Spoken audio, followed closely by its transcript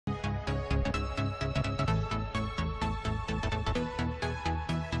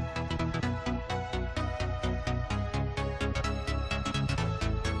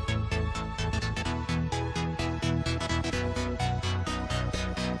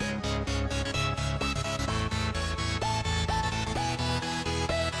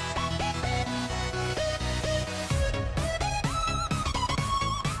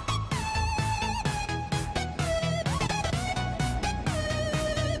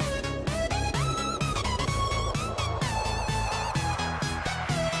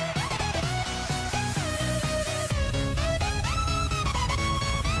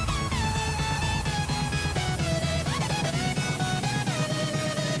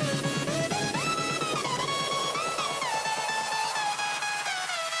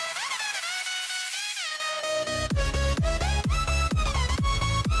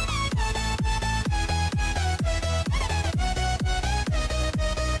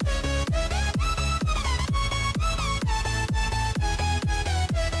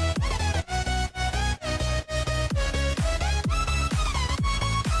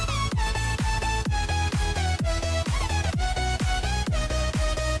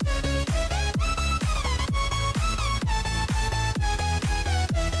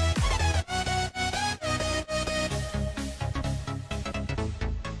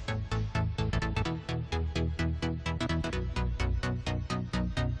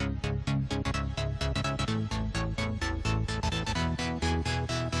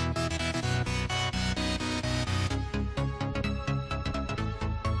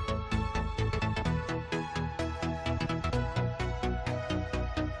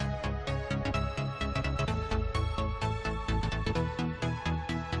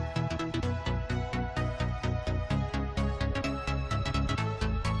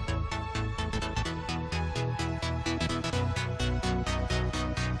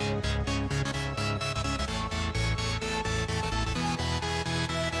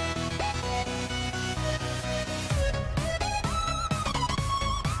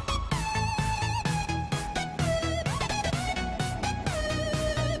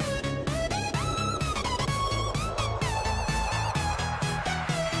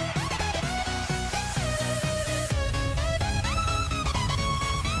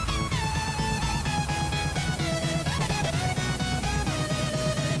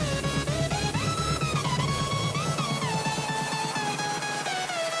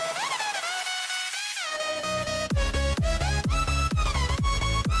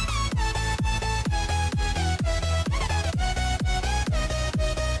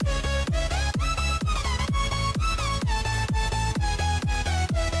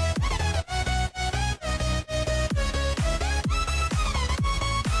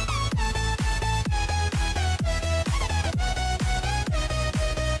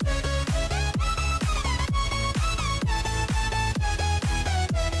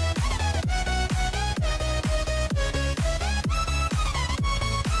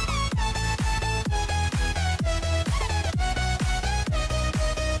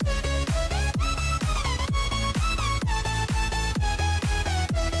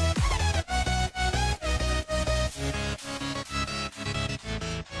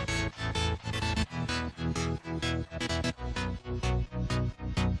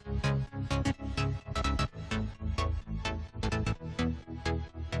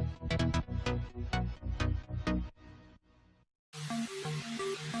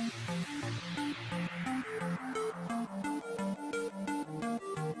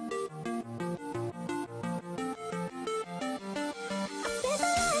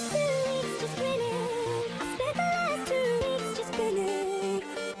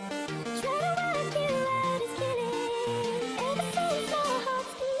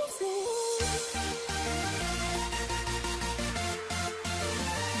Yeah.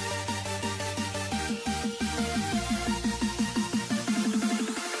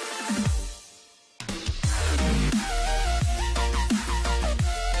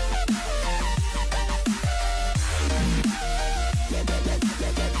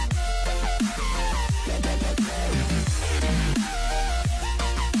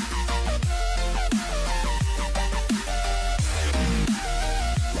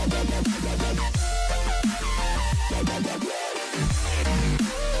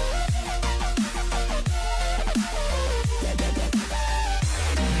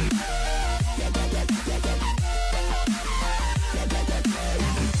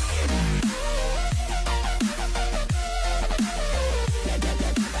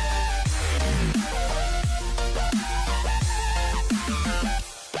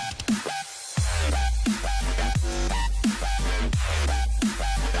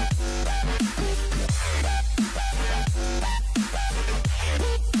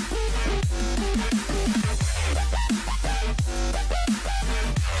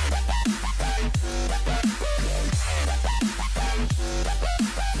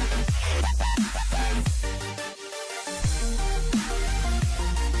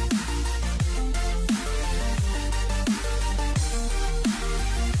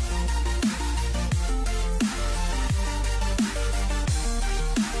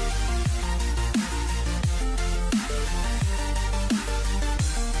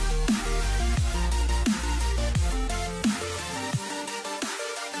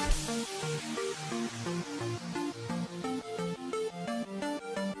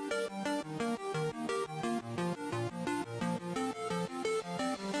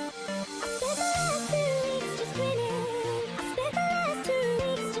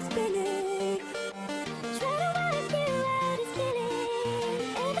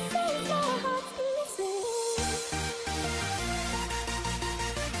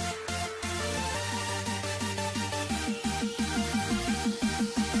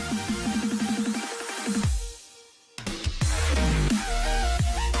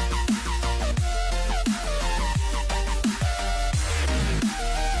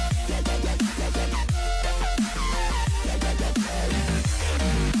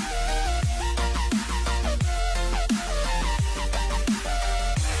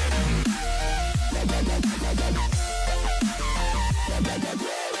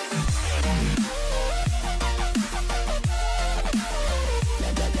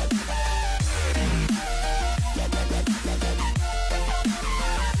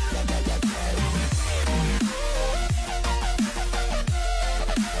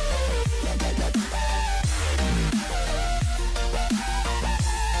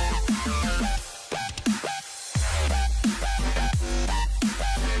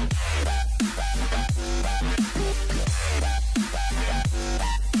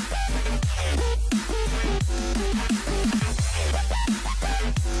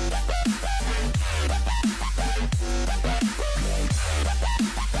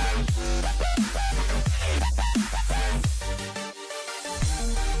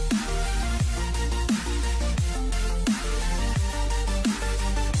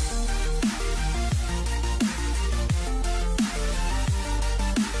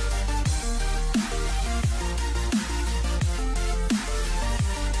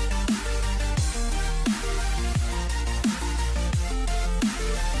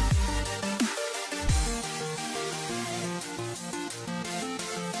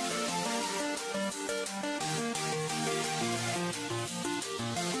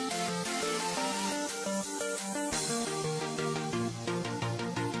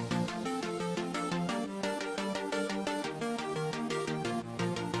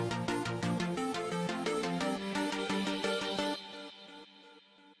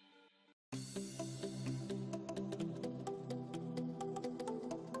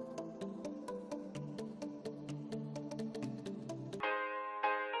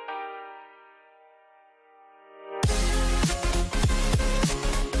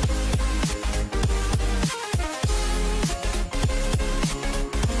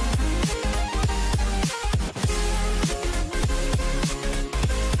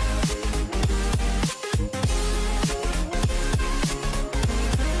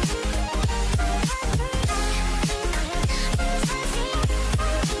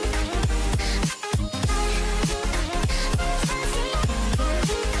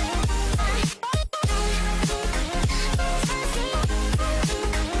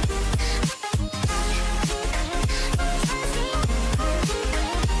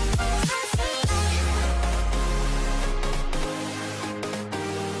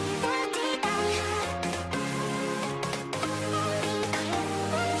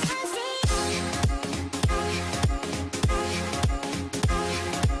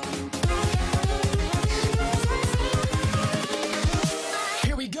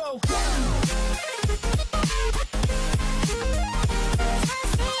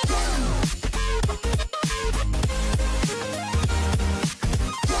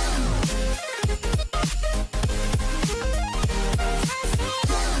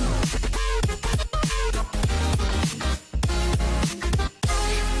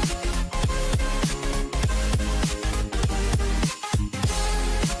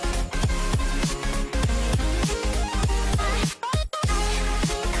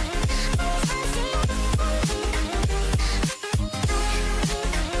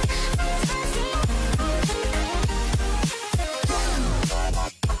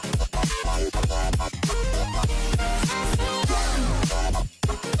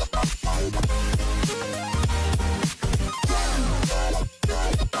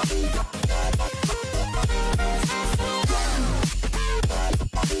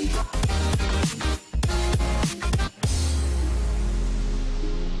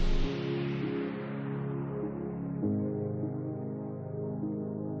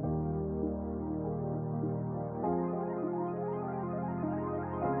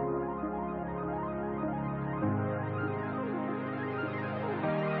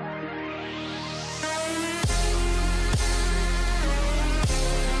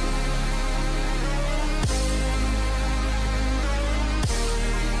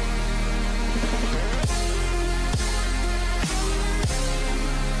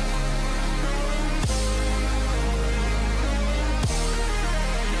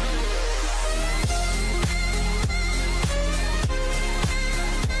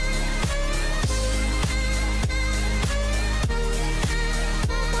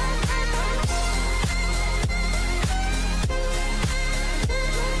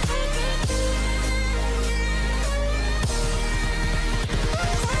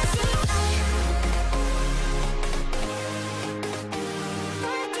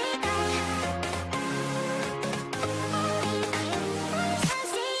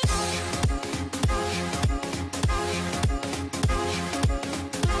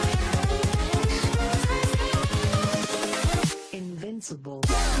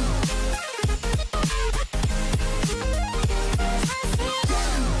 acceptable.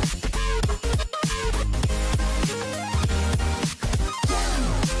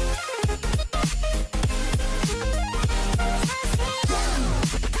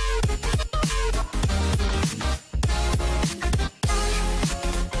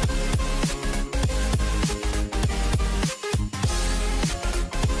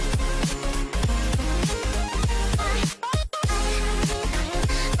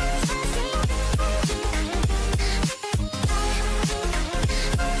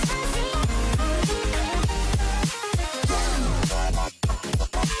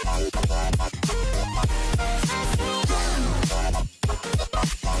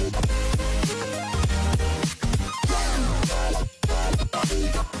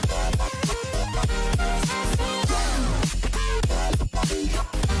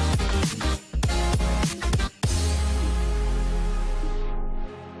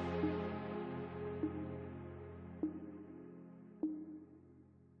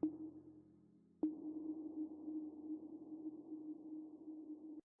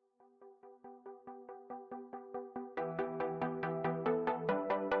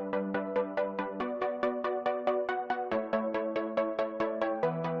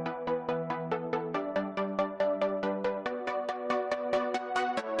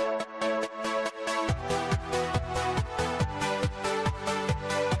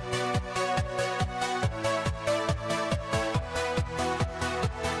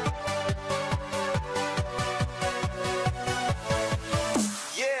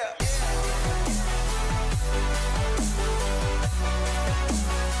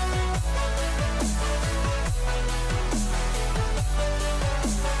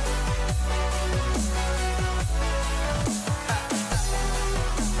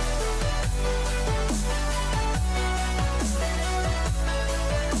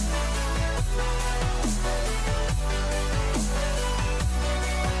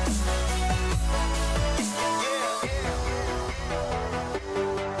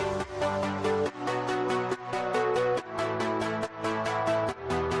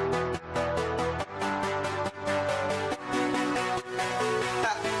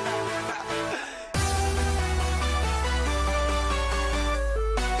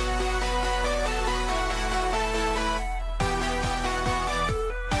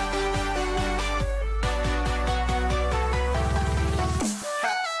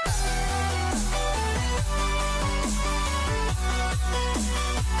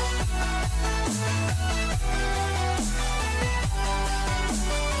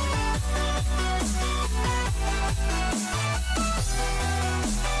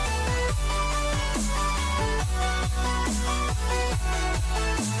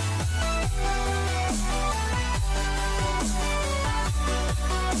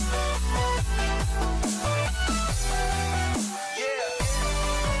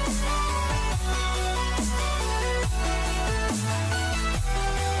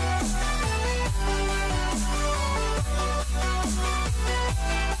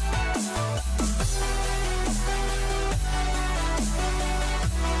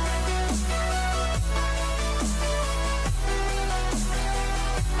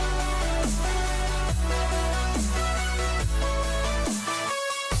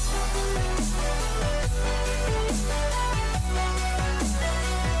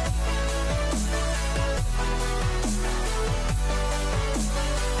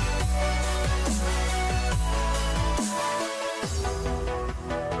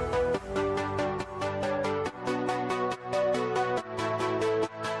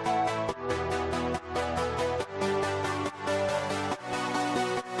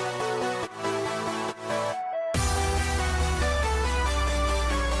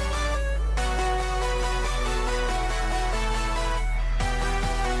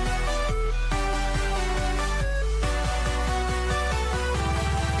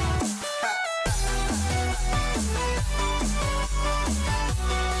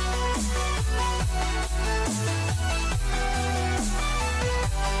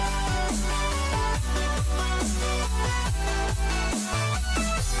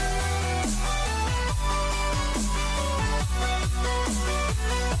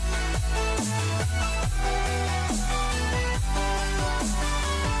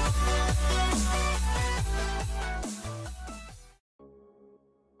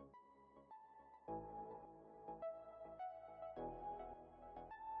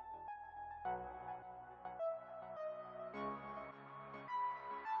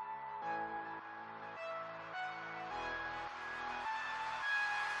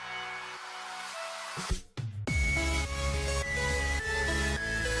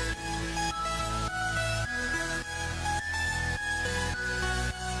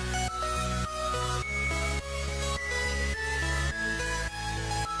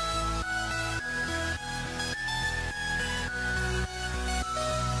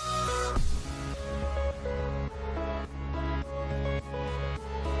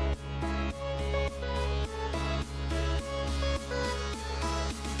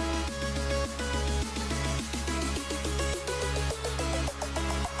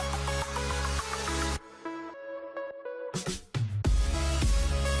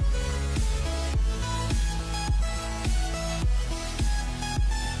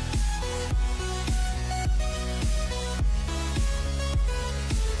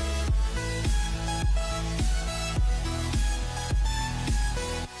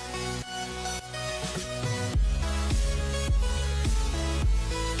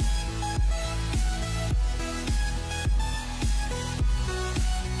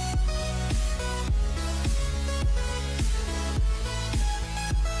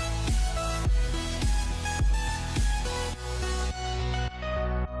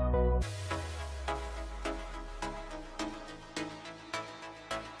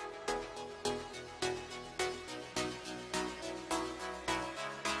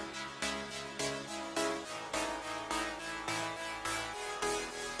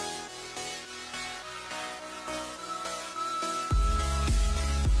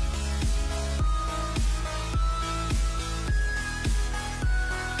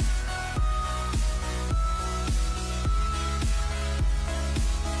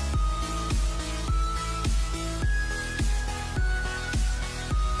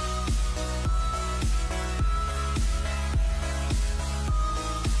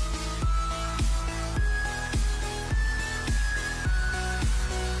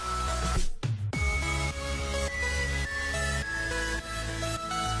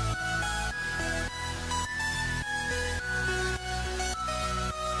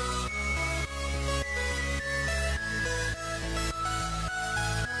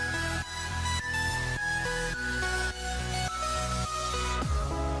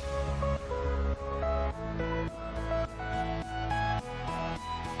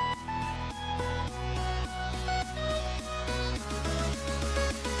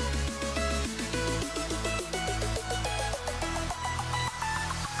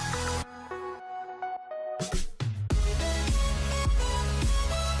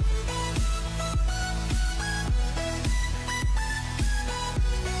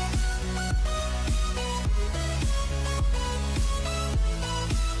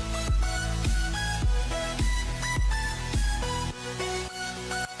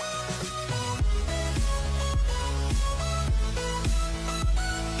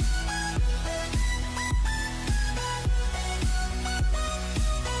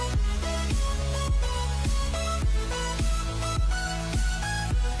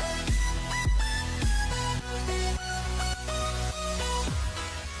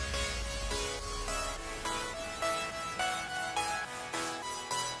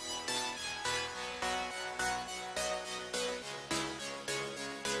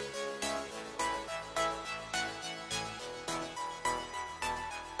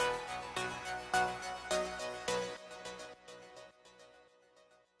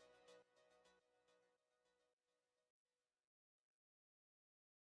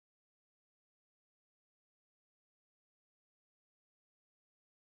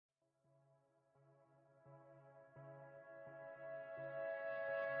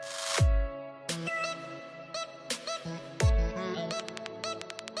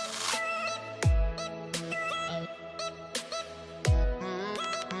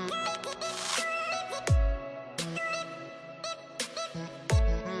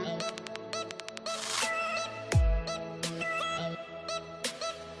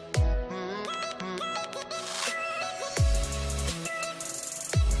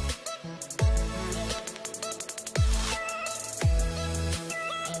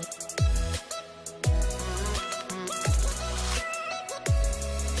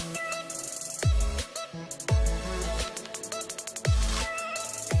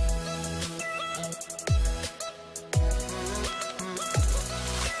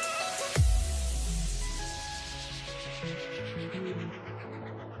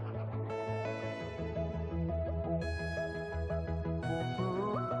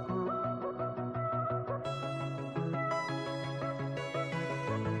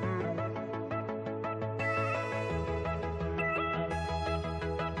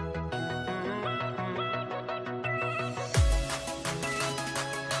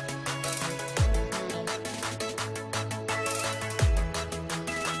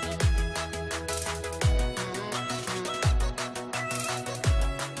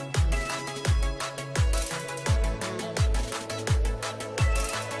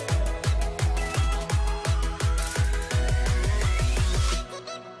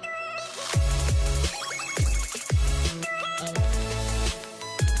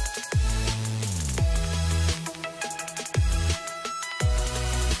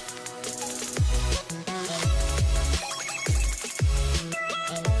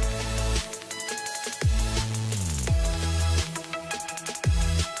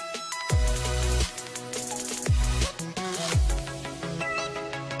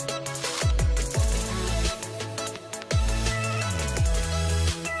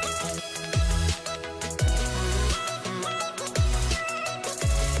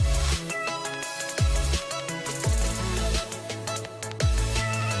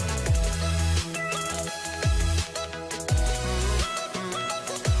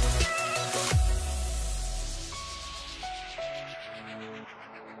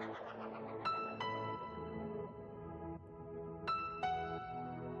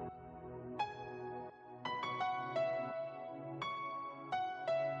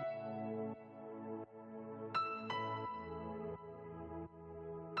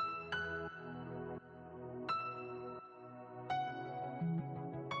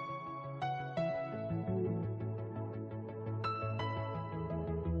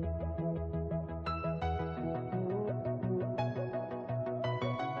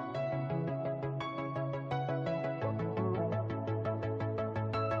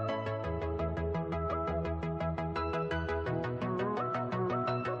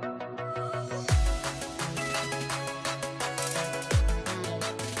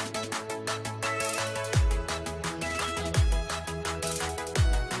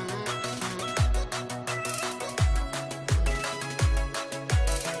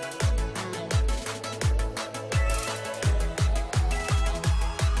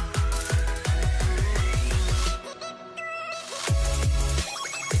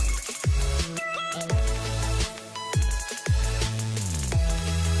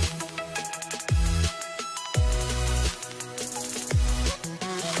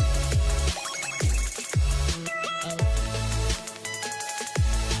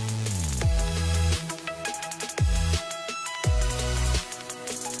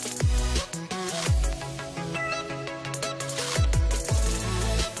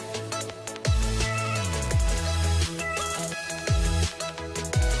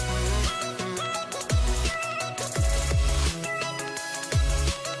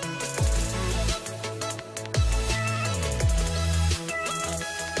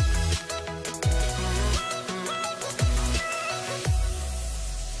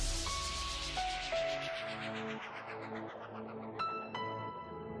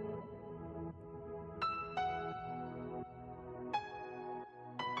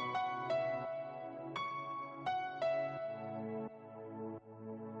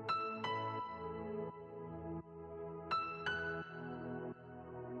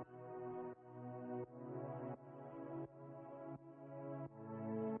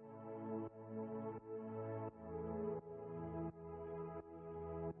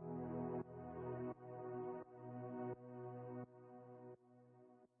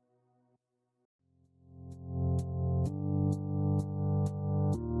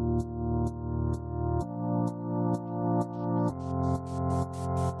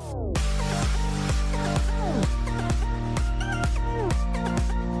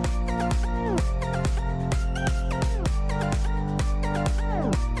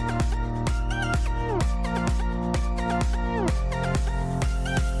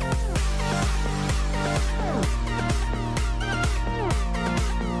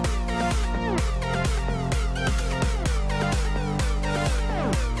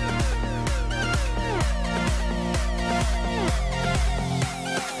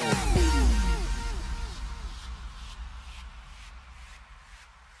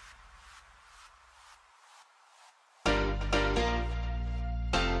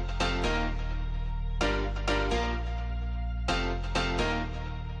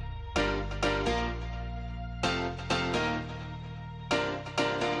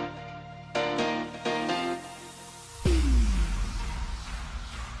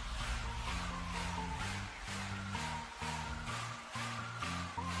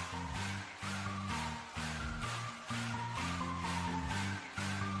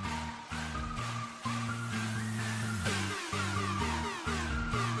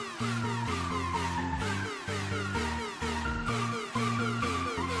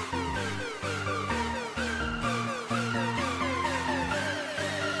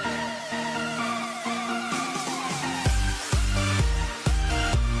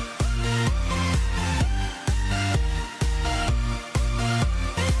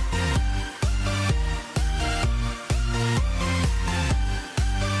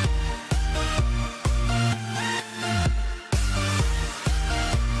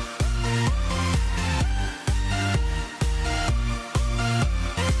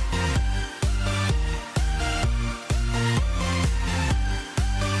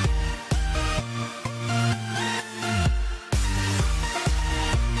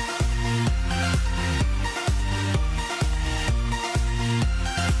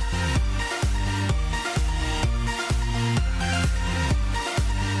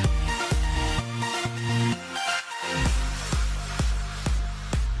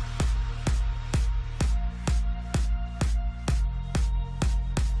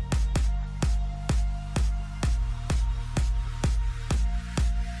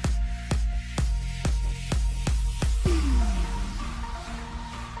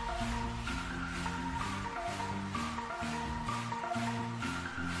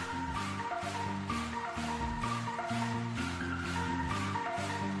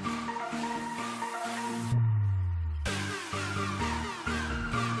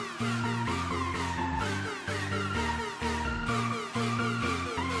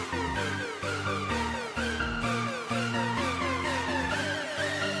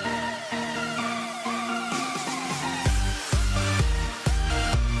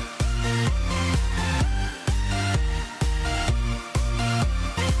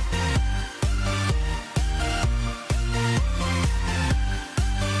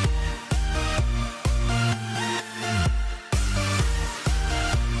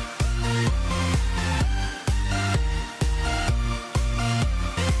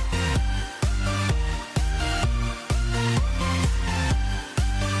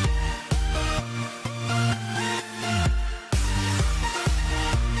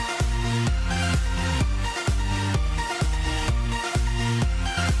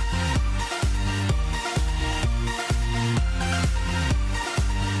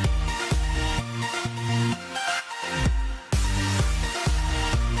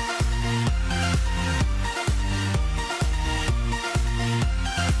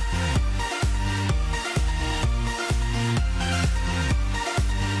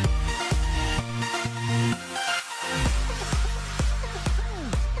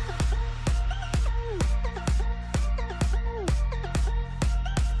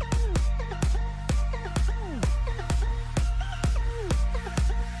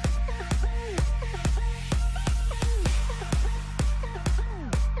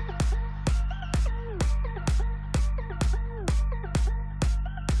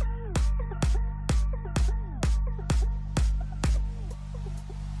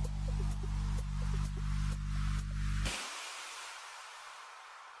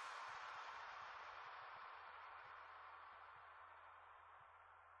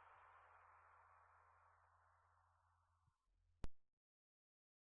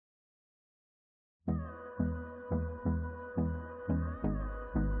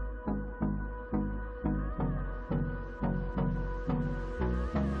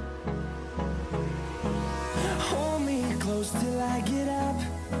 close till I get up.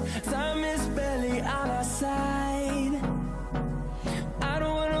 Time is barely on our side. I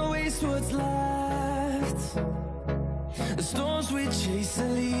don't wanna waste what's left. The storms we chase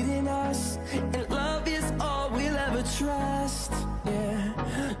are leading us, and love is all we'll ever trust. Yeah,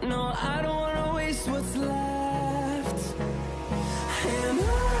 no, I don't wanna waste what's left. And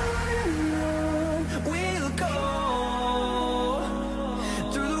on we'll go,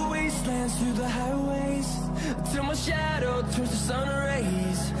 through the wastelands, through the highways, till my shadow turns to sun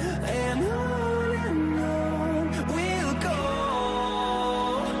rays. And on we'll go,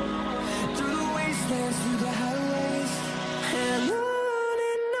 through the wastelands, through the highways, and on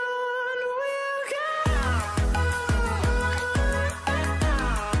we'll go.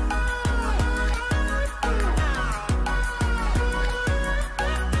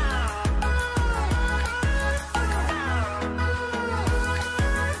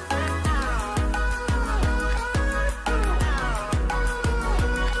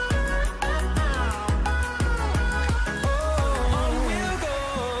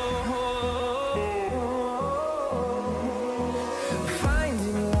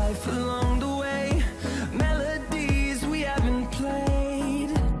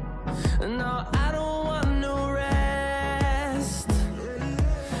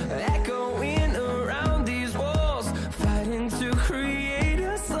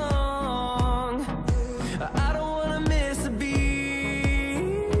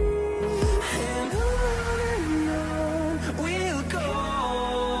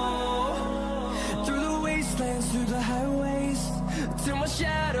 Through the highways, till my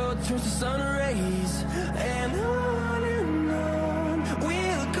shadow turns to sun rays. And on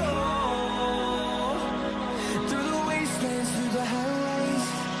we'll go, through the wastelands, through the highways,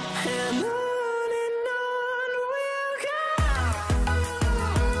 and on we'll go.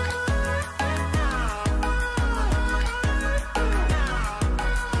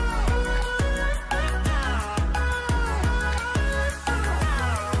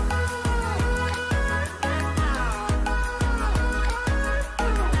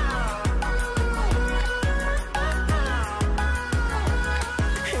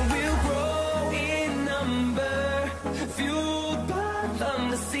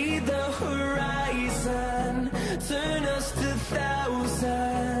 See the horizon, turn us to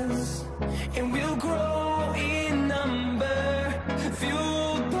thousands, and we'll grow in number,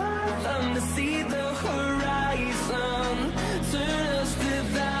 fueled by them. To see the horizon, turn us to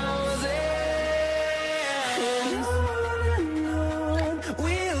thousands, and on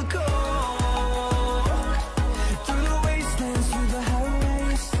we'll go, through the wastelands, through the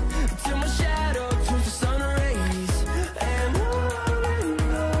highways, till my shadow turns to sun rays. And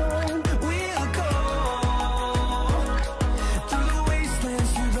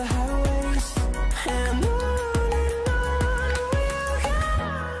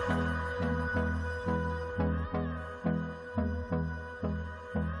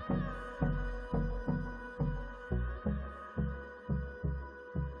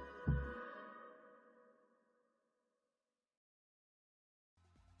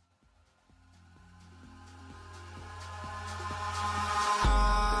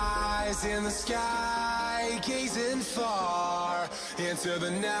in the sky, gazing far into the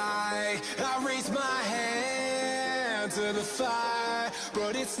night, I raise my hand to the fire,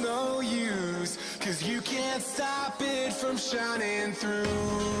 but it's no use, 'cause you can't stop it from shining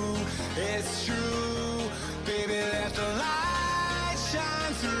through. It's true, baby, let the light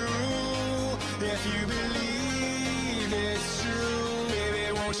shine through. If you believe it's true, baby,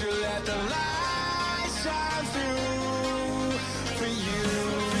 won't you let the light shine through for you.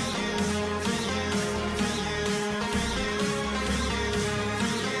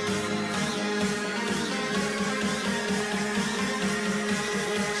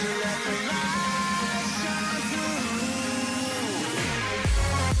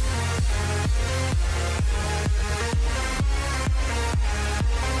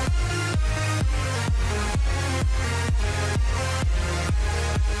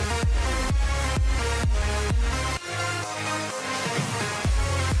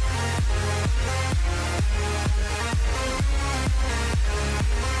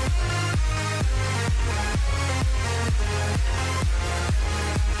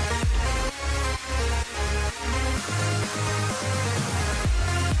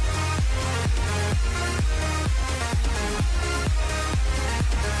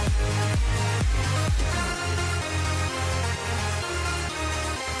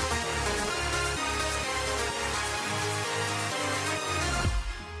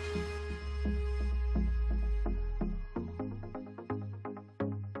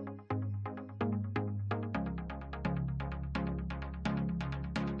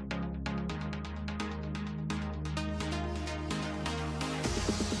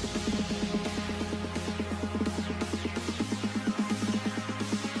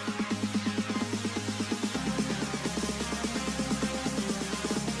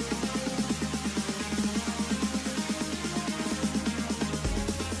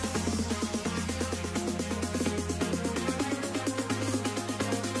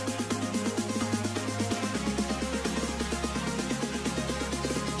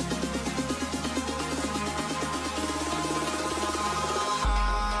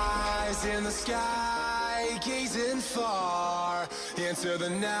 sky, gazing far into the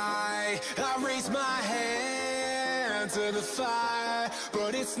night. I raise my hand to the fire,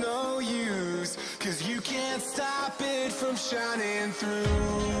 but it's no use, 'cause you can't stop it from shining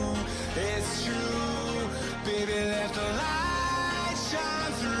through. It's true, baby, let the light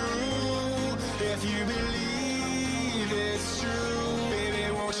shine through. If you believe it's true, baby,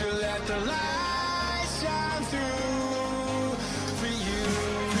 won't you let the light shine through for you,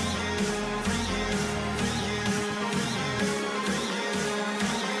 for you, for you, for you, for you, for you,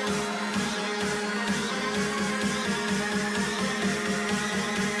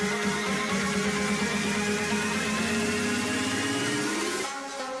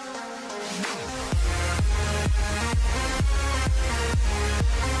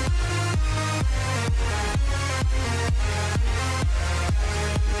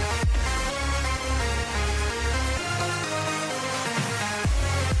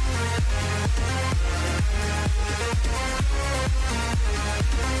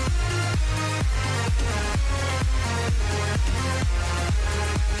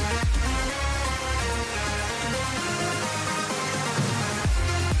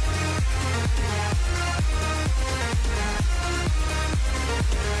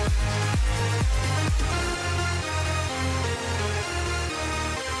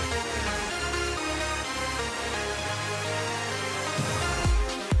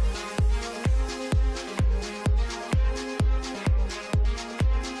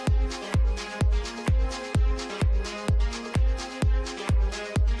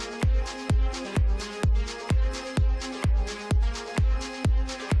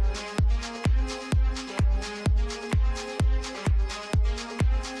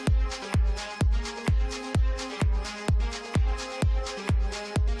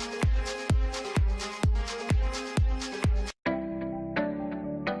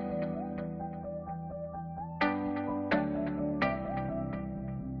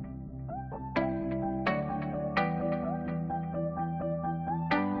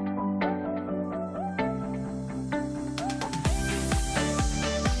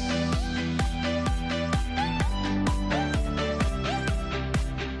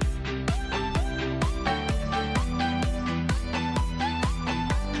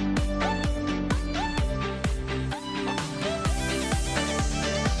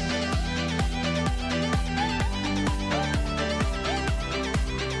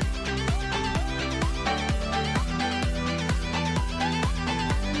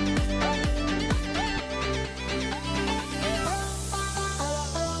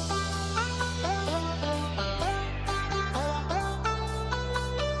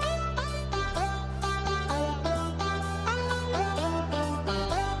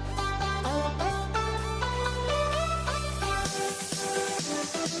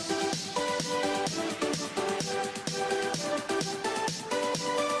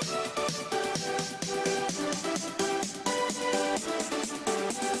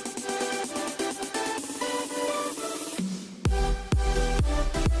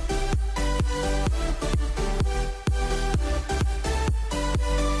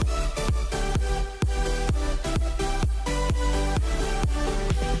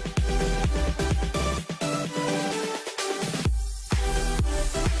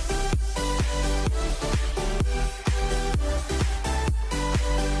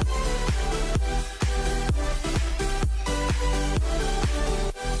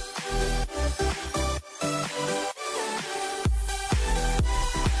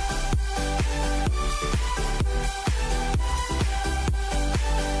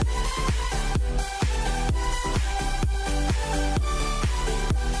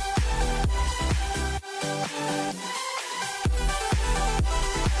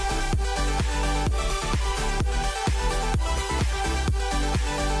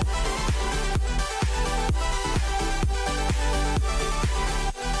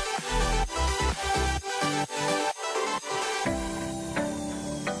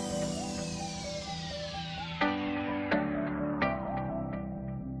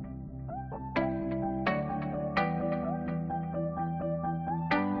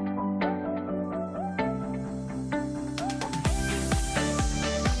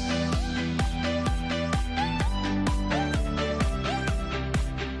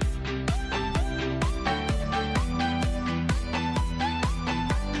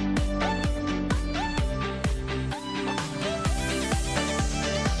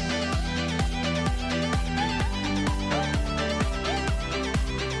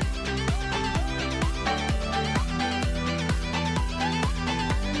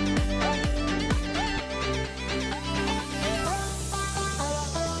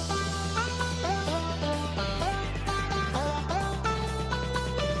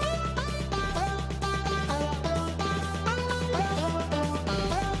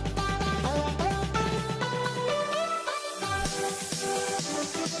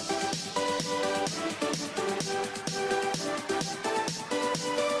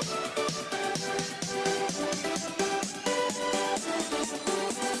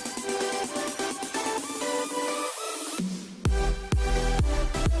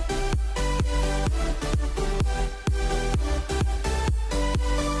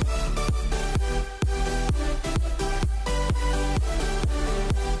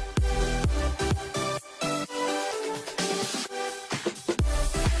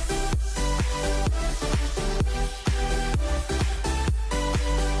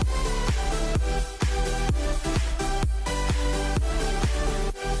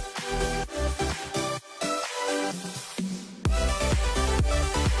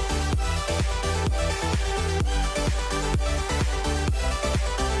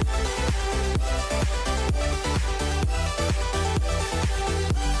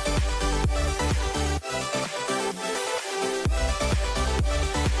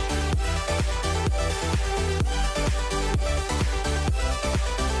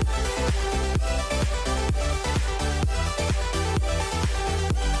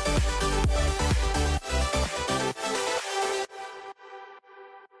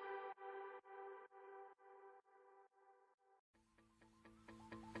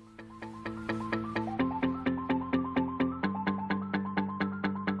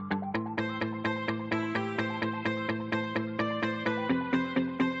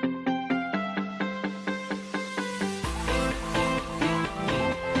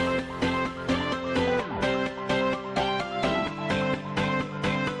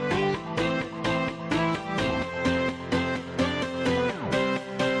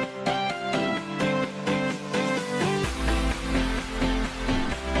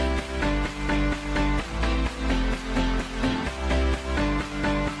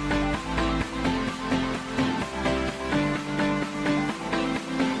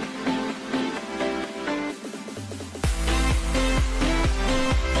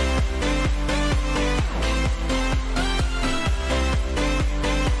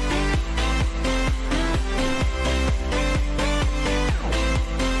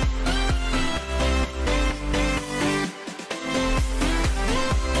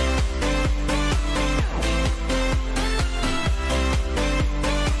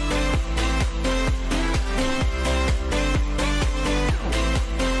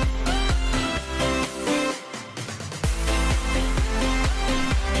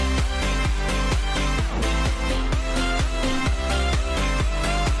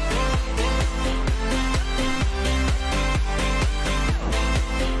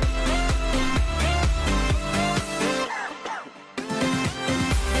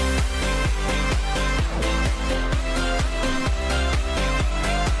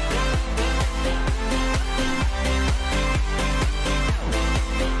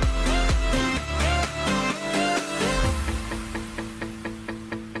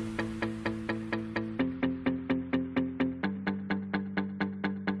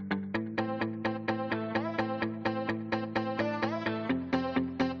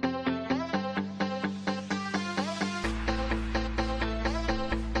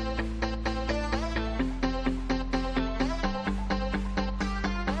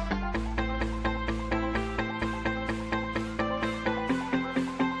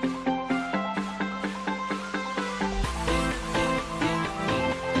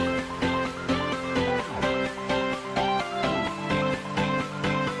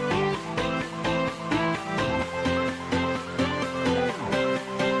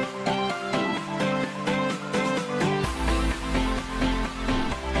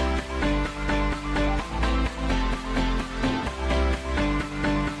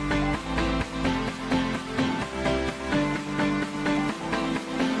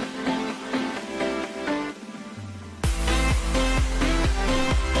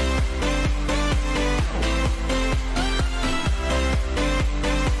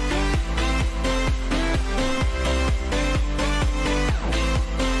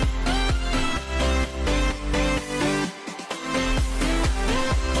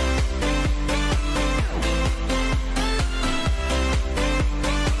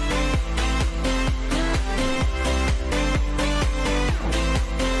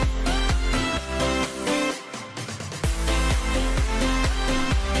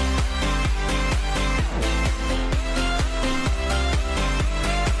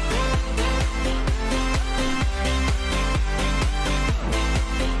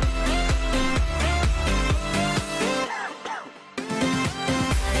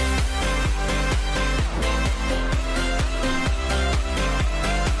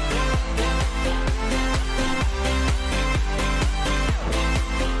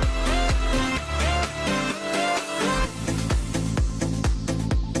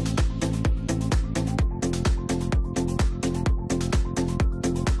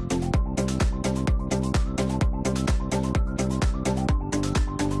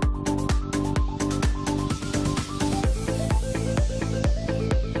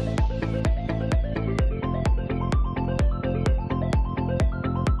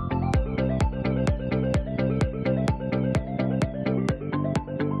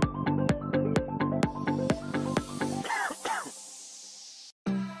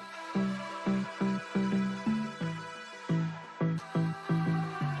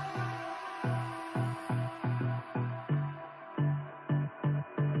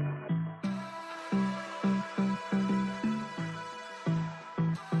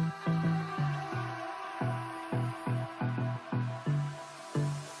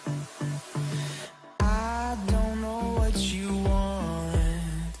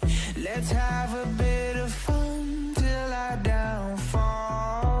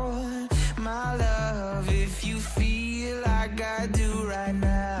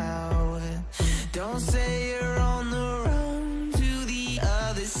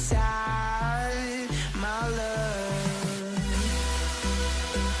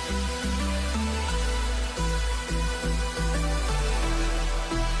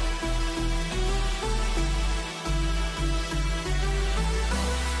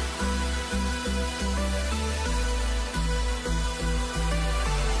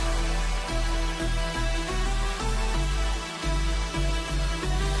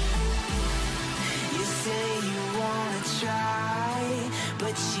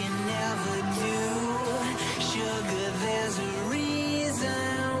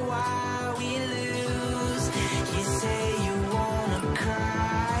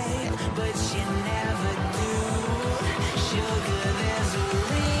 but you never do. Sugar, there's a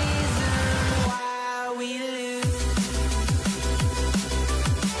reason why we lose.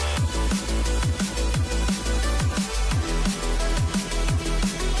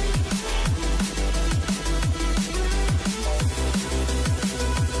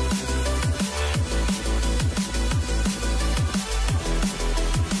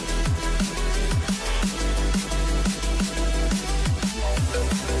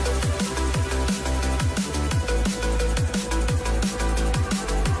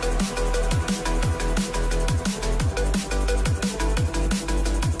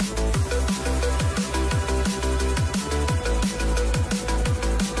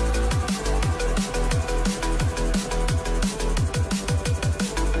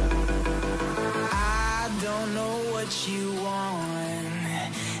 You want.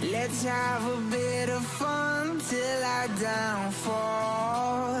 Let's have a bit of fun till I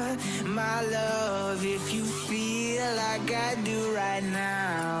downfall. My love, if you feel like I do right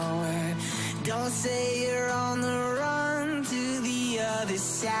now, don't say you're on the run to the other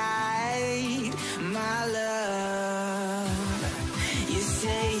side. My love, you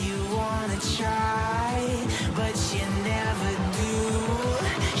say you wanna try, but you never do.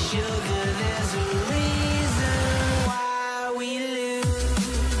 Sugar, there's a reason why we lose.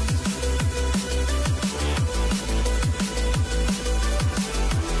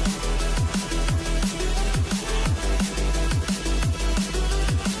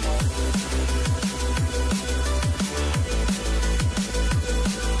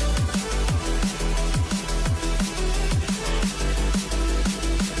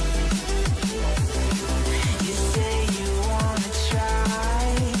 You say you wanna try,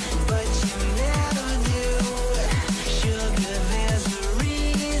 but you never do. Sugar, there's a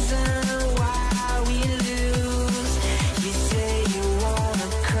reason why we lose. You say you wanna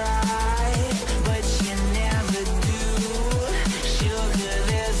cry, but you never do. Sugar,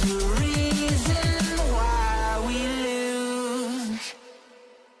 there's a reason why we lose.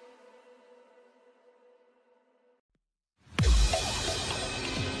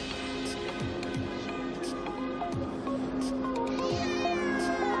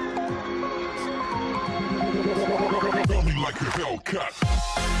 Feel me like a Hellcat.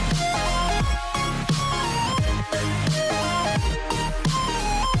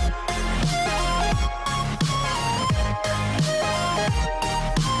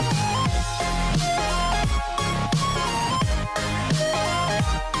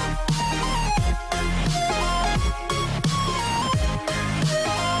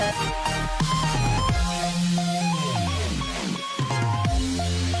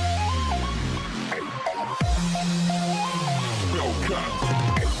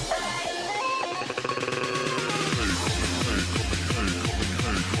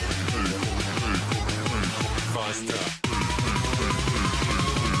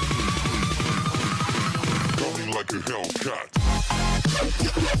 Coming like a Hellcat.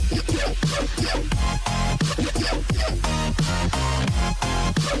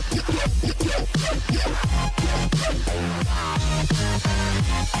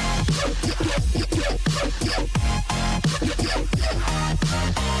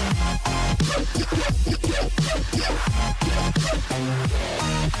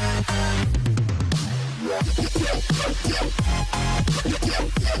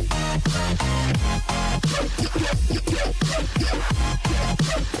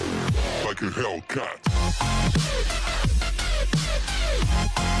 Like a Hellcat.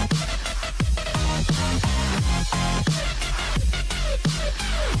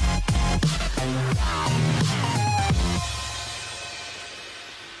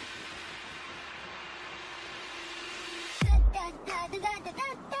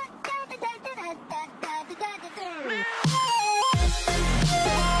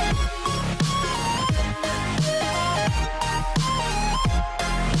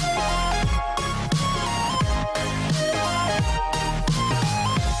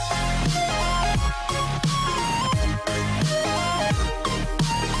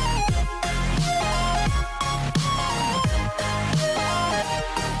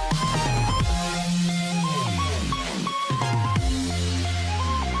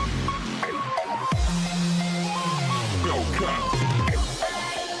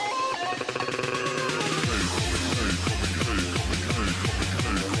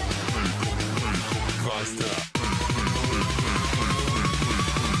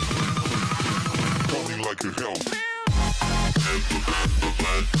 Like a hell.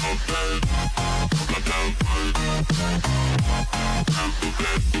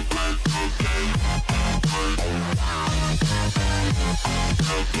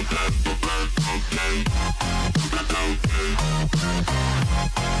 Help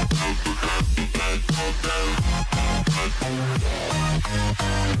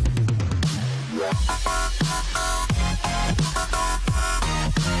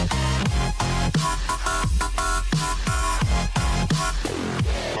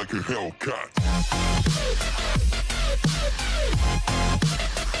Like a Hellcat.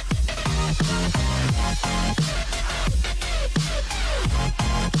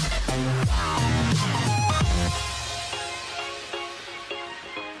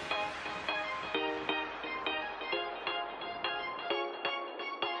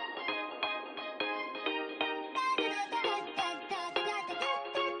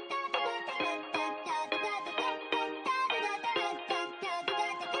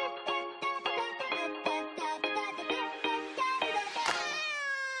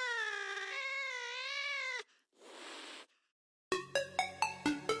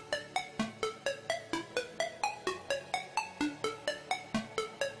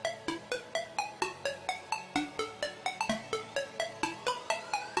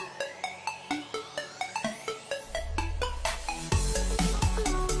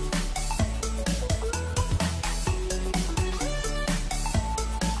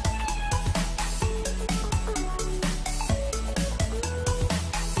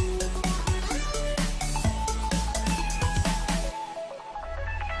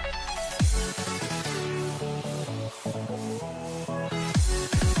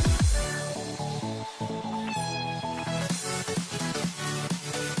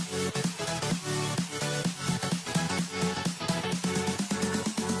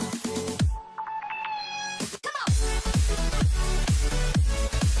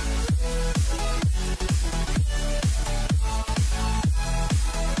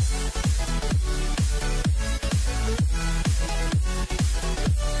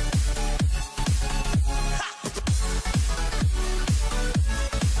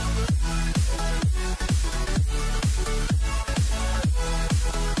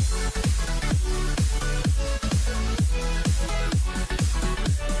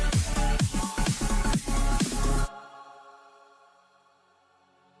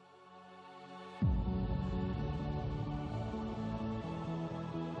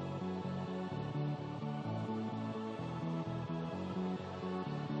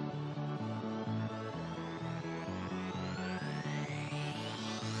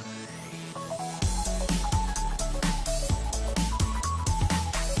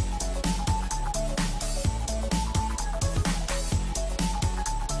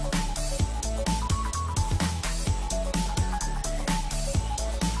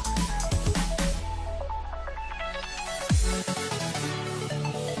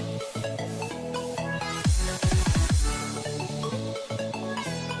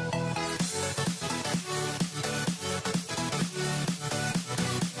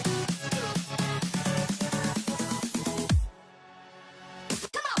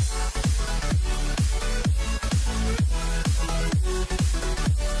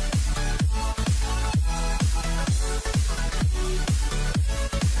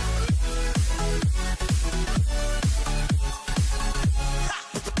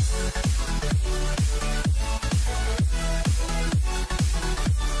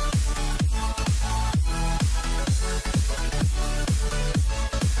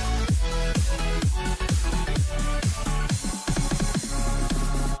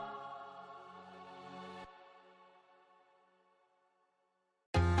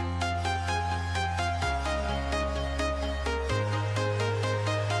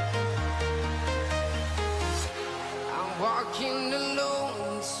 Walking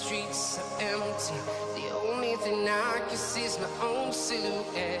alone, the streets are empty. The only thing I can see is my own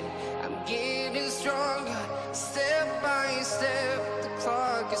silhouette. I'm getting stronger, step by step. The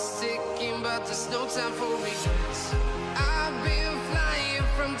clock is ticking, but there's no time for regrets. I've been flying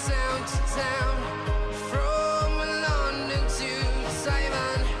from town to town, from London to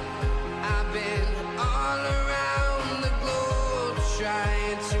Taiwan. I've been all around the globe,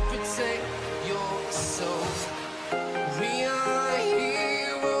 trying to protect your soul. We are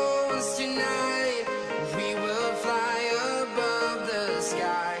heroes tonight. We will fly above the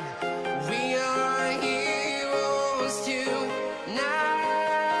sky. We are heroes tonight.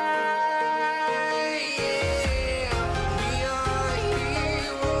 Yeah. We are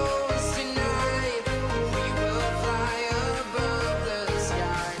heroes tonight.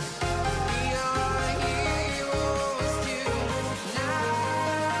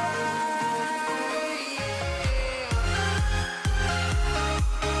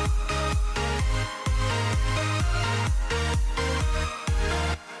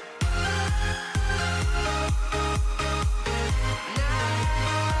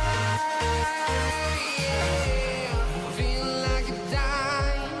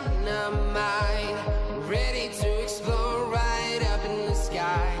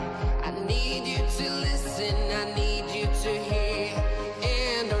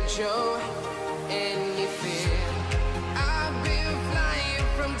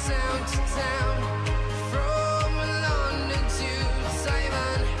 town, from London to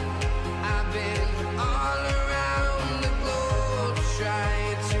Taiwan. I've been all around the globe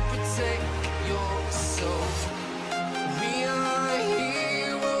trying to protect your soul. We are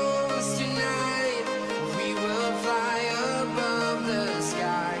heroes tonight. We will fly above the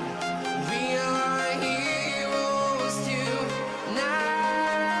sky. We are heroes tonight.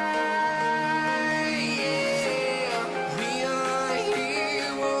 Yeah. We are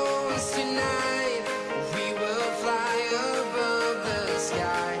heroes tonight. We will fly above the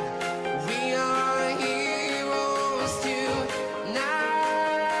sky. We are heroes tonight.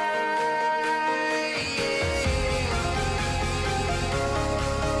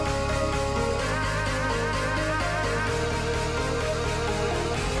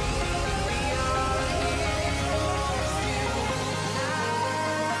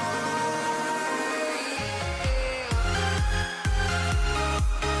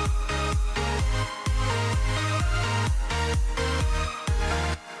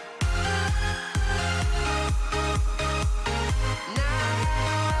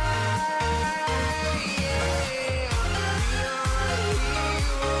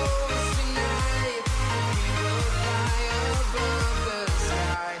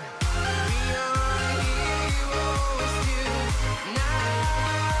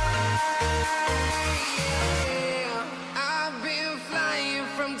 I've been flying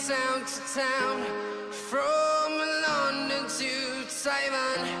from town to town, from London to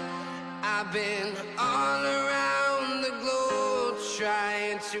Taiwan. I've been all around the globe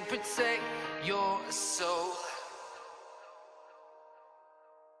trying to protect your soul.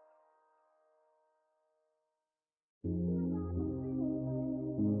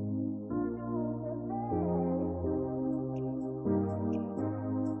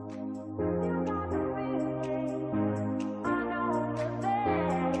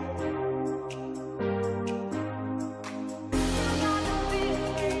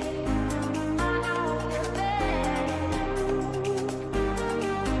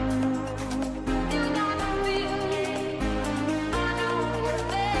 You gotta be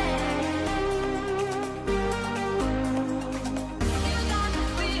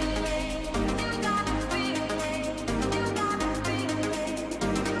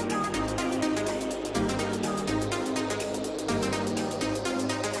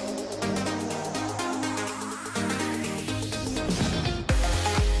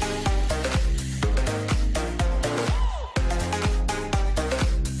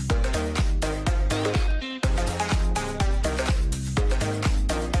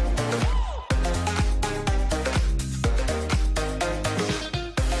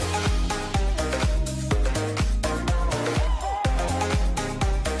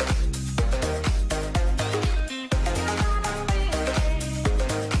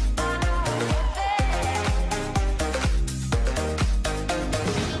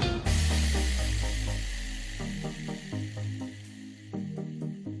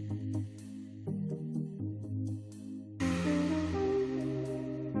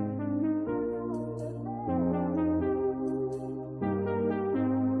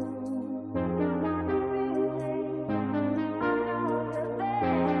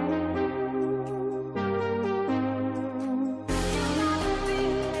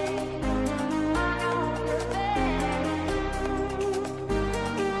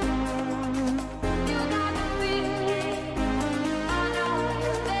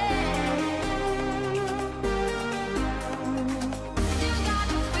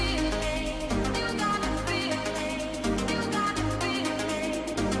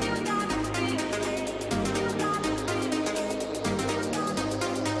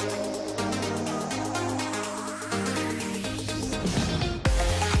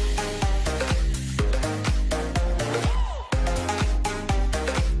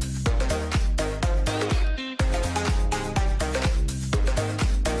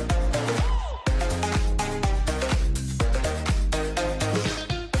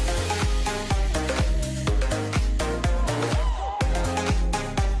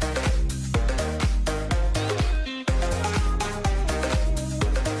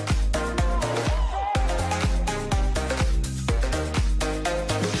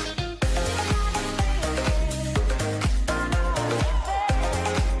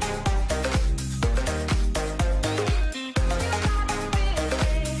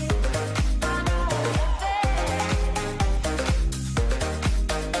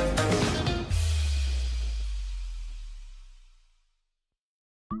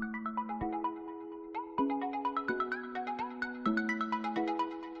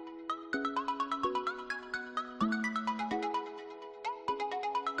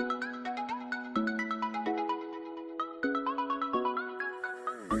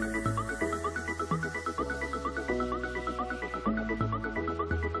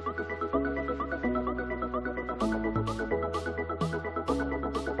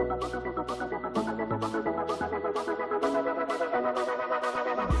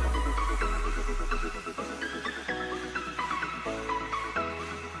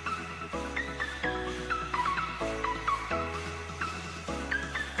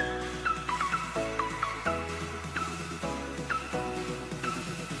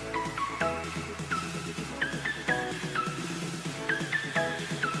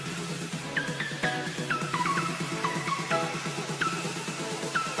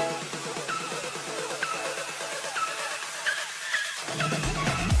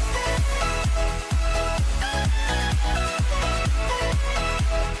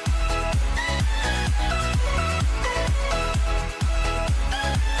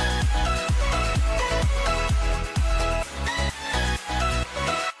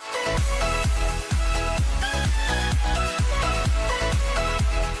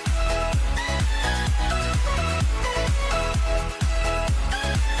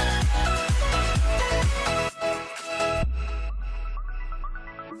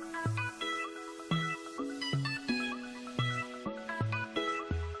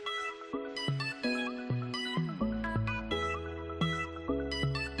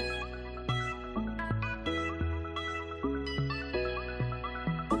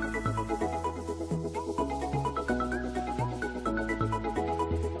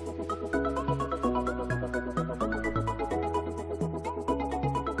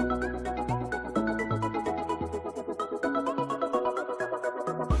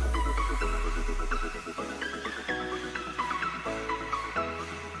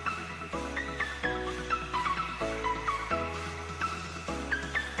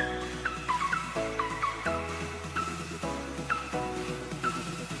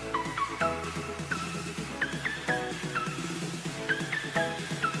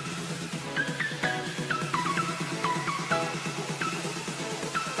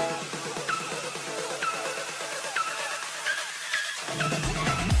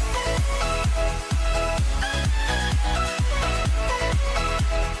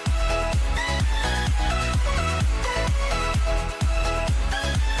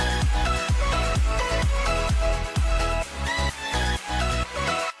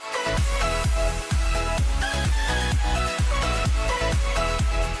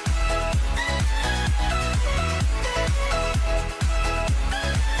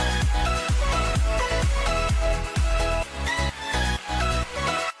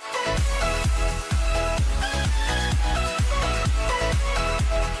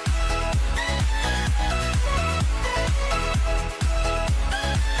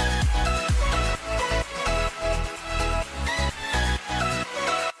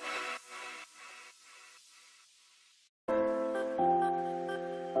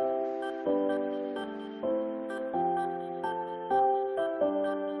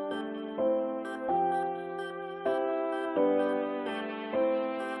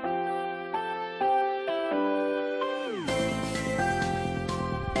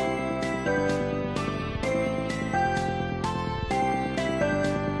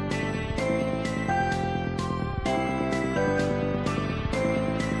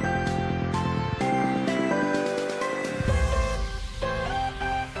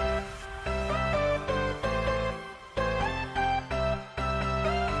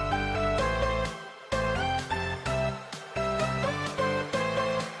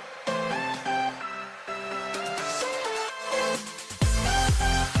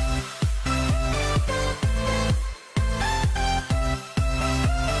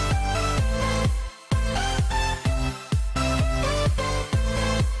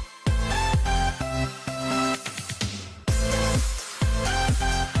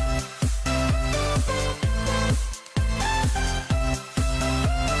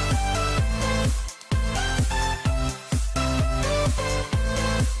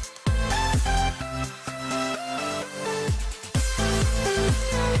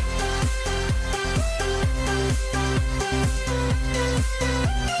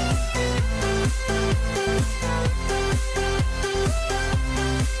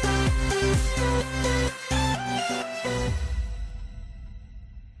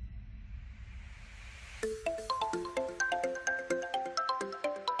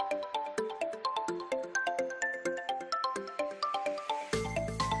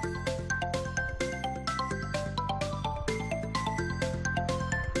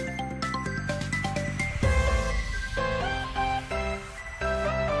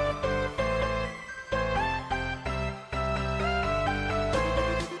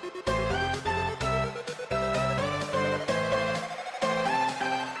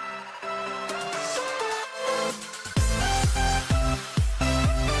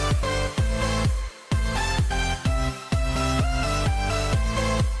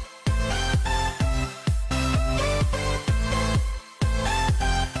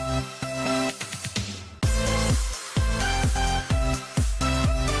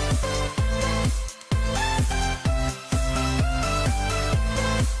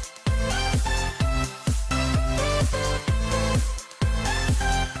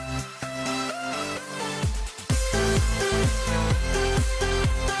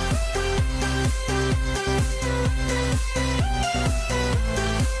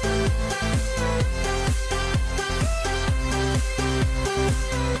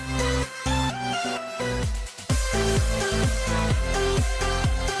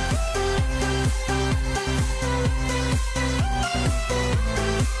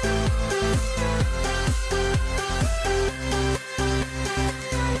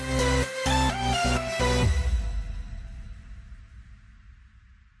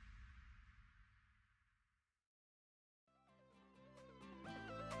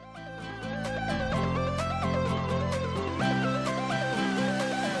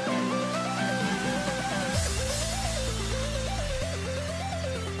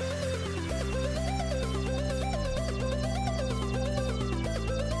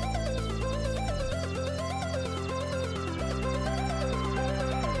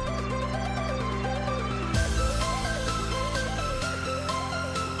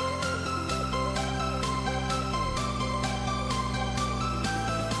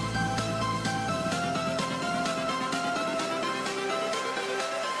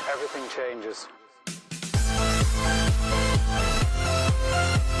messages.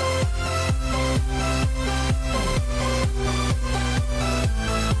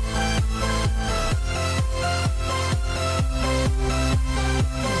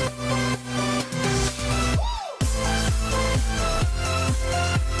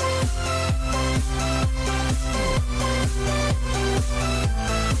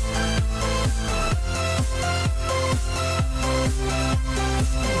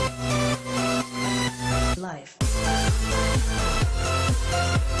 Life.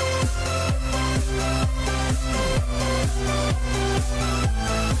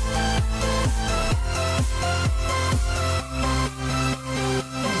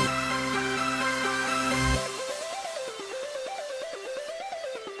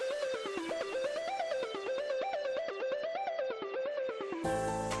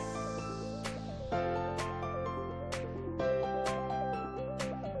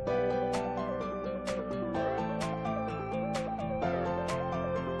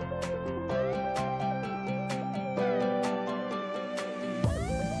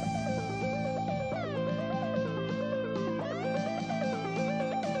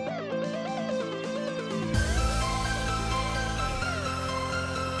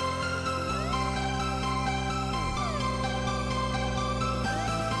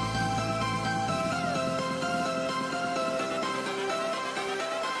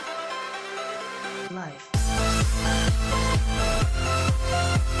 Life.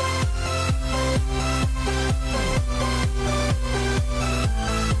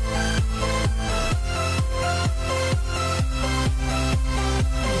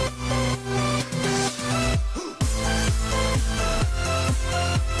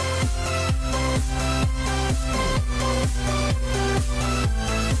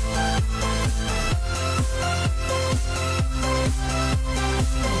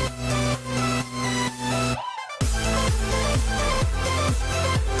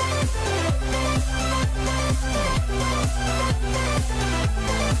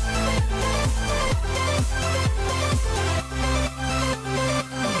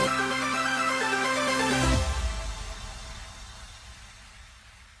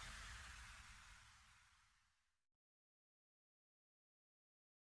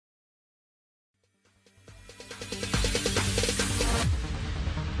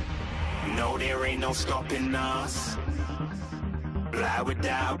 No, there ain't no stopping us. Fly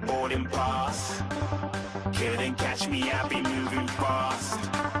without a boarding pass. Couldn't catch me, I'll be moving fast.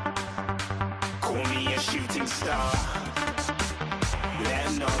 Call me a shooting star. Let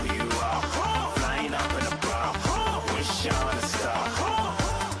 'em know who you are. Flying up in a bar. Wish on a star.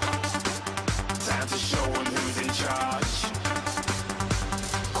 Time to show 'em who's in charge.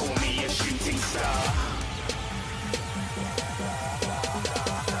 Call me a shooting star.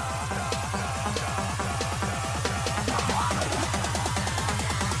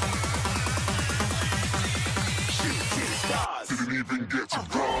 Didn't even get to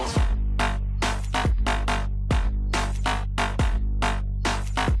cross.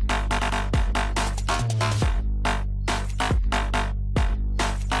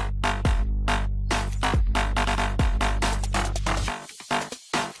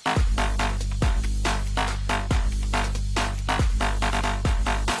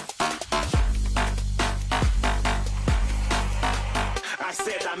 I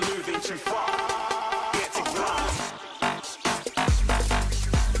said I'm moving too far. Get to glass.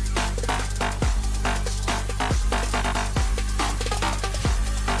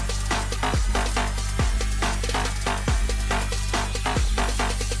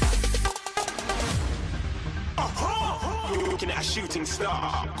 Looking at a shooting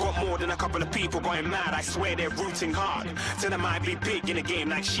star. Got more than a couple of people going mad. I swear they're rooting hard. Tell them I'd be big in the game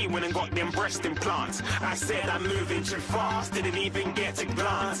like she went and got them breast implants. I said I'm moving too fast. Didn't even get to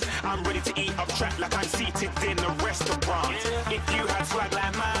glance. I'm ready to eat up track like I'm seated in a restaurant. If you had swag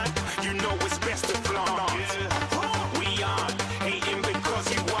like mine, you know it's best to flaunt. We aren't hating because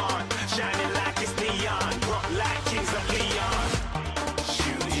you aren't. Shining like it's neon. Rock like kings of Leon.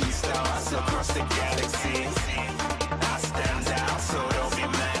 Shooting stars across the galaxy. I stand out, so don't be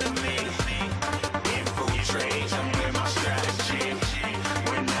mad at me. Infiltrate, I'm with my strategy.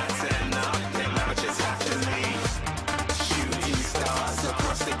 When I turn up, then I just have to leave. Shooting stars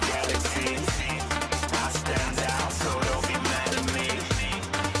across the galaxy. I stand out, so don't be mad at me.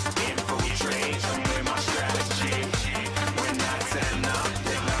 Infiltrate, I'm with my strategy. When I turn up,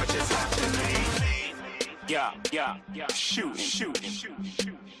 then I just have to leave. Yeah, shooting. Yeah, shooting.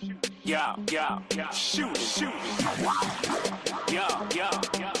 Yeah, shooting. Yeah,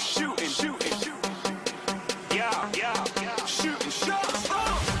 shooting shots.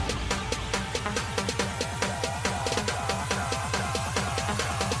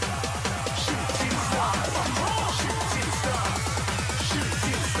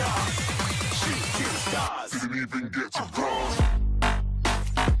 even get to grasp.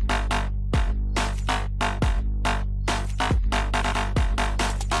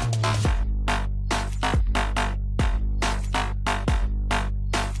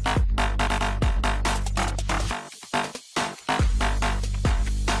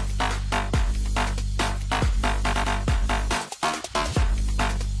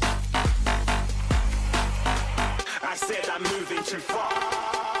 I said I'm moving too far.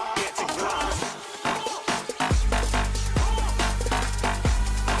 Get to grasp.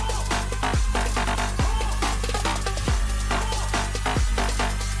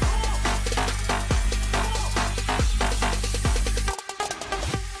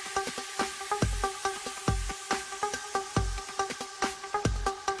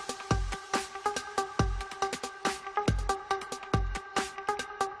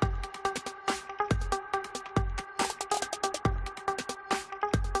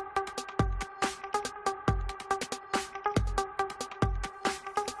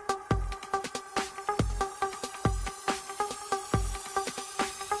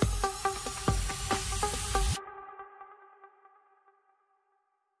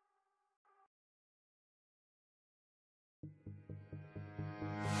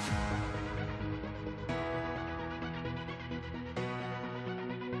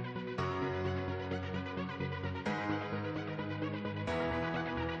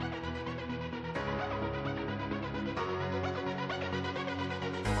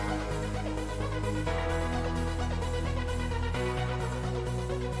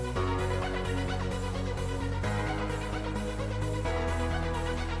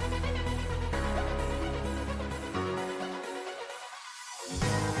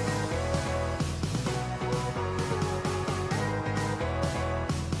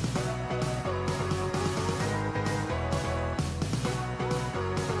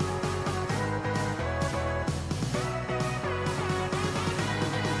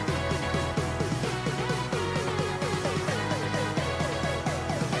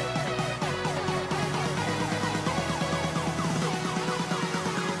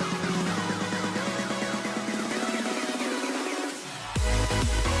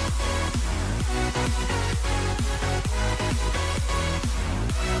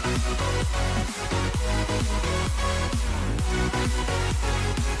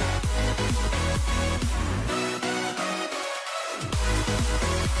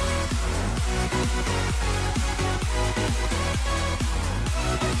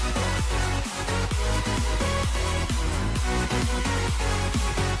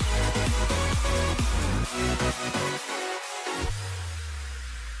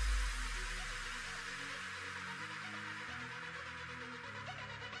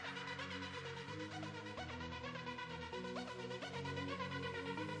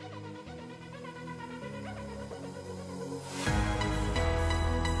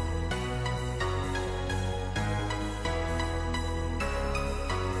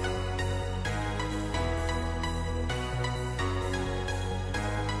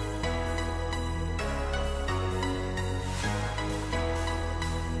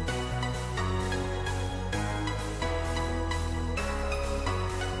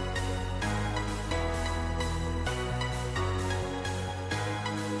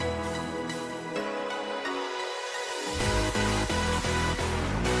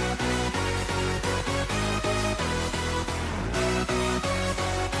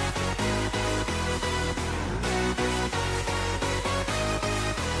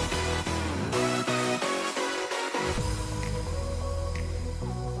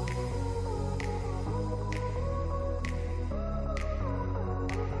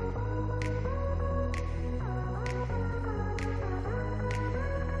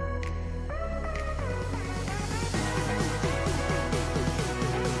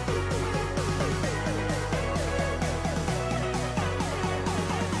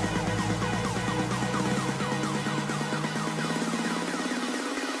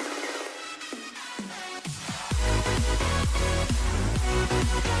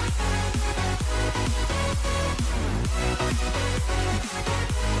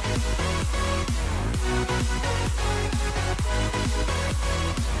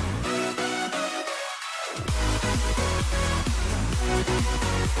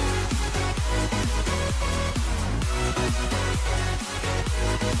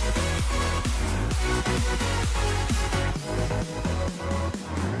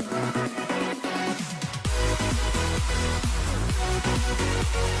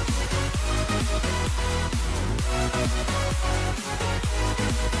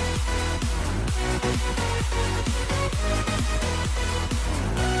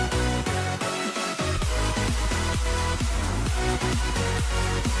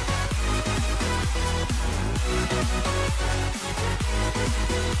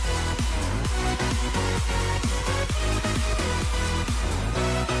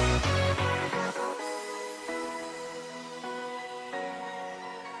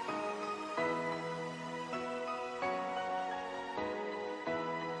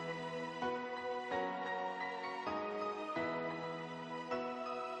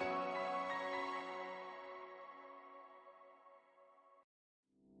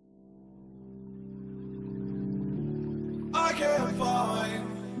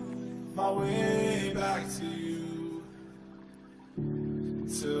 my way back to you,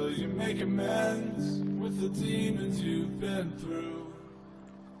 until you make amends with the demons you've been through.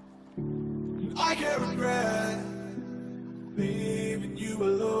 And I can't regret leaving you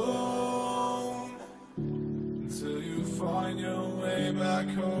alone, until you find your way back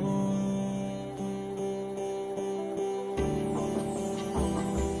home.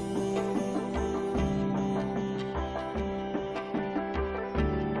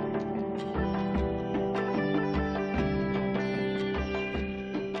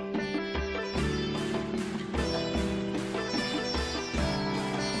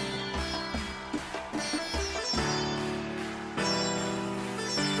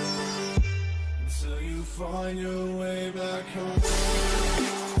 Find your way back home.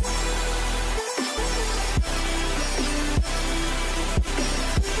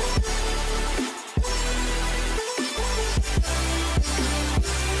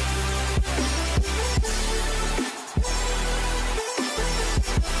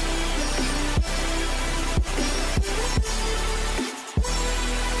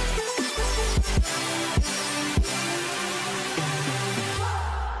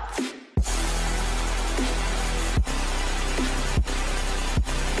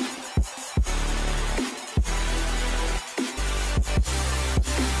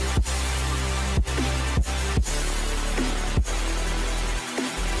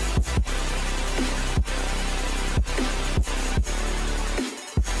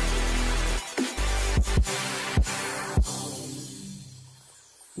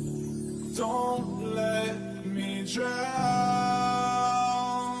 Don't let me drown.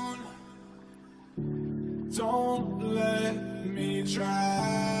 Don't let me drown.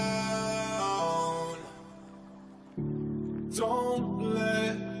 Don't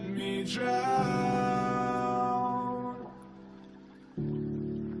let me drown.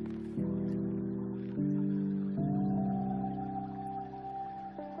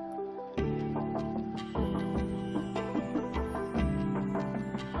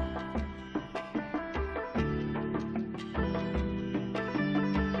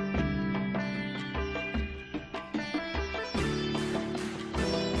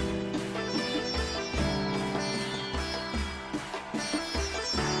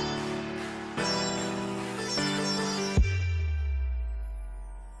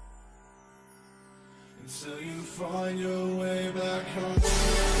 Until you find your way back home.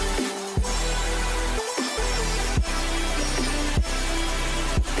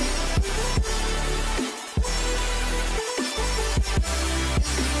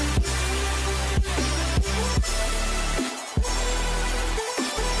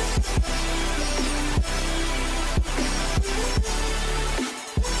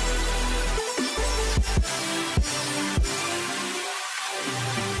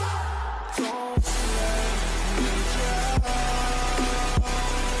 Don't let me drown.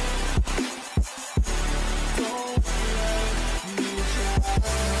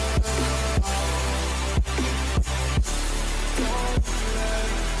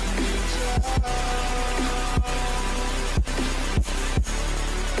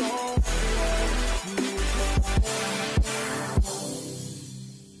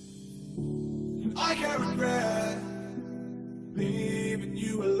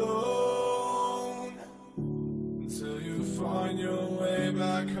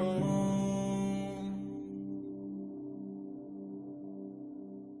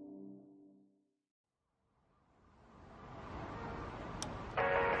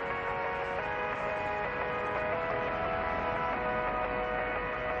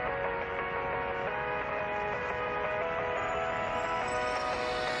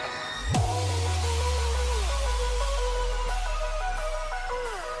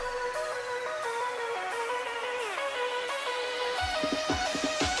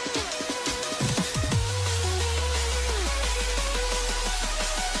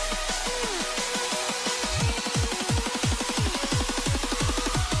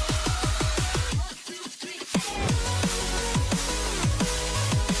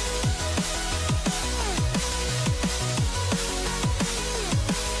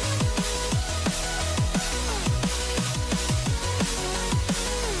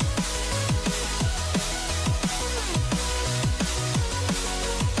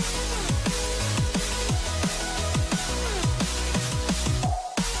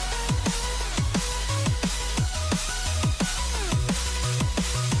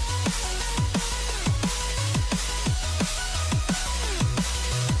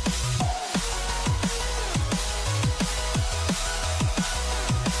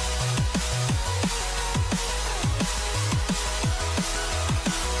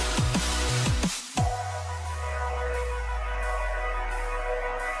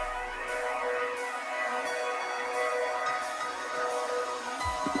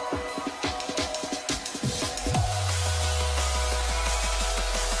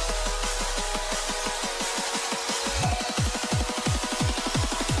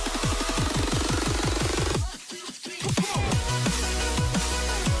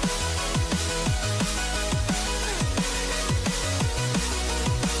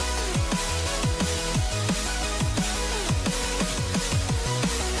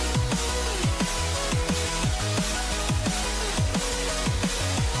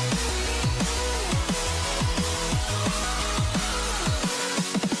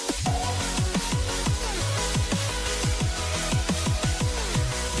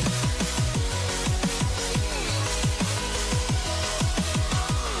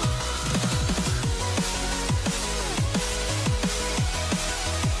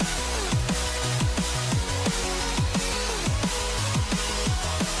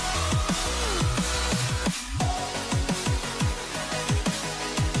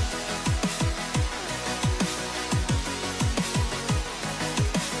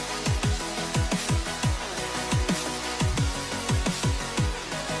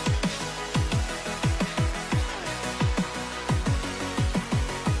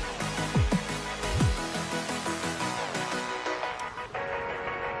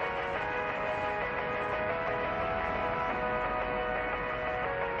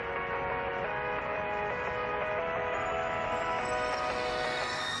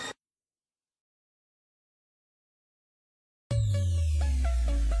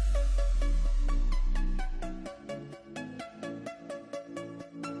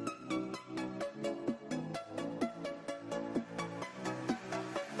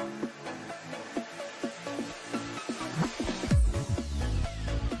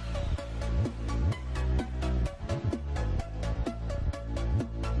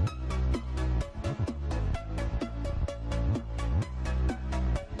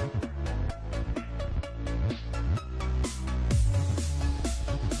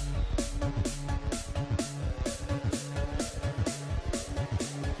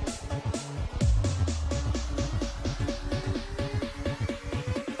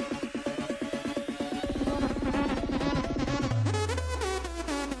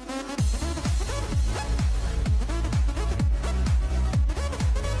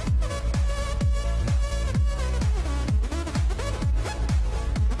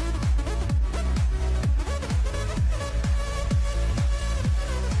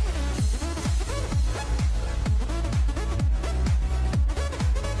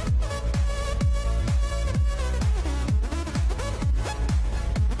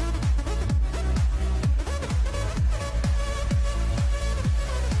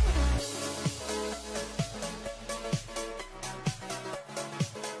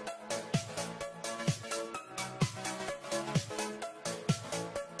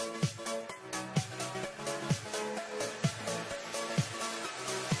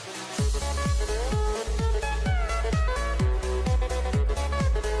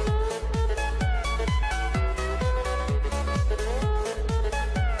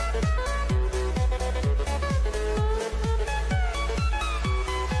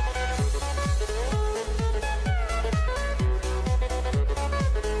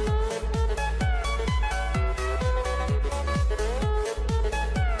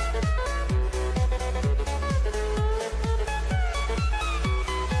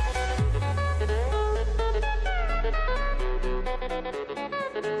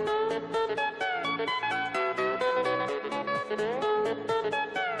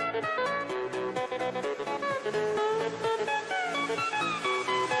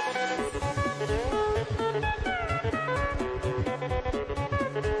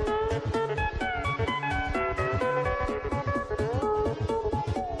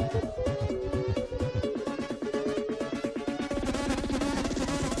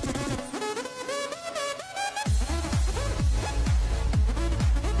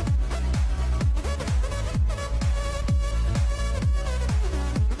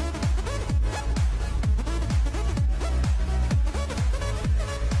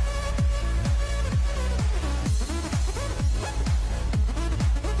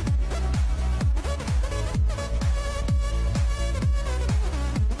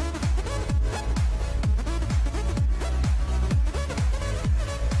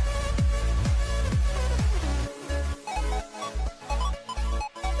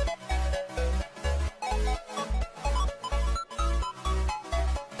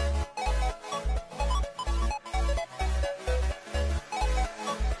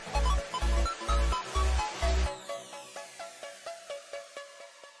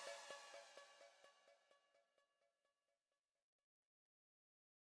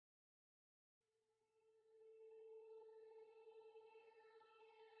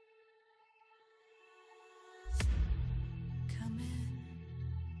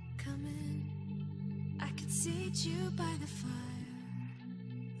 seat you by the fire.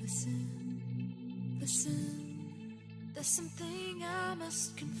 Listen, listen, there's something I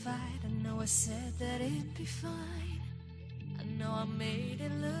must confide. I know I said that it'd be fine. I know I made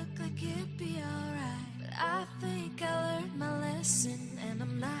it look like it'd be alright, but I think I learned my lesson, and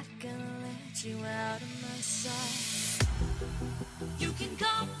I'm not gonna let you out of my sight. You can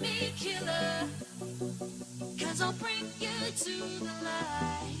call me killer, 'cause I'll bring you to the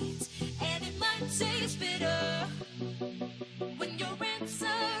light. And it might taste bitter when you're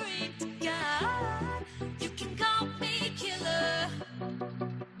answering to God. You can call me killer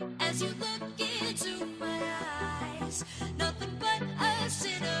as you look into my eyes. Nothing but a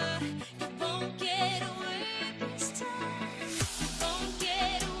sinner. You won't get away this time. You won't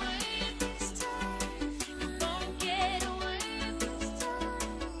get away this time. You won't get away this time.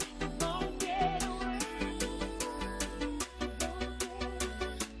 You won't get away.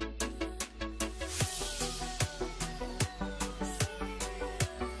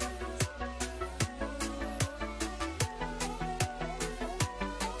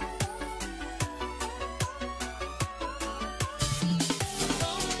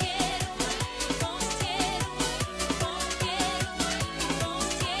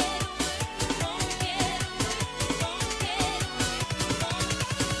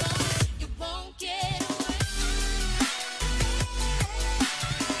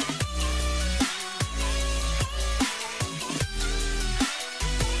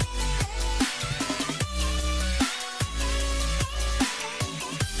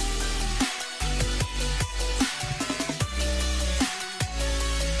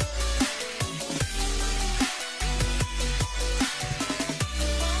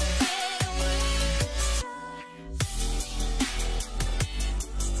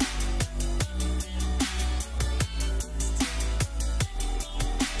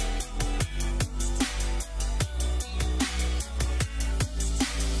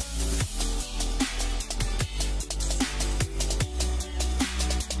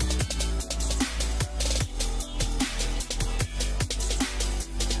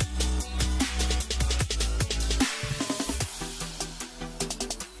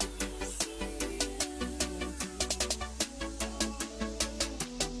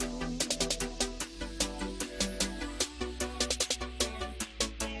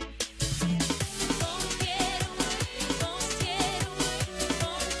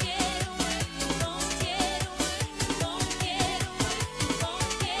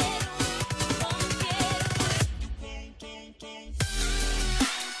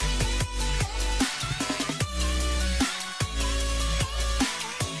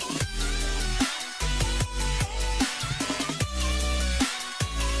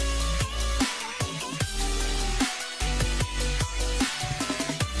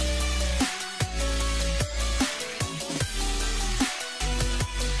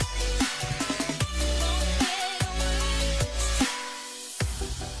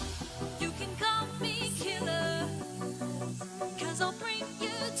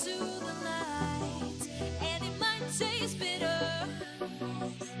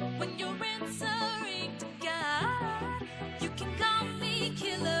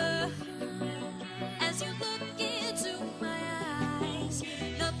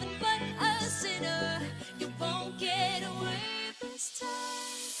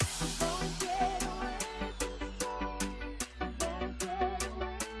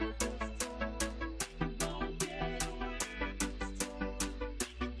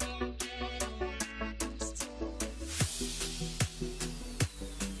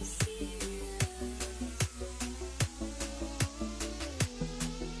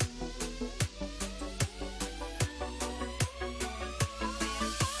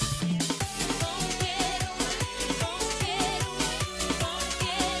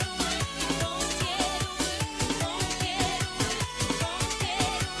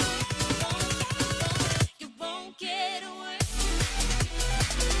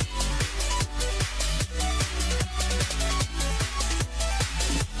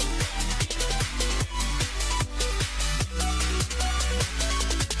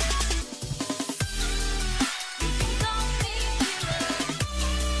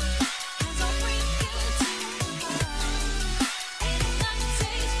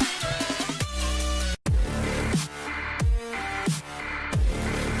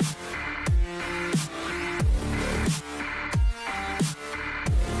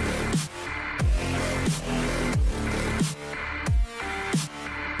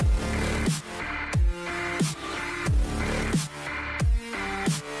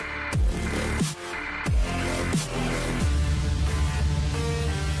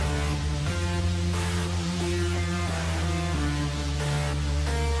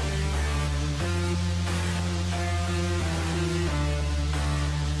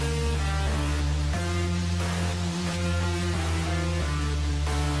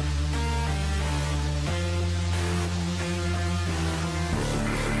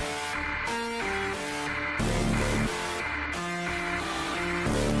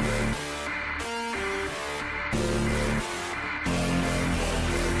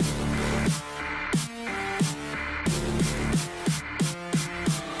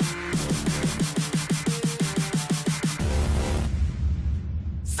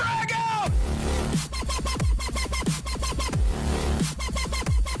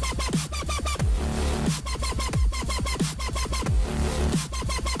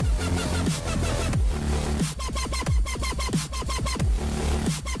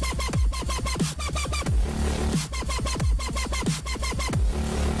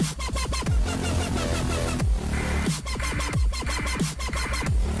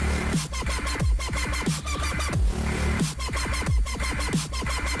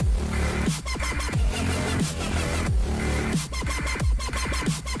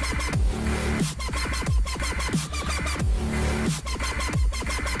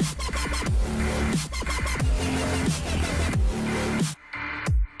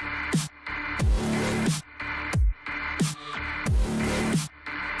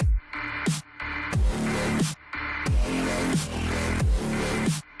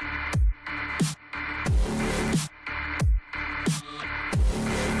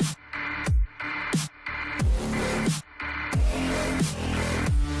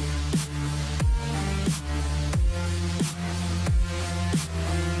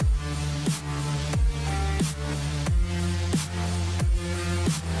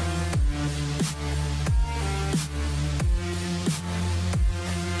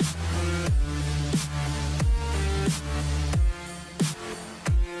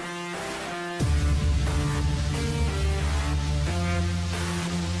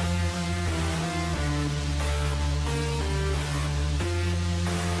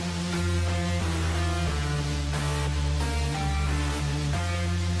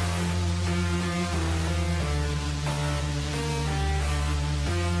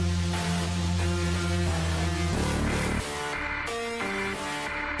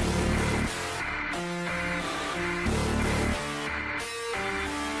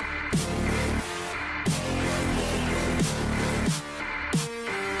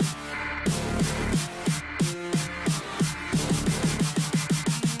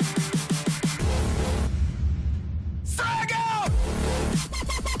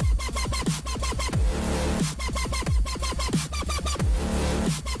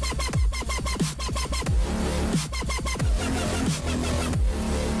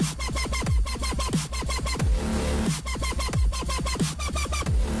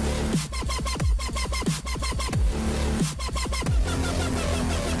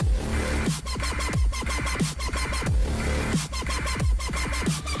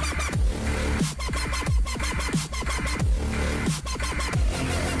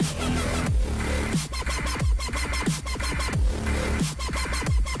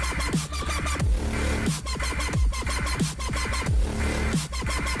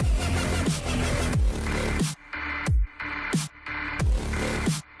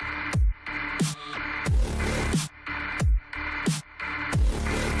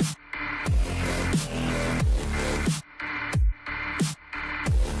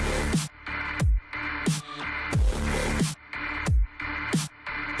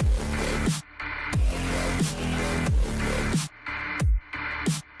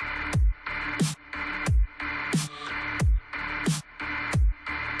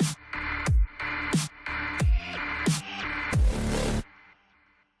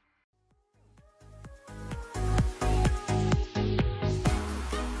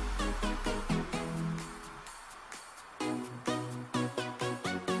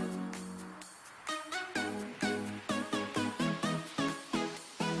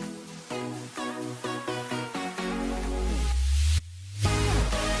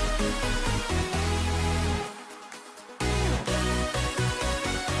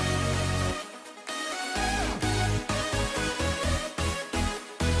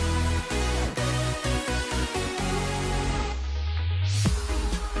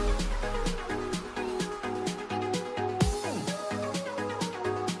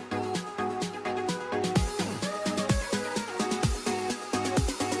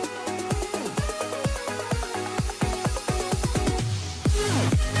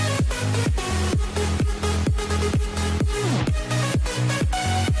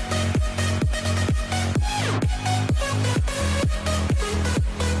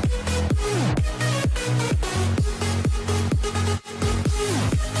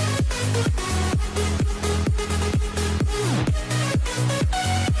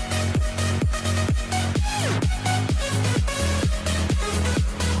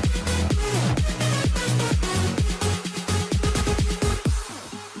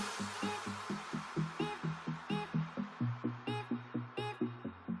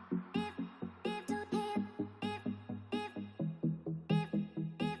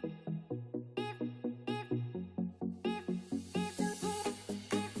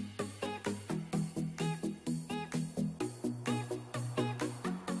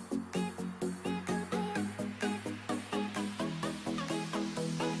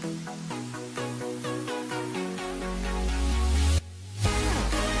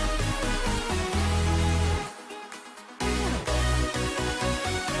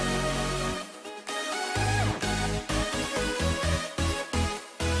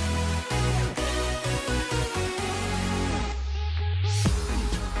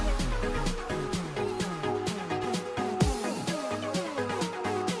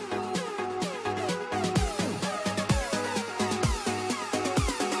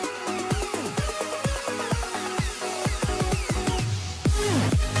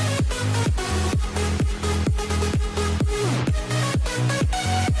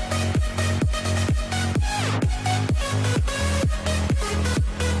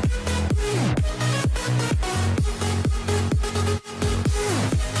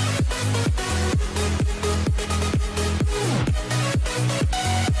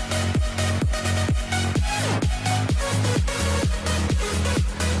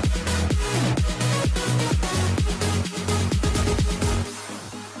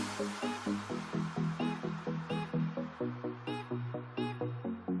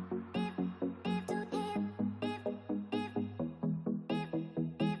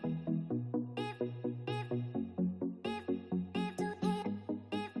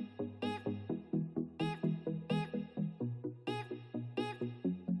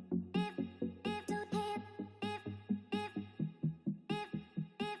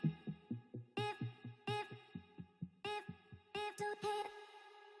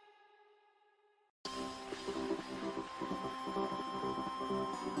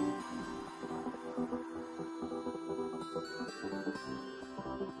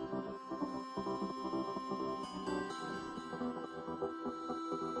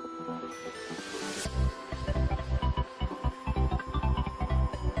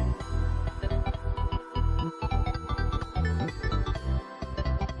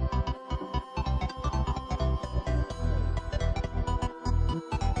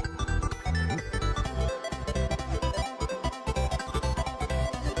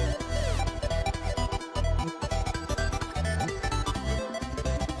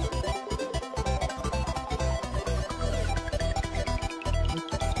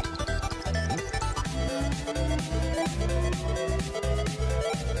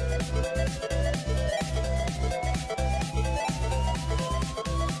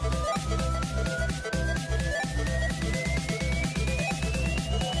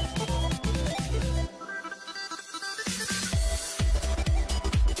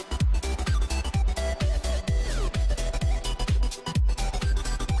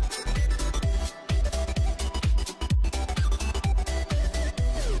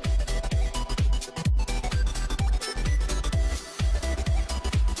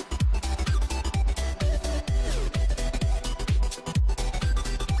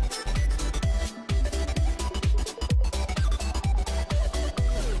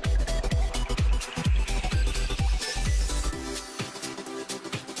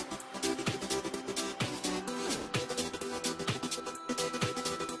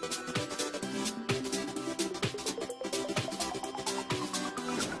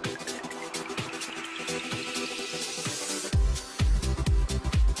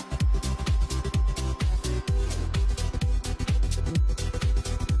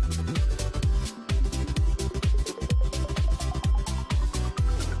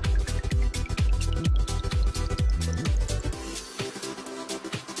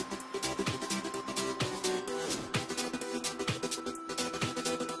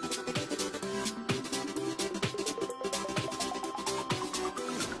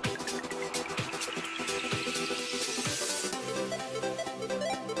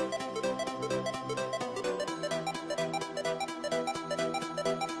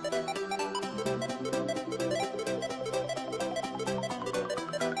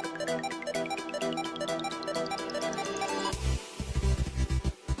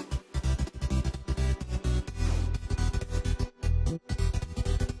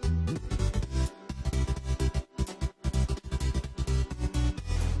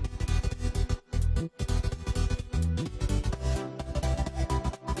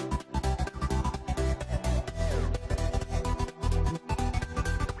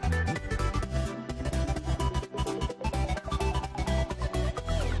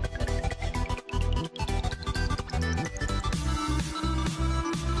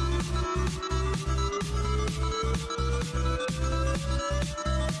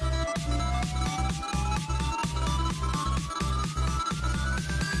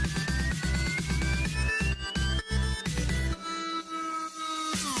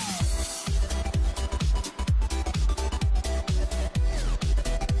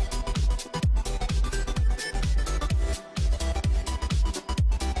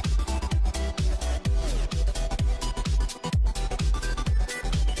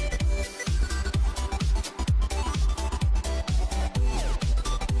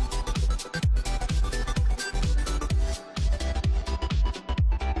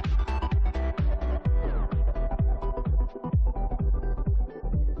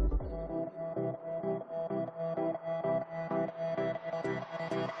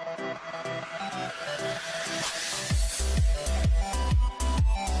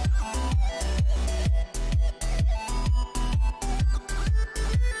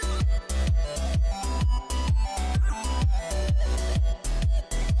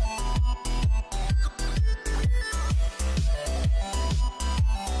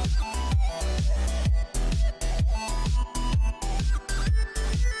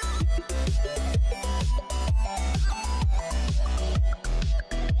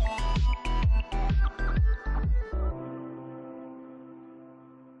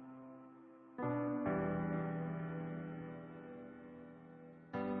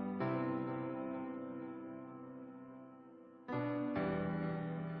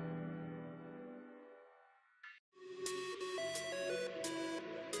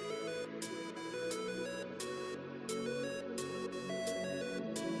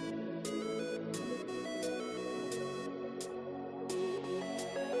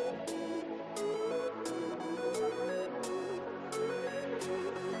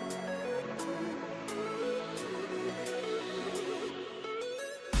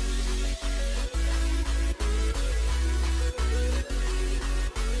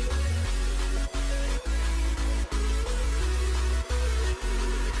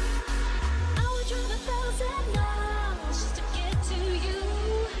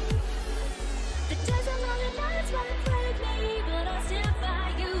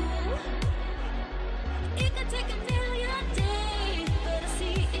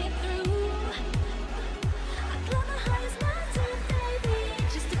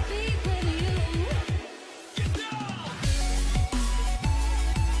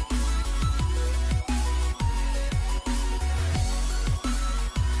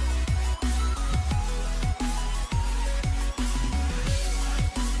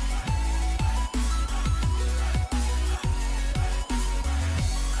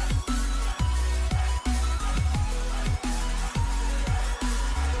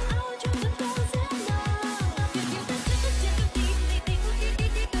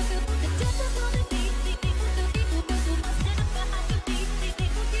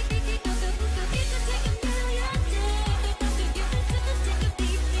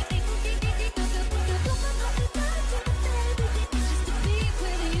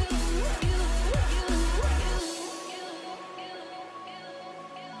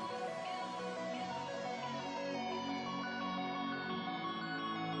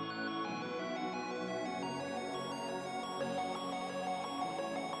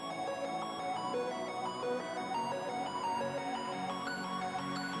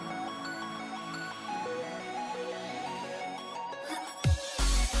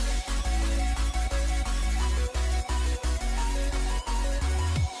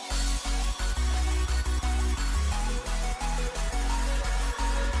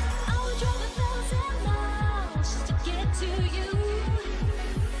 you.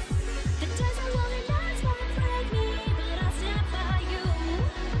 The desert lonely nights won't break me, but I'll stand by you.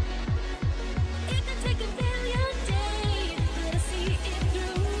 It can take a million days, but I see it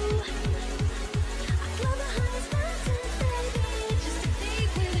through. I climb the highest mountain, baby, just to be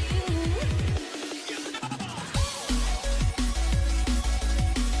with you.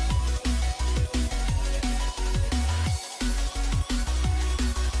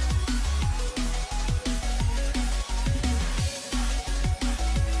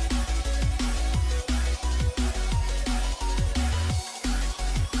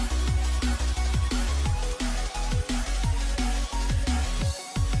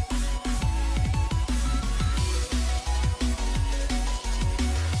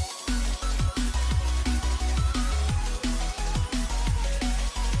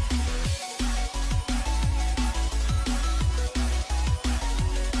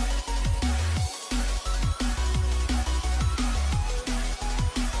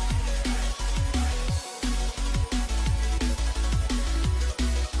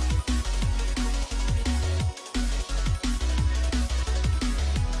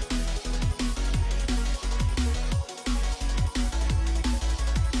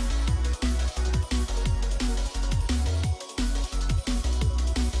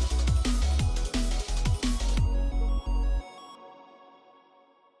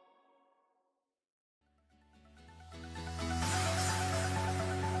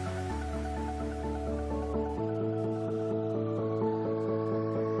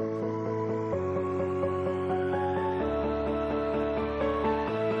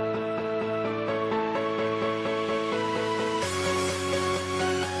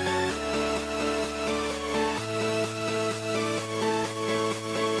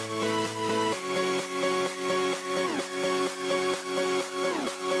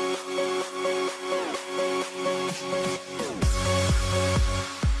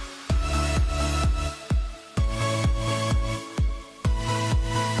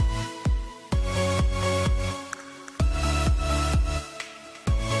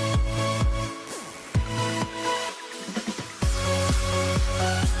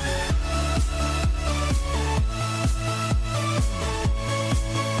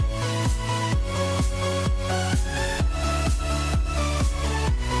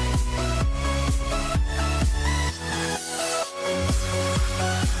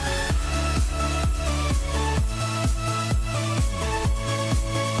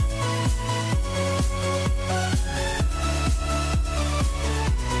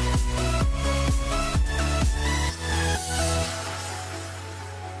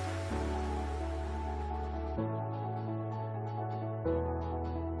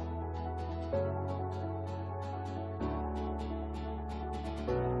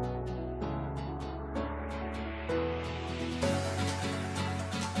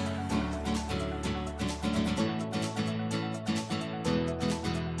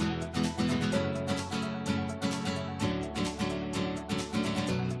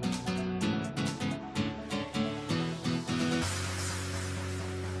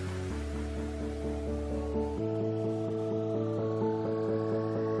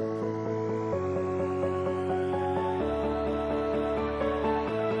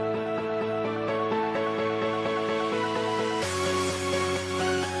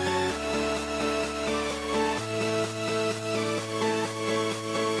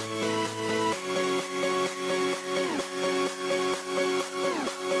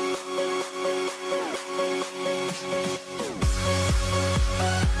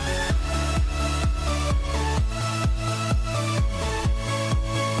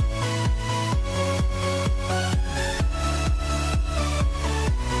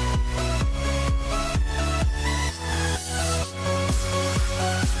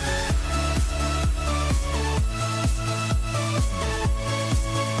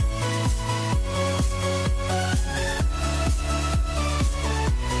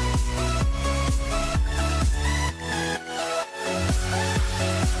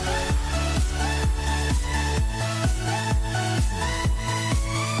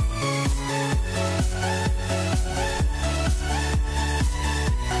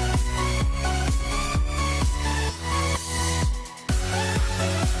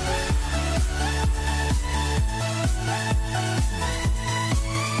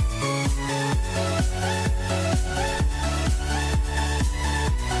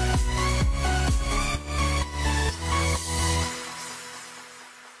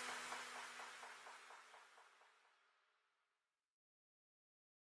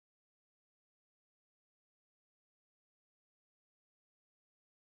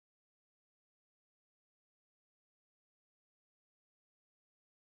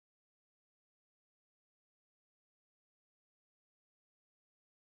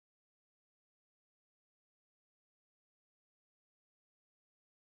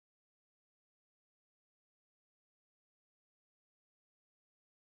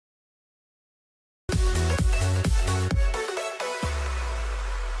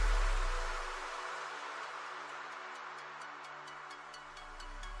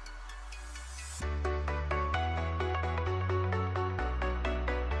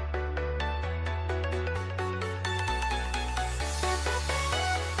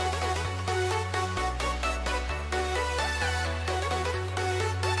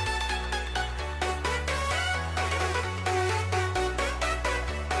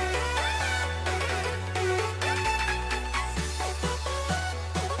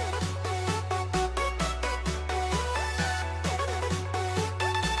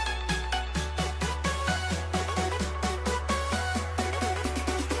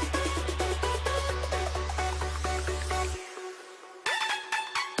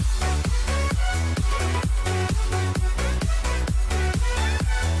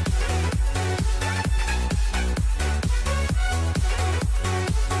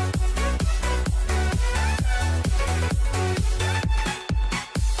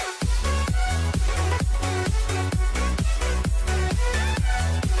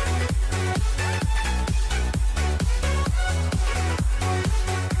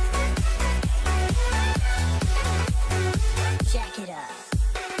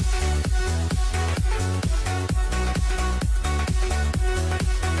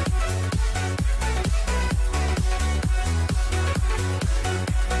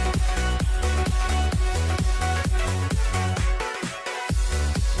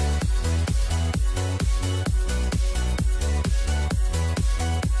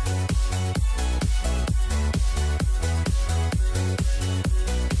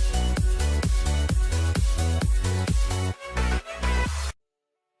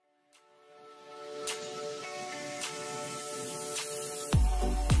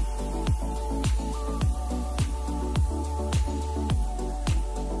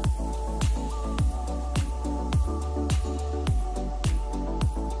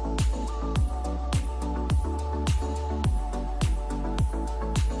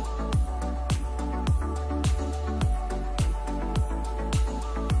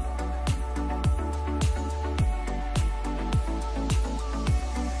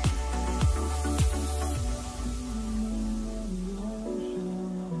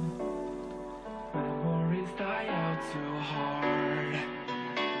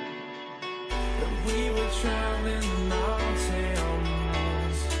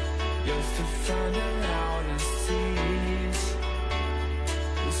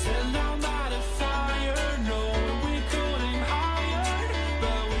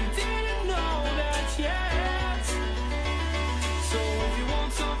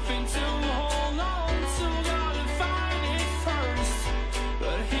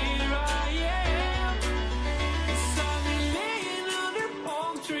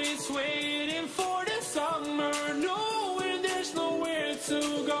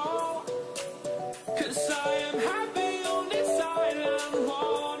 'cause I am happy on this island.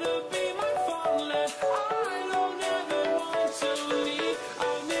 Wanna be my fun-land. I don't ever want to leave.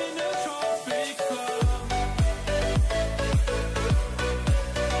 I'm in a tropic club.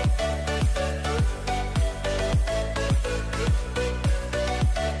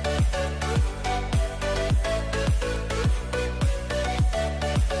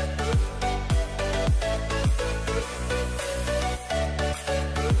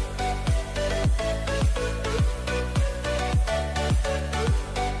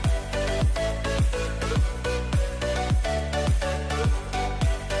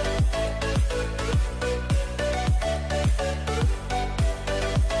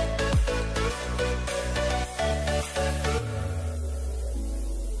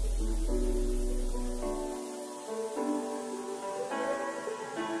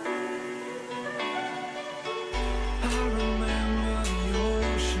 I remember the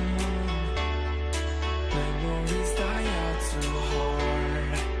ocean. Memories die out too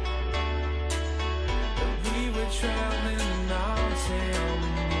hard. But we were traveling the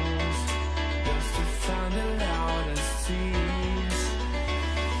mountains just to find the loudest tears.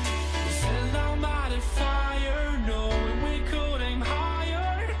 We set our mind on fire, knowing we could aim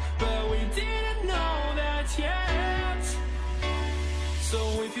higher, but we didn't know that yet. So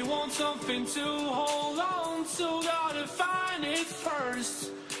if you want something to hold on to, gotta find it first.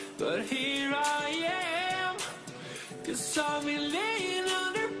 But here I am, 'cause I've been laying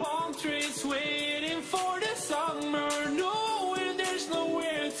under palm trees, waiting for the summer, knowing there's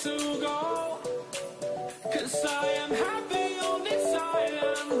nowhere to go. 'Cause I am happy on this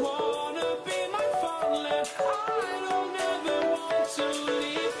island, wanna be my fun-land. I don't ever want to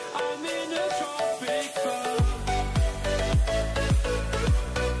leave. I'm in a tropic club.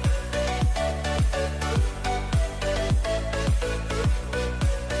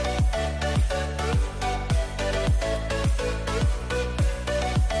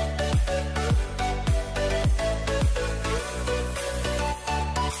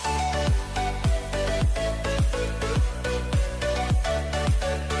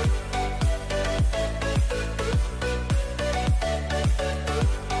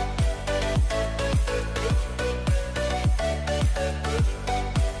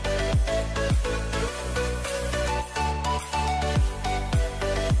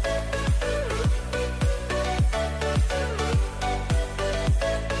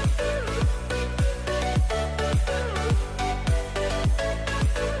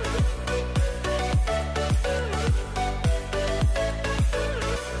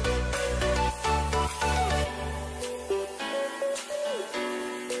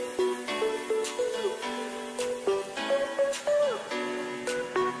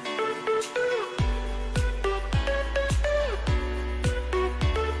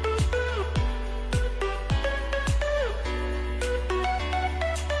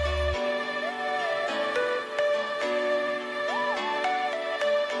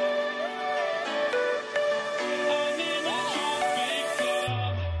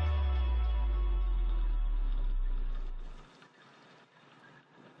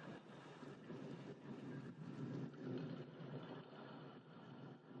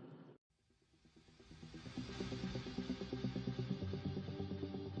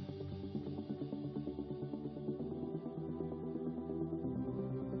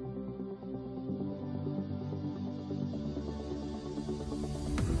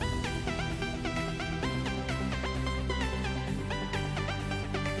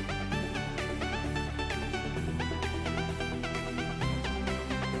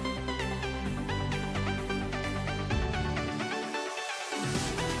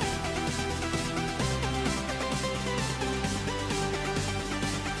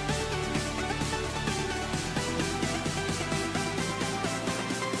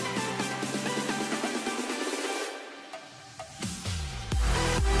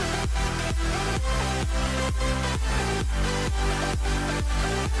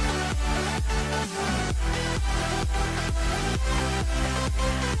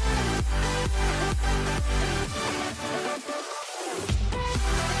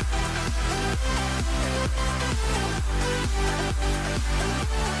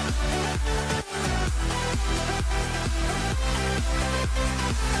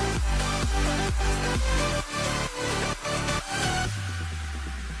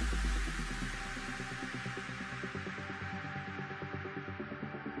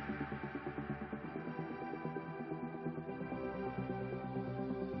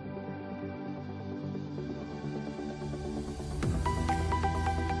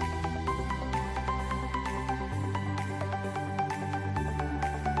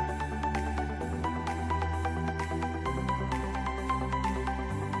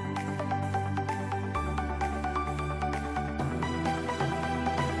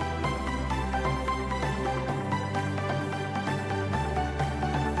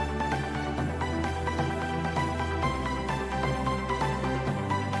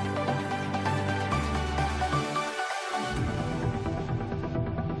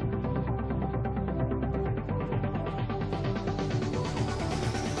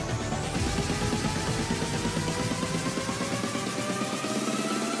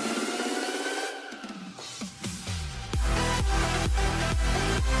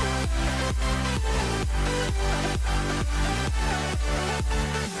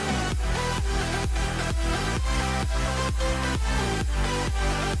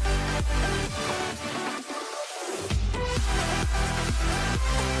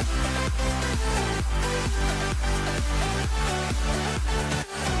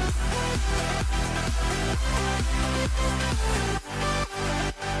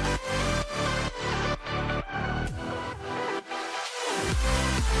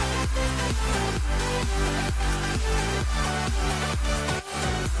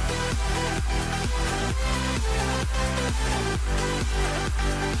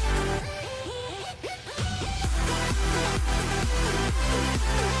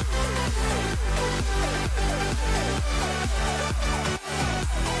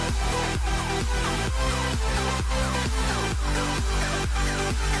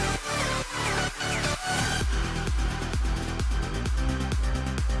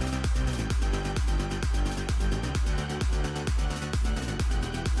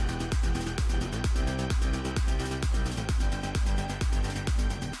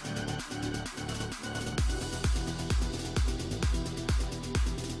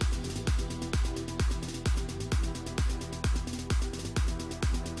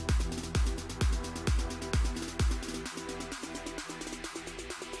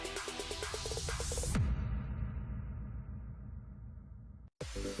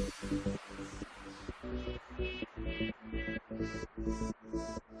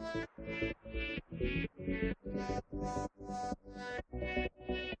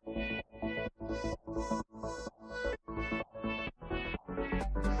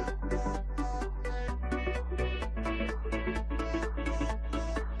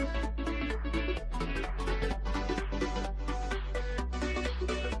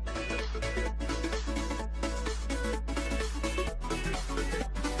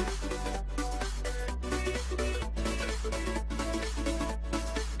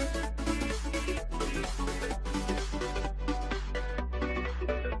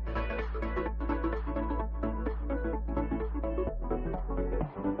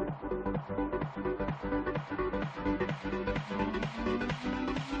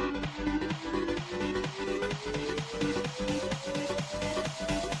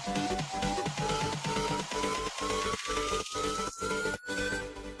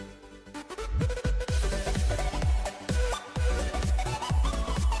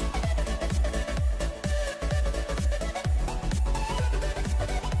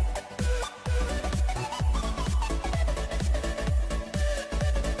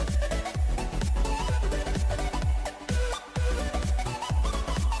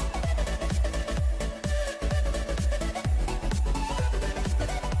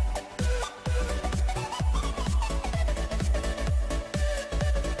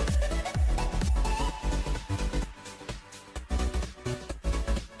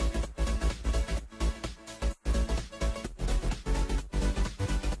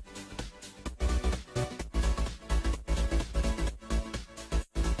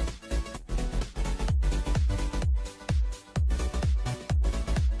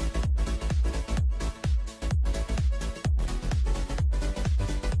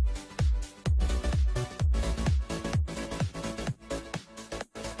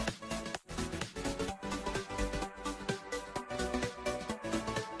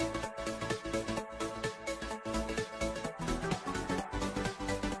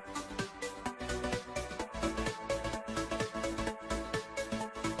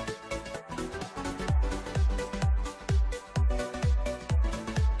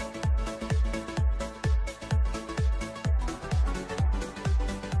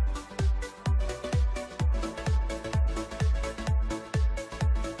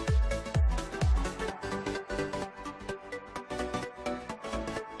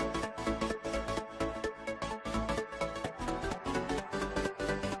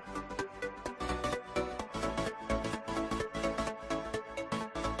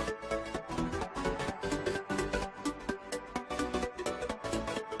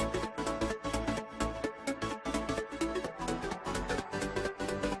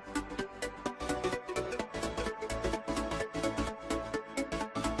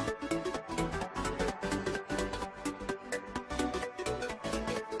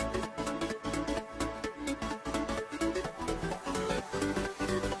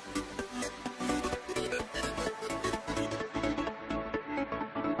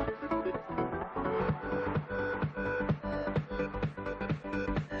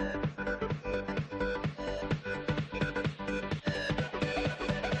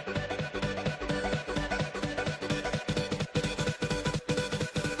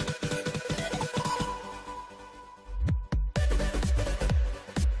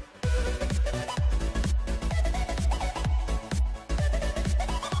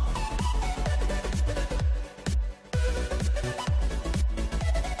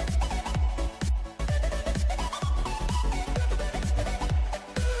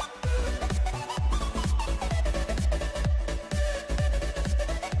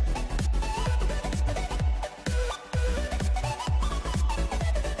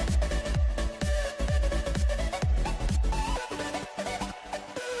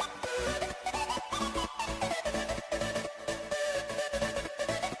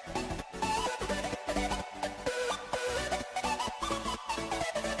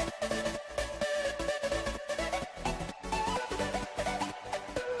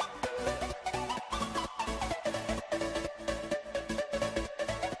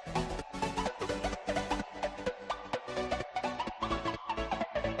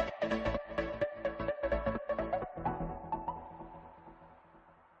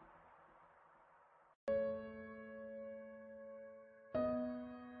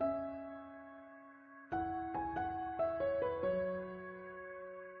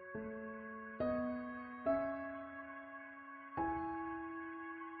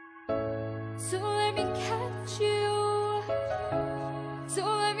 catch you.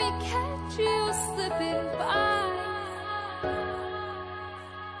 Don't let me catch you slipping by.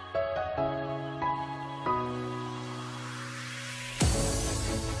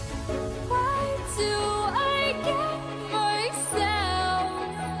 Why do I get myself?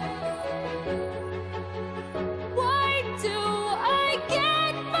 Why do I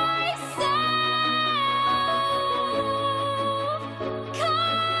get myself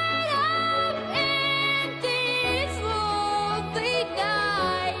caught up in these lonely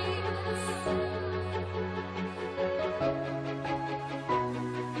nights?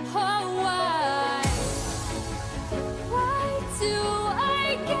 Oh, why? Why do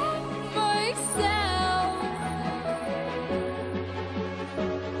I get myself?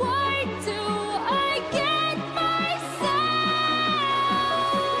 Why do I get myself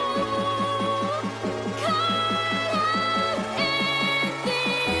caught up in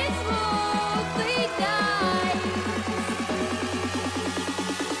these lonely nights?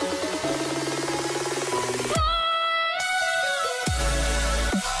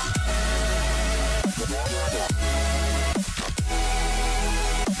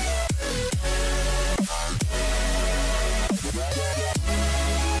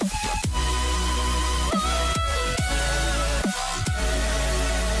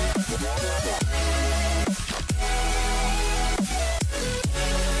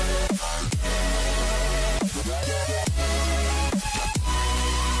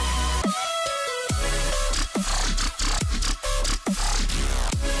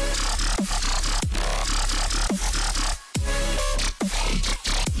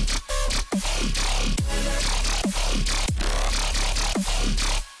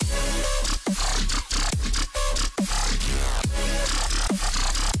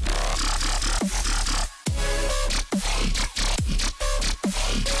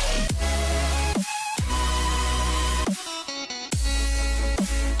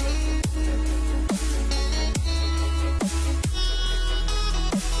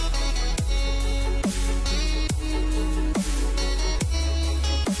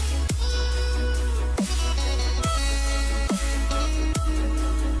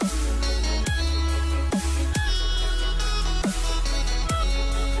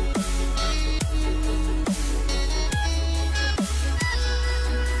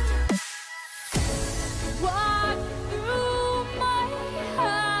 Walk through my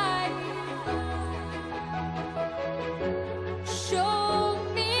heart, show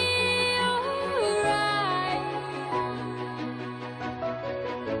me your eyes,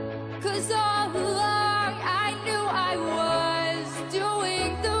 'cause all along I knew I was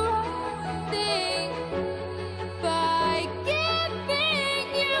doing the wrong thing by giving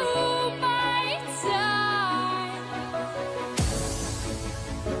you my time.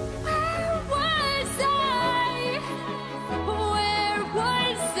 Where was I? Where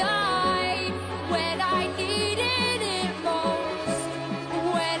was I when I needed it most?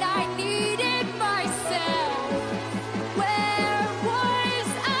 When I needed myself? Where was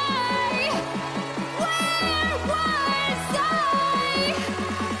I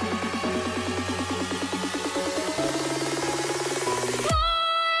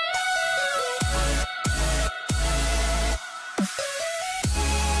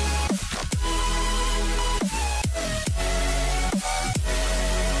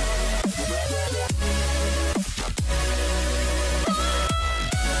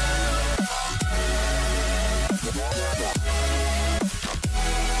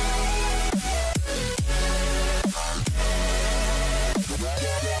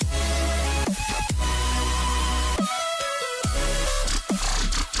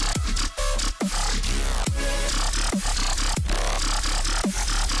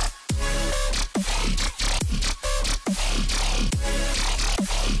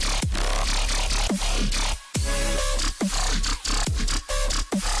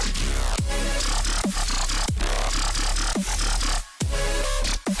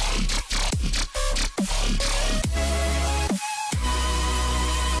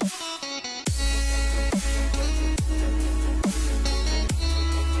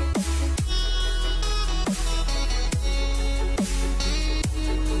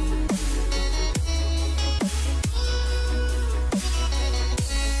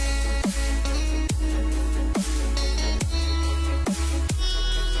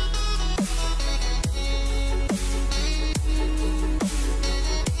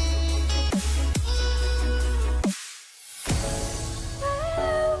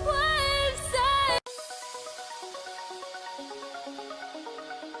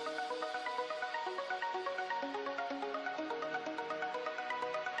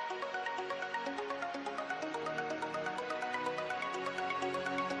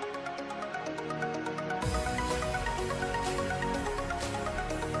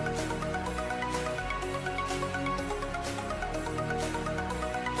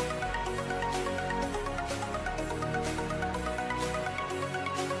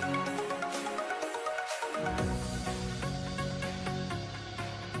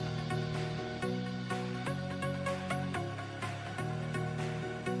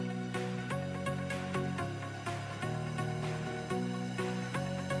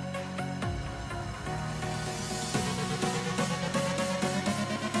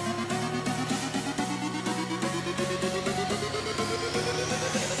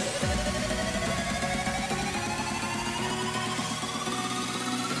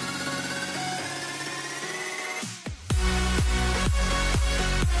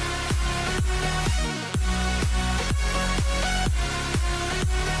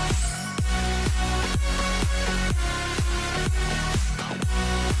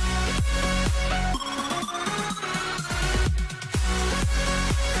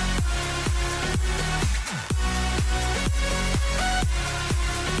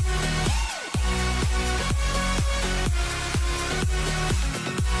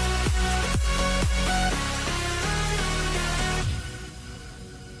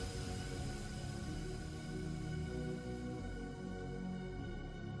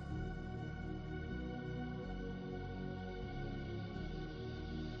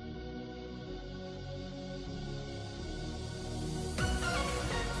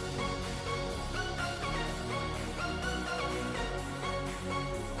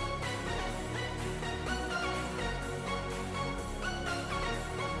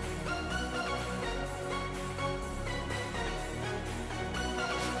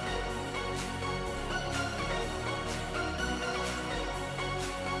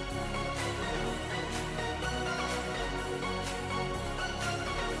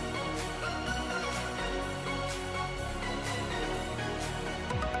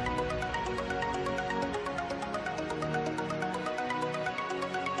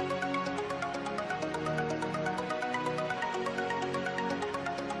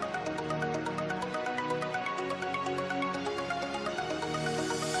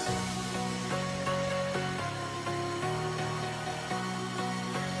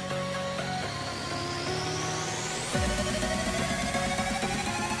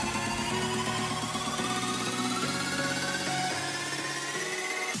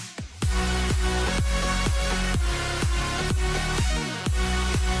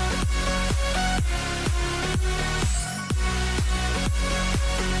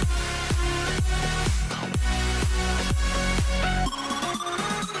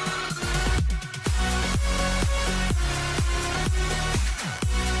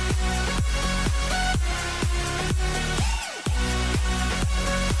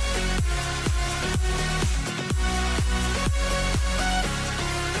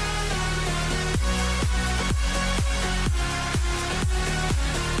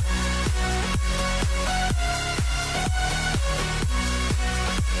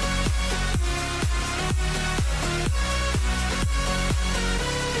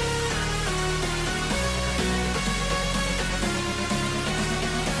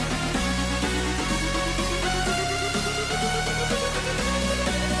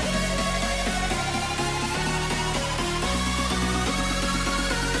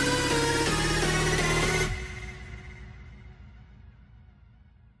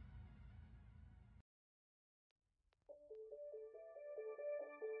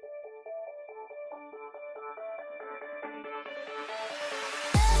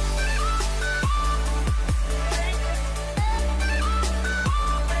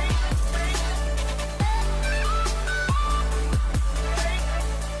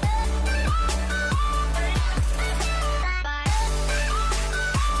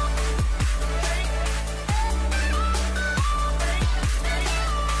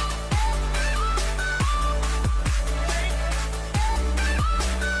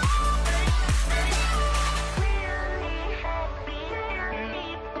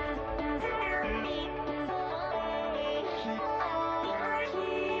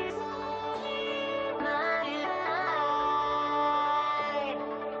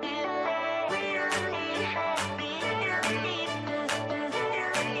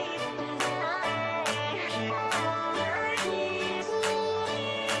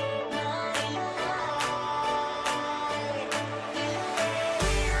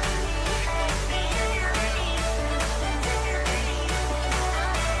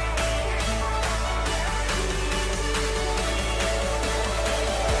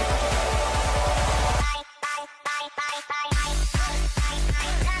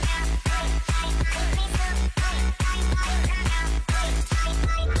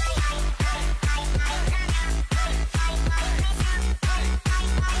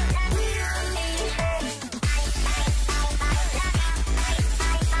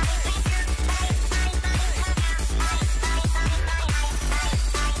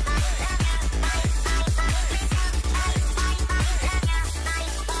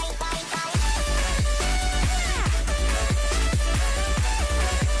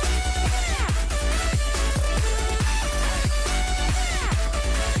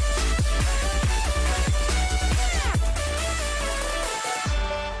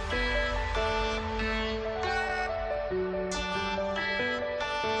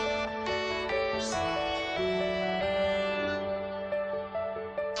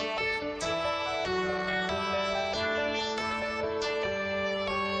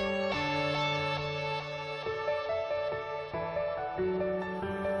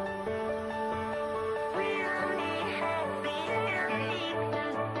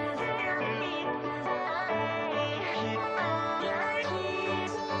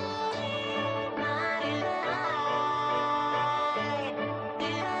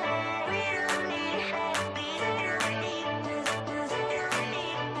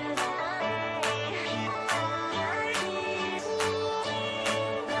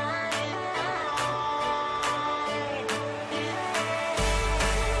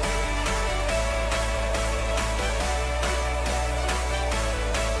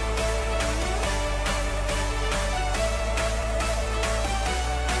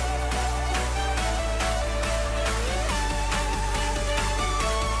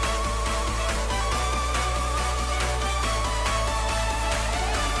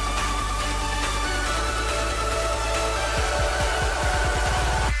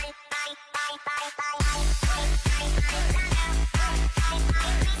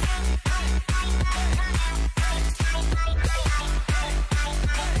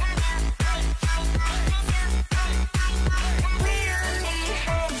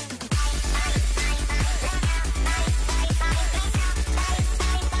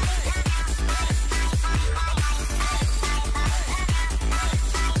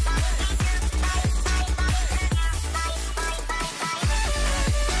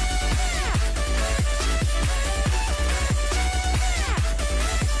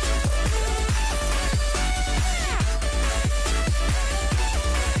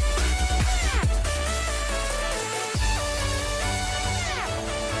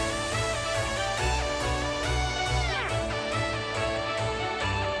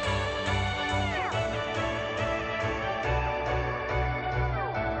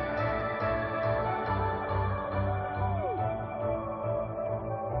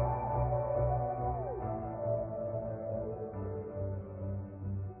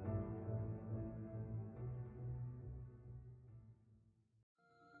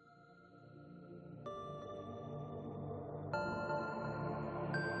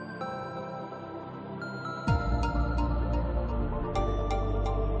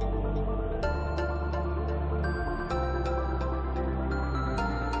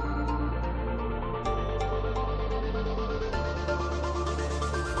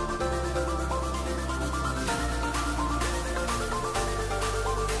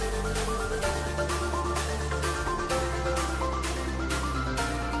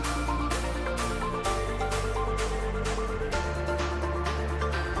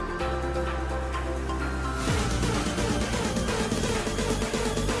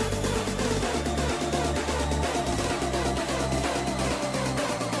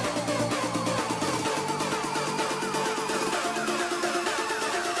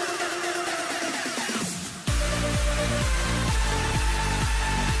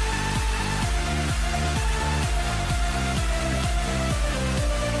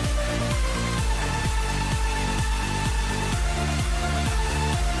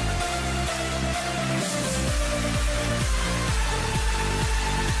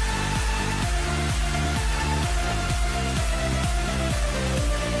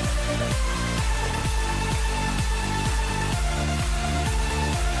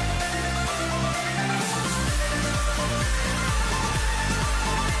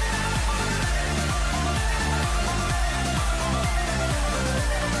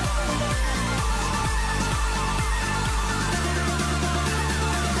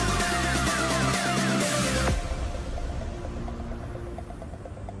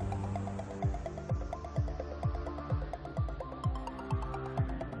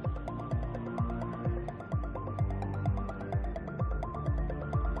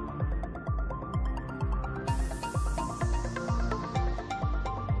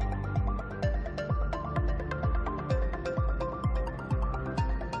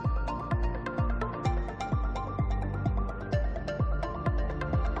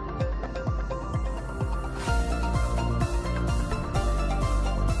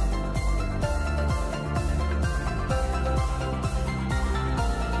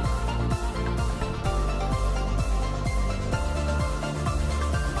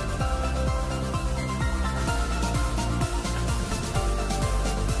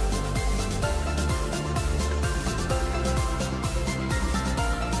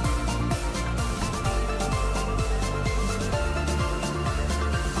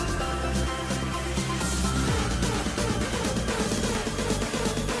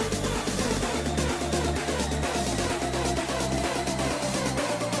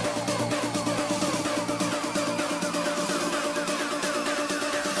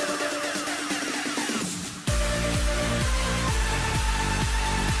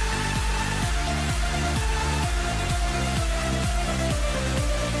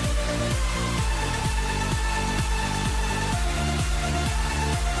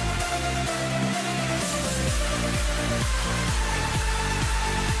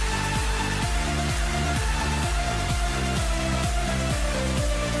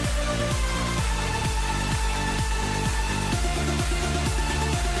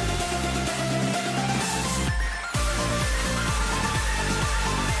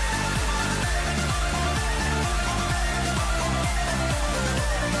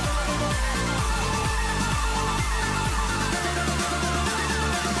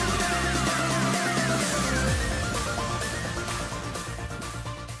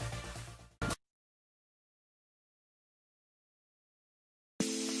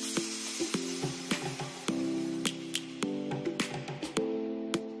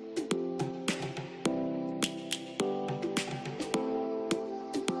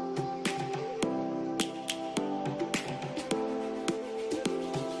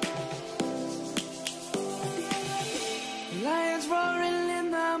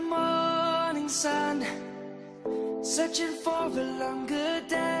sun, searching for a longer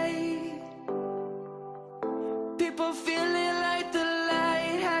day. People feeling like the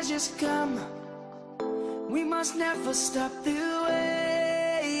light has just come. We must never stop the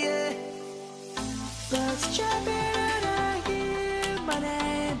way, yeah. Birds chirping and I hear my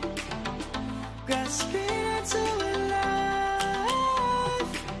name, grasping into a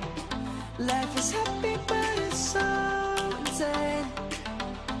life. Life is happy but it's so insane.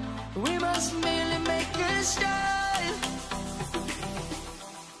 We must merely make a start.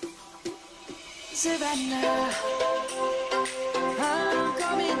 Savannah, I'm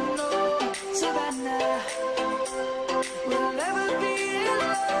coming home. Savannah, we'll never be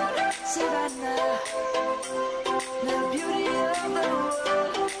alone. Savannah, the beauty of the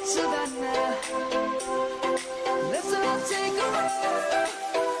world. Savannah, let's all take a ride.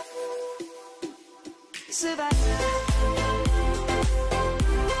 Savannah.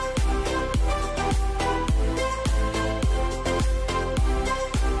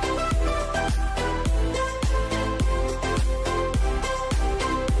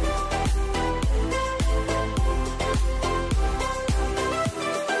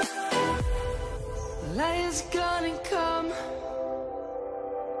 Lion's gonna come.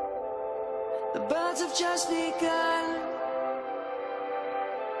 The birds have just begun.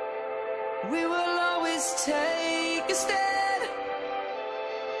 We will always take a stand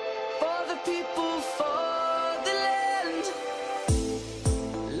for the people, for the land.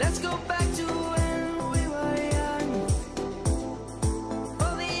 Let's go back to when we were young.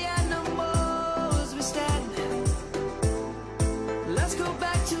 For the animals we stand. Let's go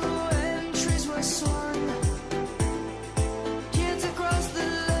back to when trees were swung. Kids across the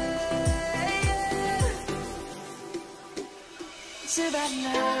land.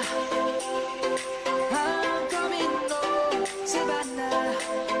 Savannah, I'm coming home. Savannah,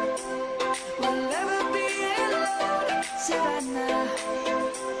 we'll never be alone. Savannah,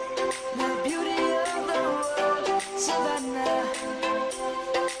 the beauty of the world. Savannah,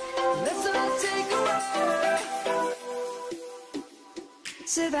 let's all take a ride.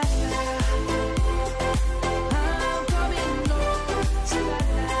 Savannah, I'm coming home.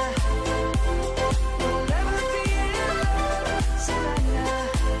 Savannah, we'll never be alone. Savannah,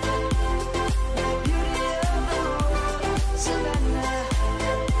 the beauty of the world. Savannah,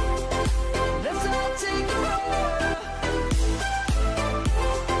 let's all take a ride.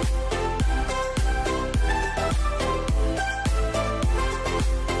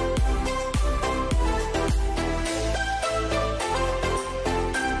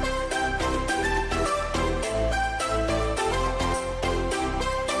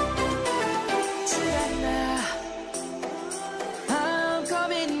 Savannah, I'm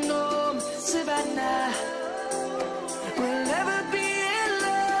coming home. Savannah, we'll never be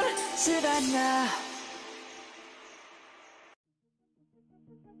alone. Savannah.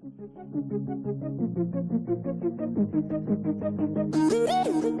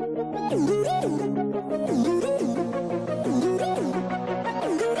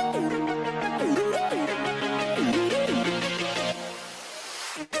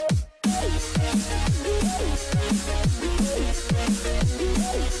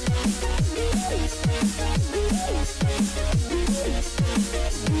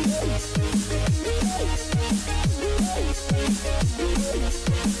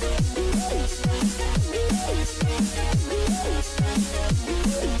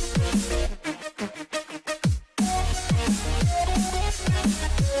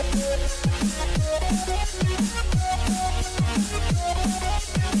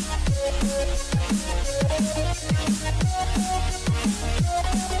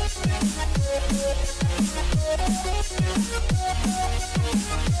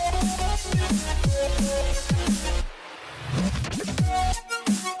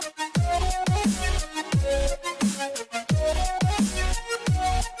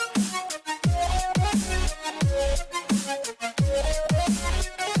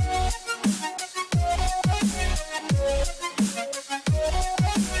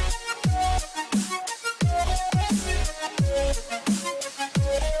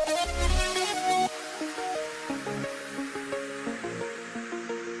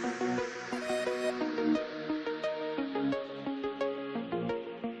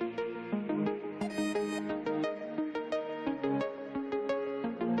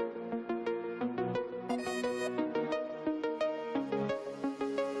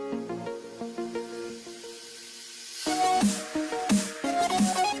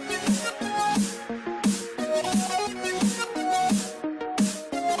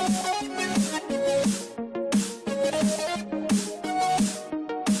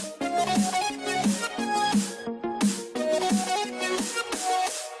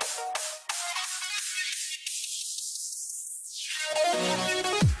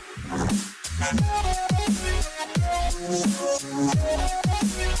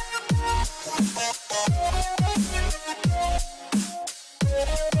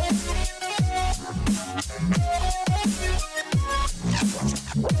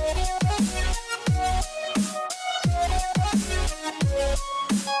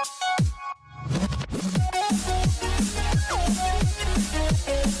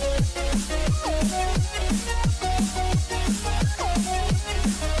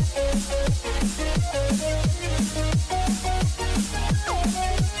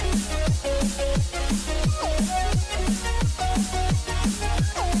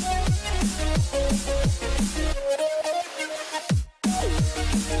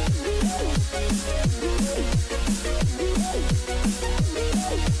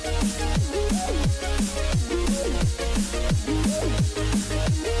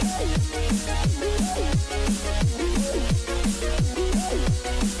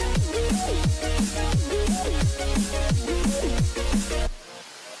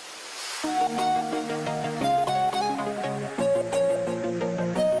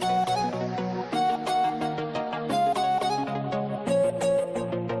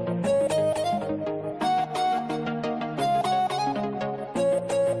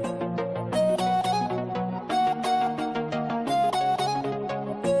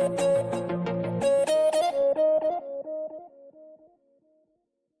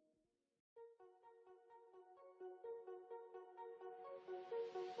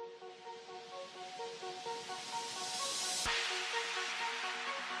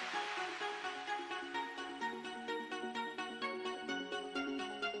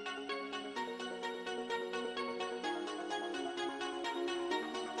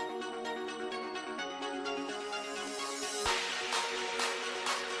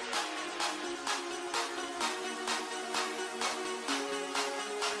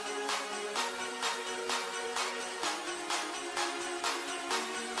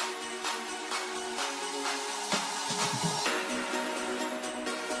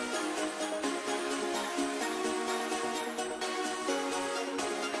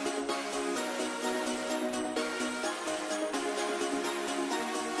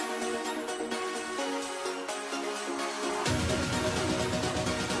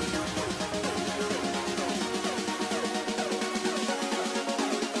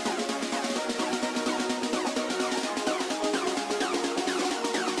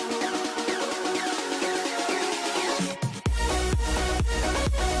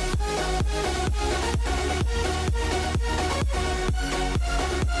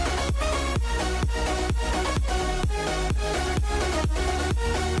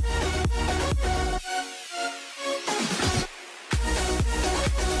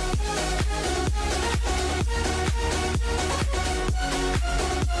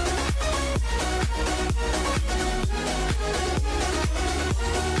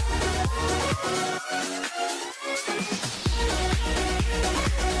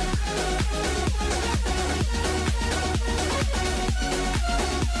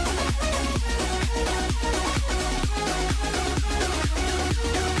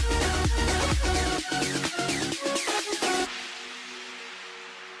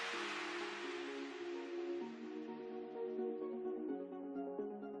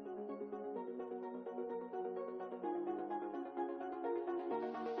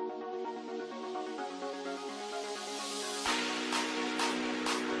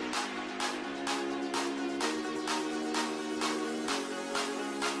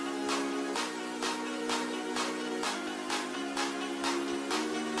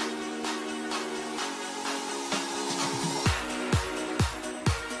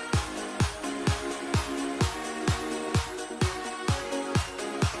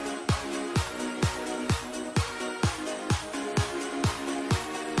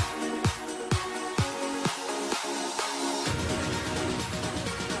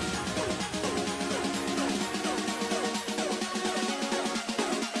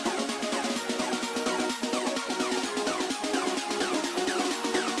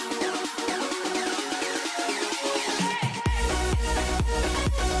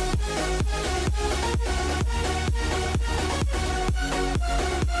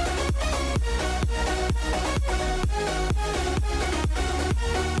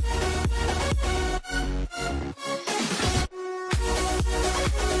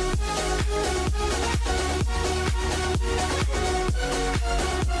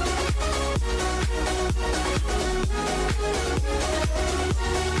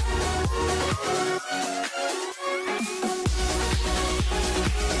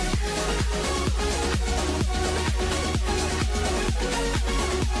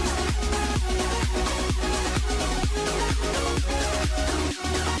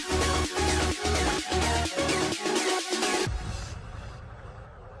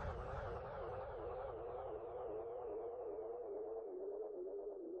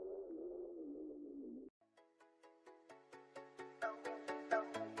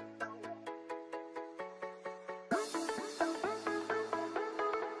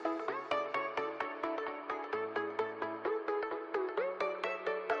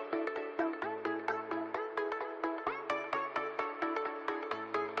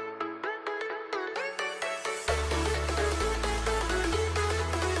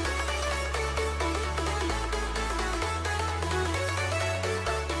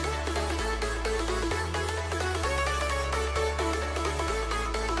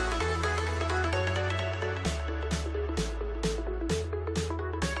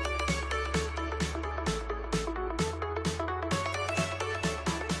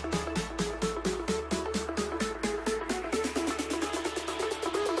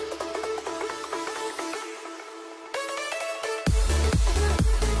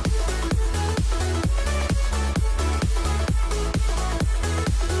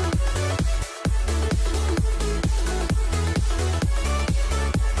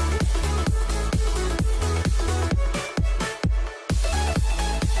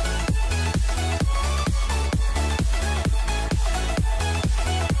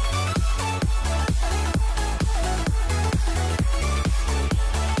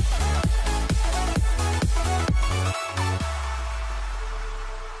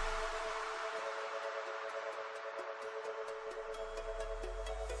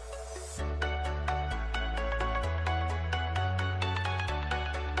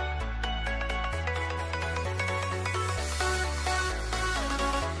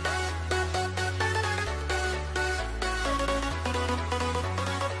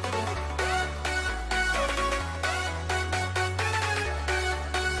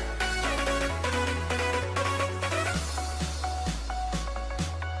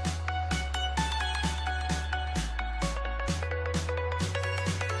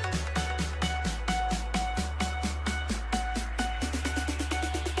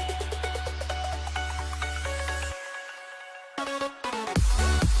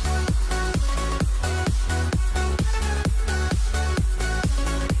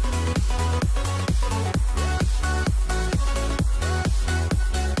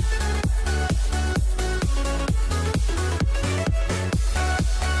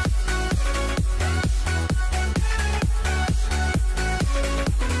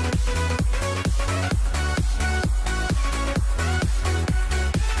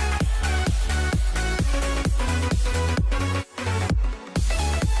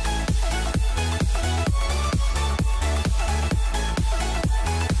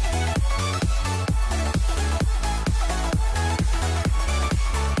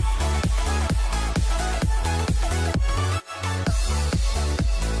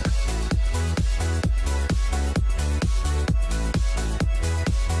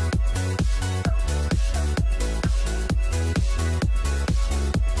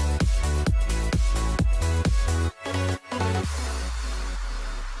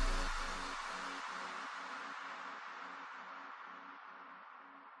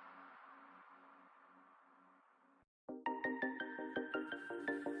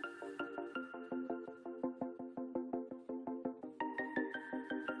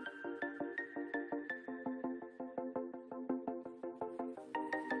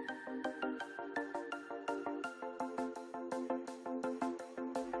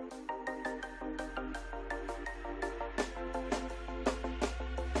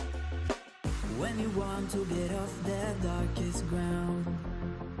 When you want to get off the darkest ground,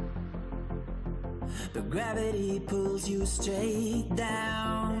 but gravity pulls you straight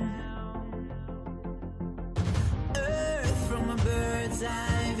down. Earth from a bird's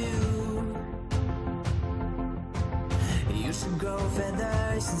eye view. You should grow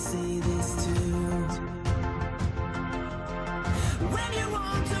feathers and see this too. When you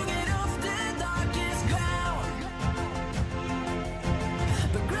want to get off the darkest ground,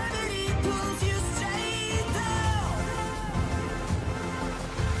 but gravity pulls you straight down.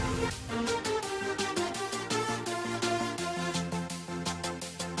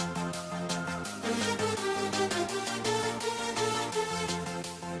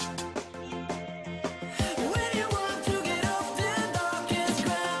 When you want to get off the darkest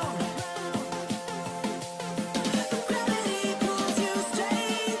ground, but gravity pulls you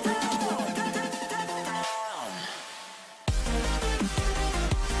straight down.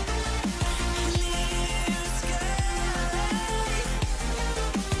 Clear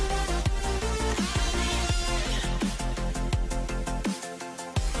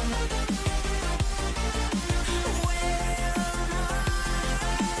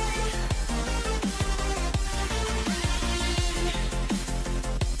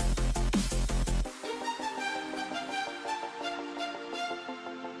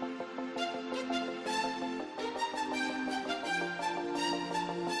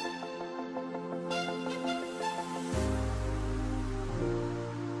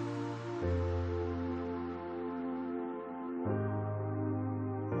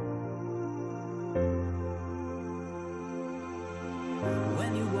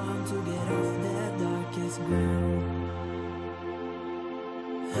When you want to get off the darkest ground,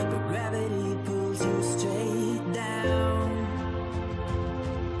 but gravity pulls you straight down.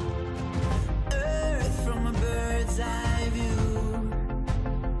 Earth from a bird's eye view.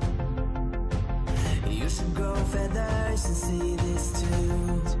 You should grow feathers and see this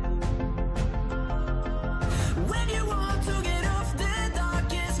too. When you want to get off the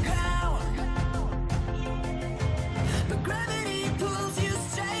darkest ground, but gravity pulls you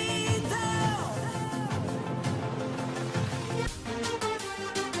straight down.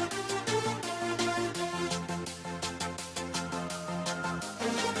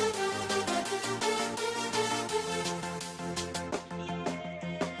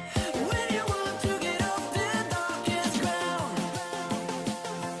 When you want to get off the darkest ground,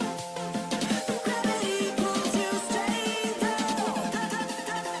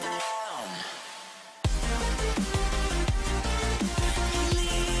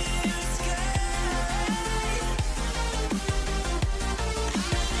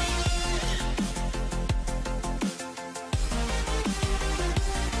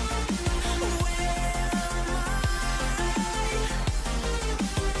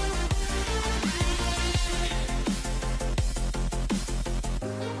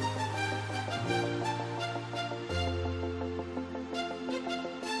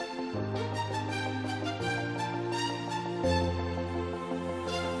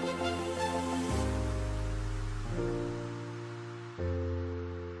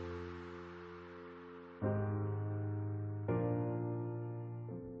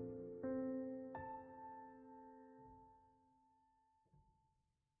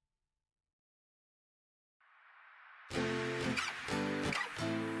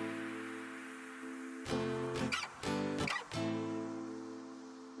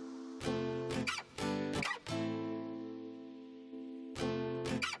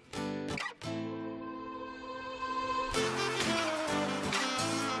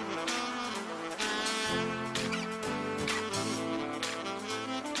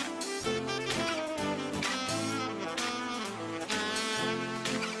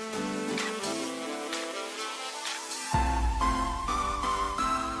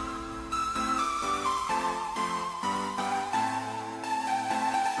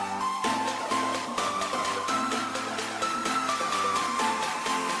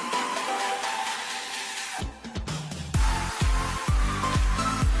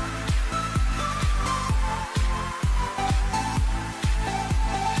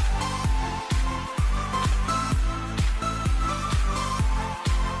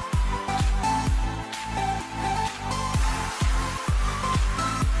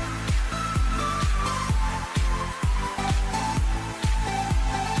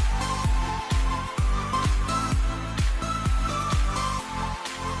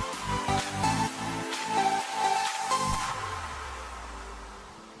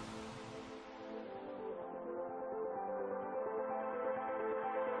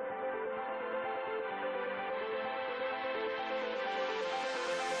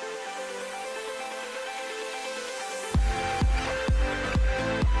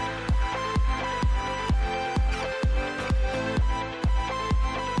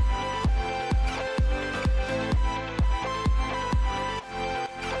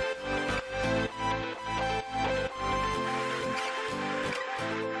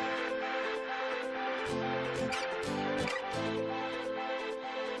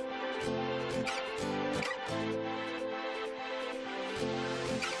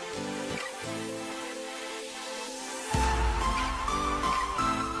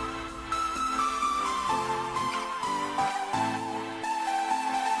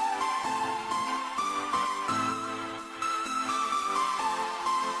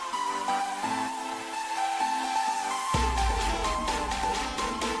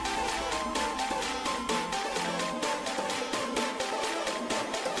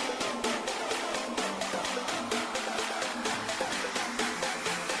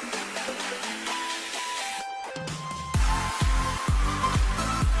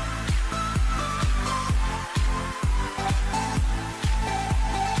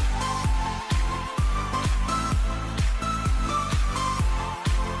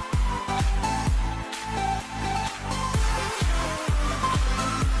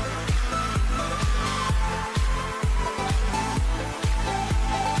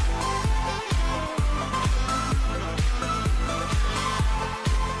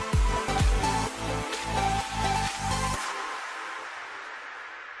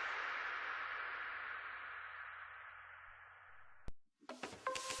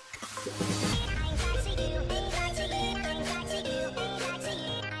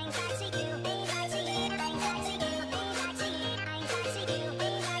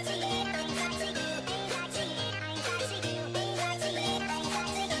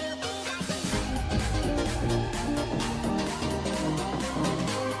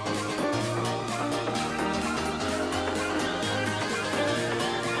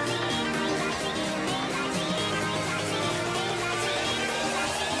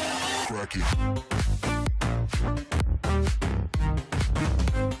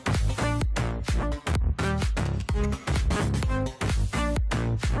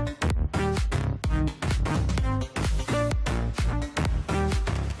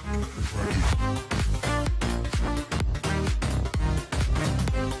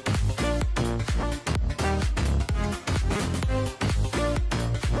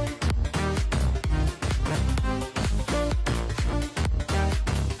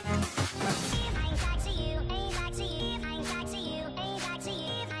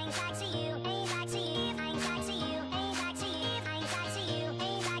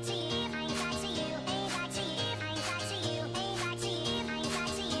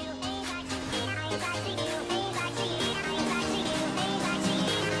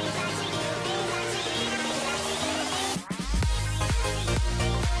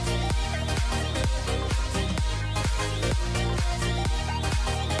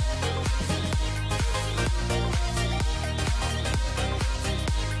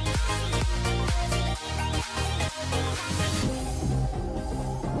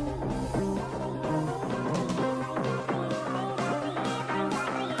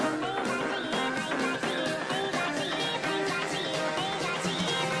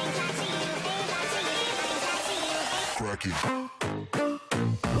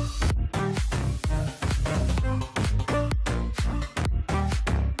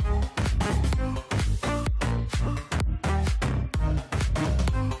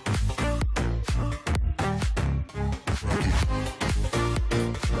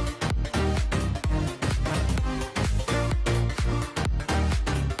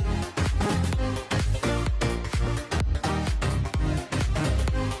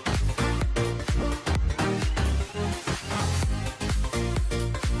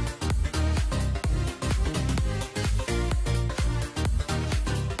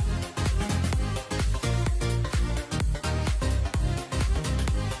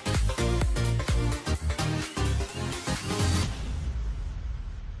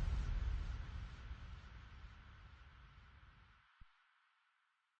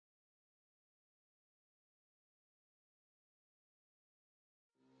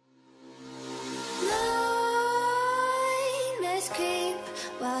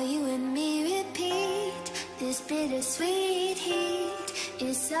 While you and me repeat, this bittersweet heat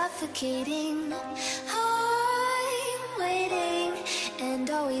is suffocating. I'm waiting and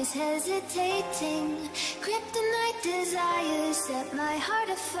always hesitating. Kryptonite desires set my heart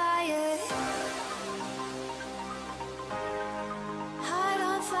afire. Heart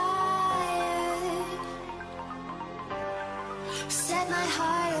on fire. Set my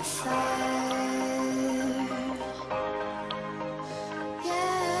heart afire.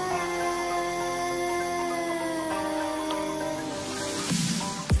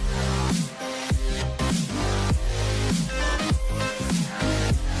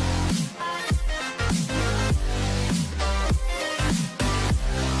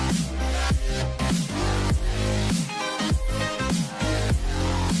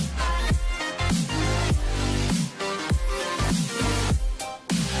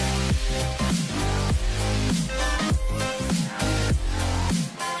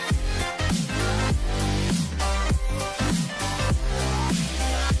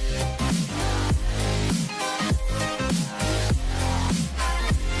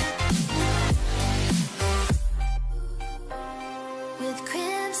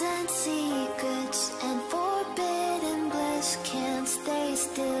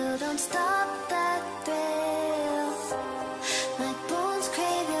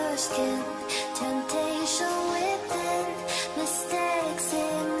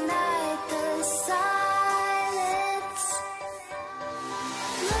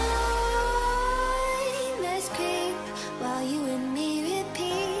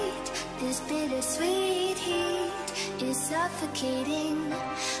 Suffocating,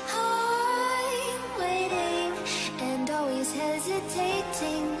 I'm waiting and always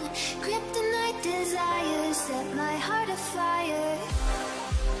hesitating. Kryptonite desires set my heart afire.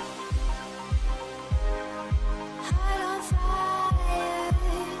 Heart on fire.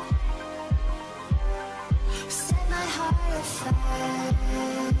 Set my heart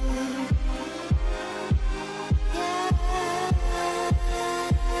afire.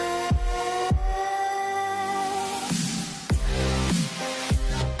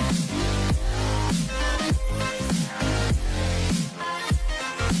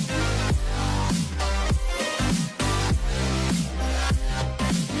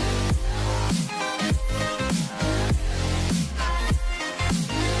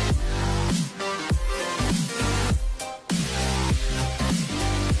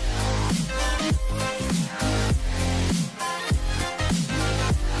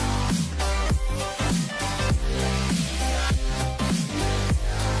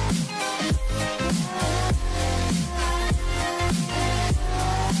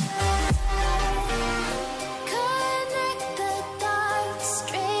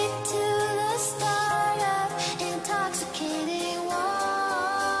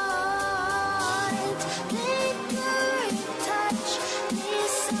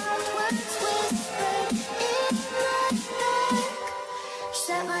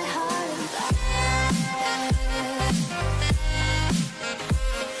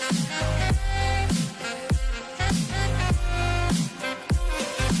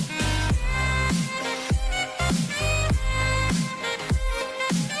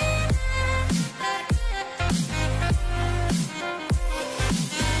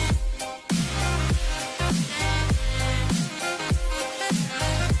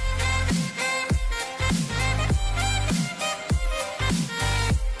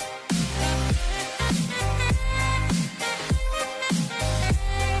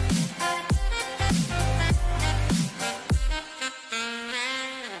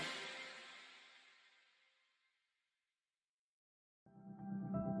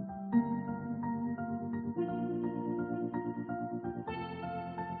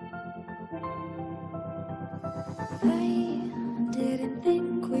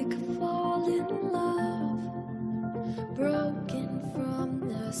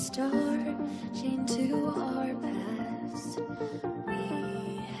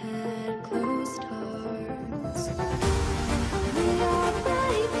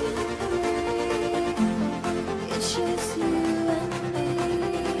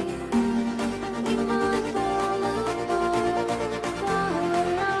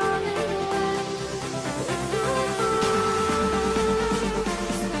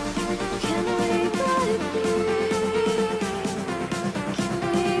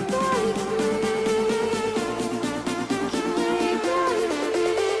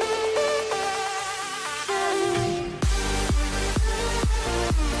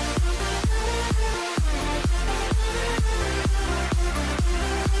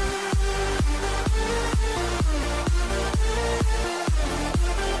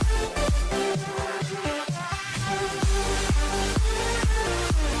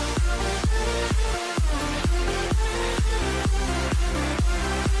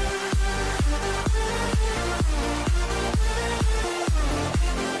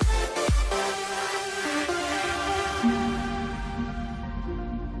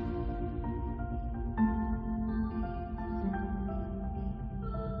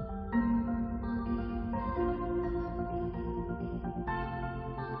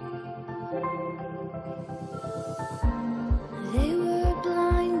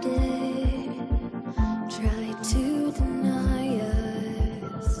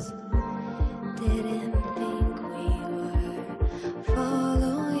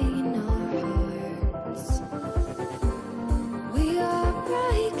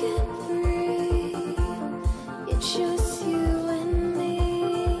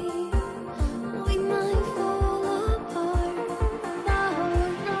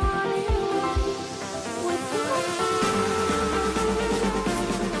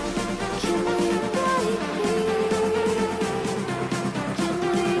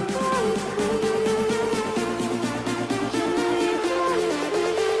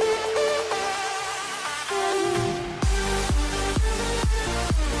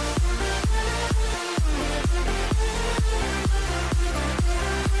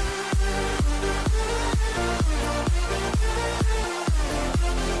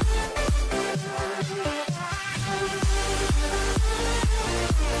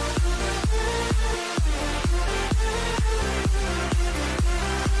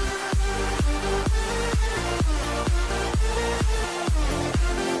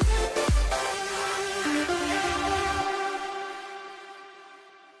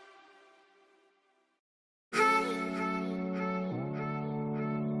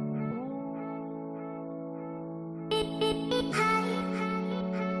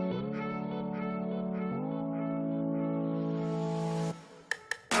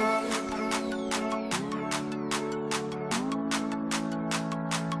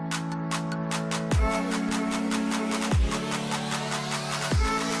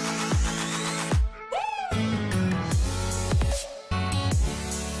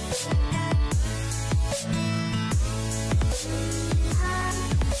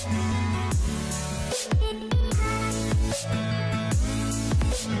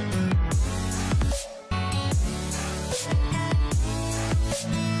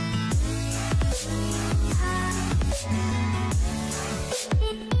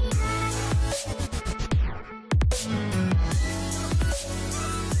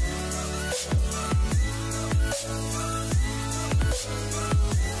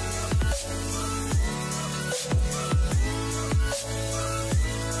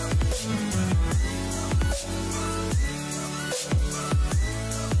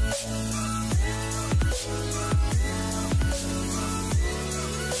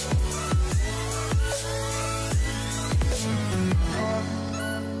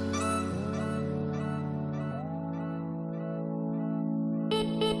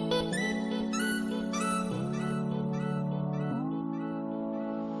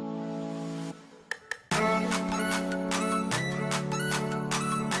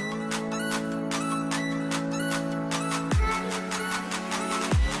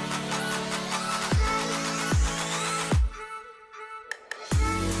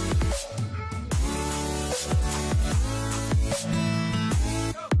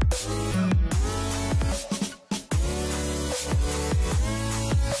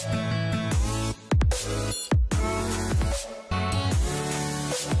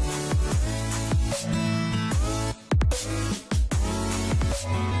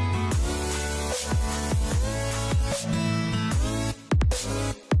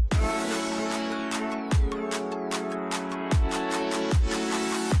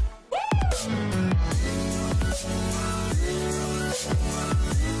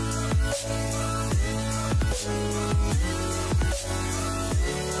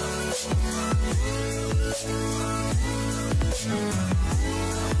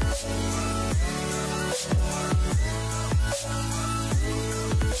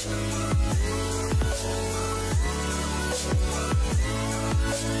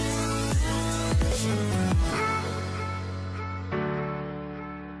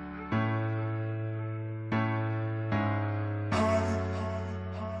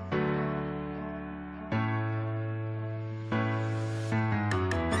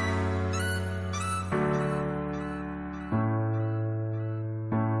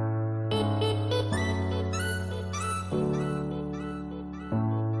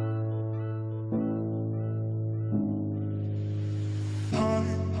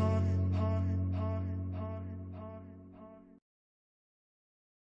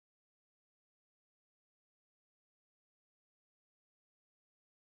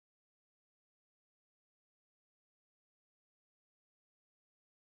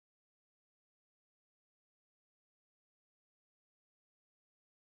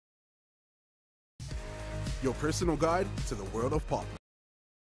 your personal guide to the world of pop.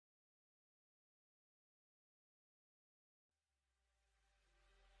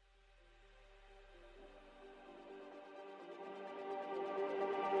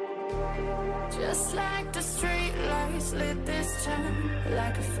 Just like the street lights lit this town,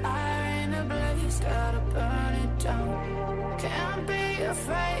 like a fire in a blaze, gotta burn it down. Can't be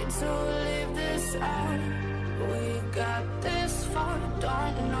afraid to leave this out. We got this far,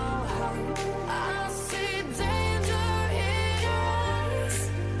 don't know how. I see danger in your eyes.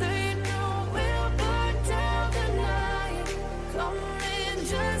 They know we'll burn down the night. Coming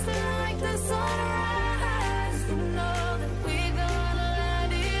just like the sunrise. You know that we're gonna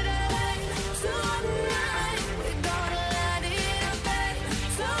let it out. Tonight, we're gonna let it out.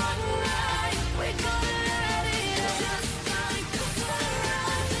 Tonight, we're gonna let it out. Just like the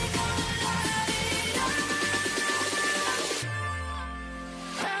sunrise, we're gonna let it out.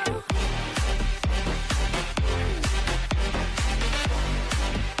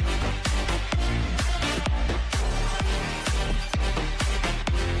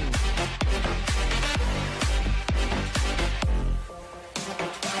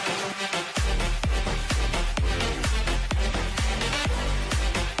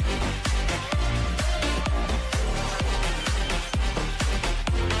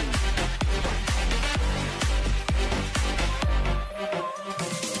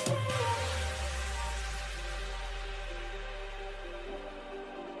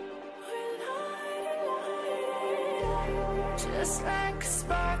 Just like a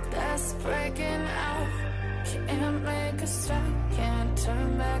spark that's breaking out. Can't make a stop, can't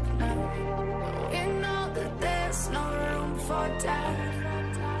turn back now. We know that there's no room for doubt.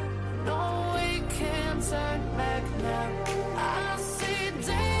 No, we can't turn back now. I see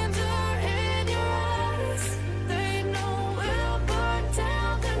danger in your eyes. They know we'll burn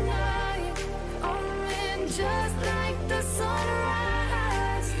down the night. Coming just like the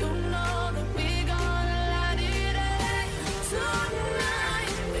sunrise. You know that we're gonna let it out.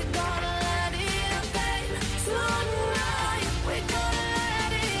 Tonight, we're gonna let it out. Tonight, we're gonna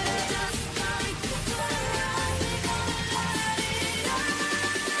let it out. Just like the sunrise, we're gonna let it out.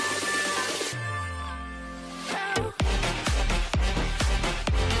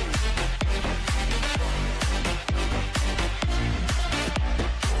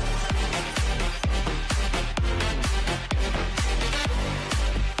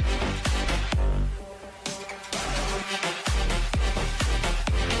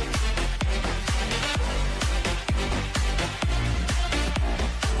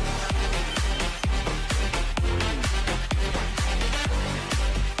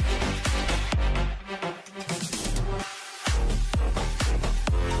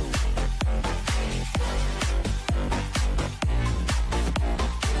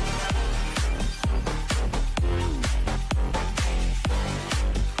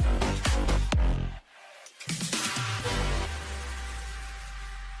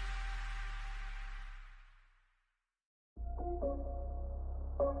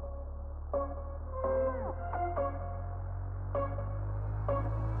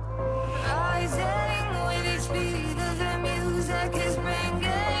 Rising with each beat of the music is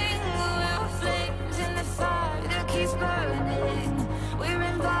bringing. We're flames in the fire that keeps burning. We're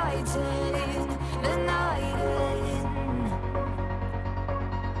inviting the night in.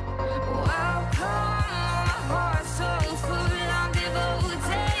 Welcome, my heart so full. I'm devoting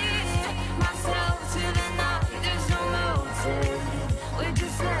myself to the night. There's no motive. We're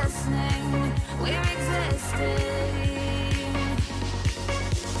just listening.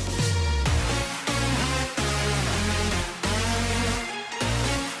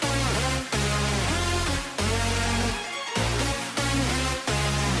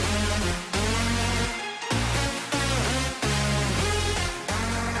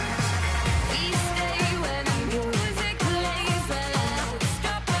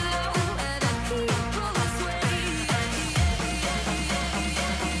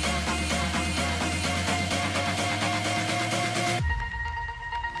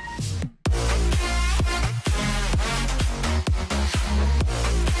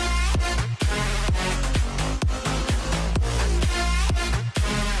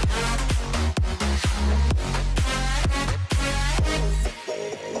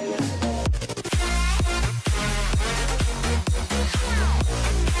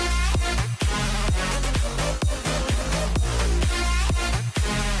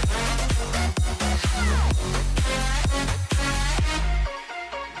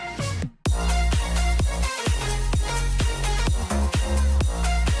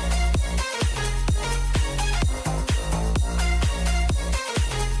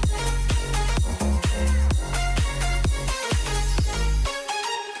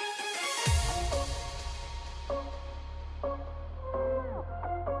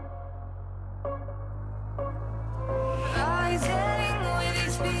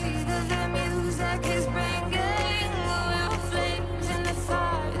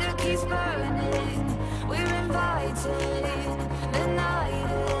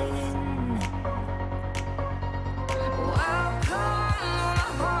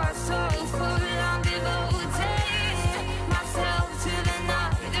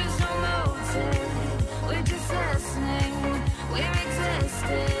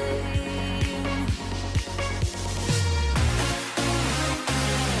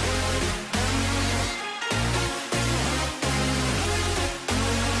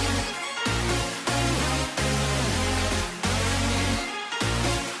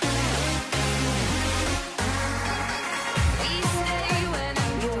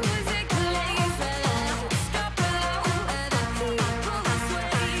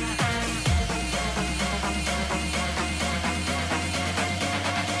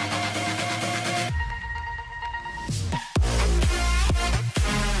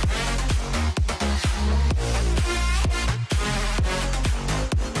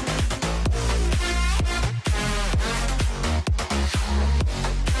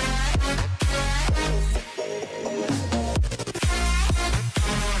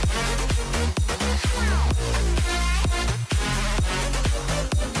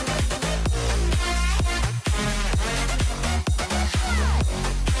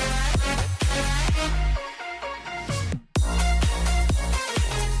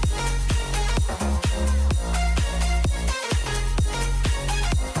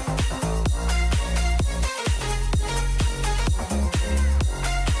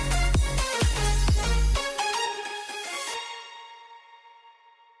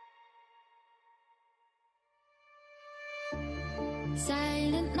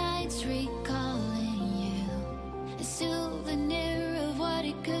 Silent nights recalling you, a souvenir of what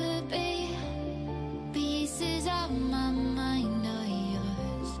it could be. Pieces of my mind are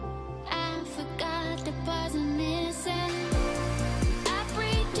yours. I forgot the parts I'm missing. I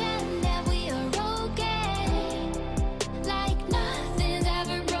pretend that we are okay, like nothing's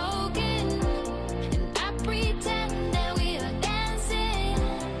ever broken. And I pretend that we are dancing,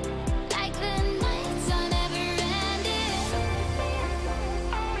 like the nights are never ending.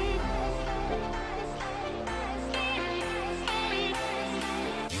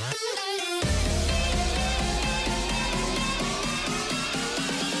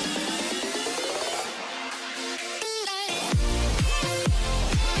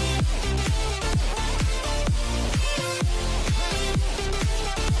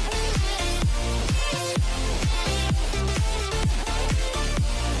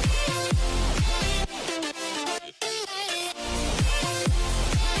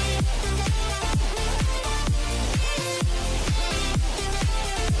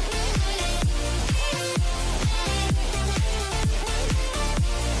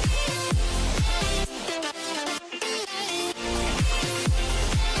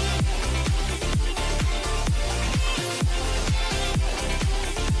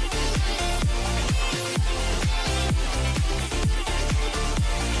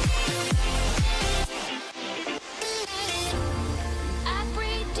 I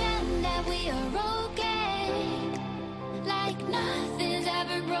pretend that we are okay, like nothing's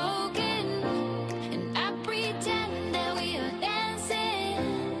ever broken. And I pretend that we are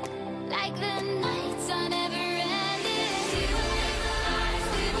dancing, like the nights are never ending. We will live a life,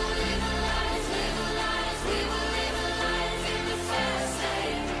 we will live a life, live a life, we will live a life in the fast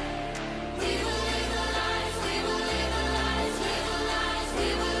lane. We will live a life, we will live a life, live a life, we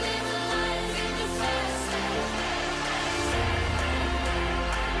will live a life in the fast lane.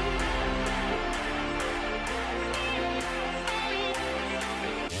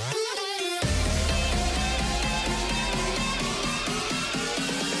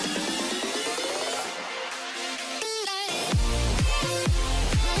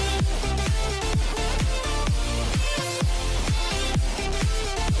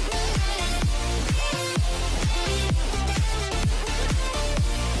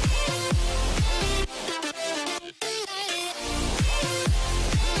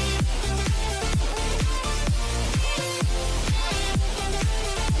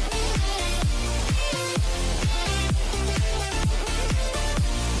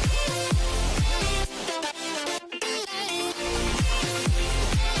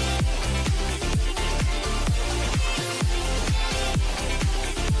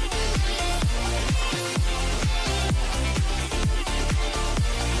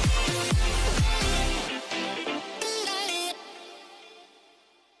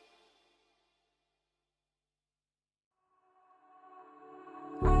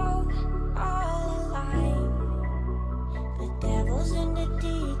 All alive. The devil's in the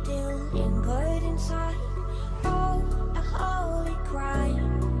detail, lingered inside. Oh, a holy crime.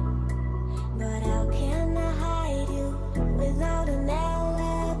 But how can I hide you without an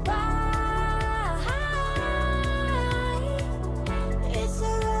alibi? It's a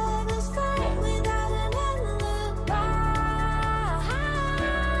lover's fight without an alibi.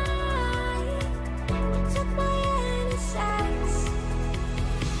 You took my innocence.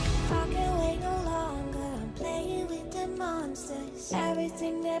 I can't wait no longer. I'm playing with the monsters.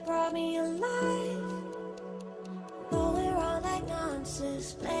 Everything that brought me alive. Though we're all like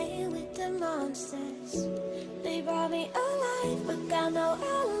monsters, playing with the monsters. They brought me alive, but got no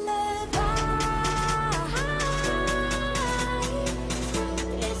alibi.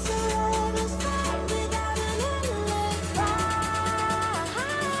 It's a lover's fight without an alibi.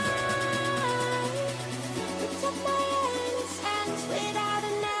 You took my innocence without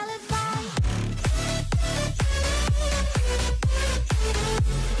an alibi.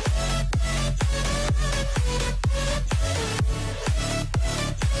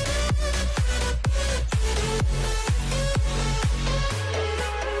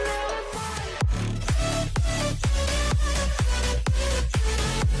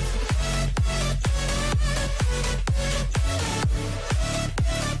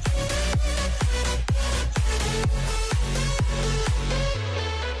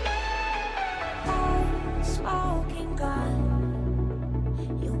 Smoking gun,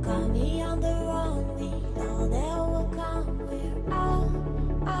 you got me on the wrong. We know that will come. We're out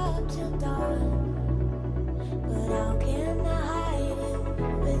up till dawn. But how can I hide it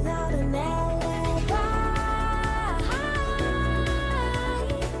without an alibi?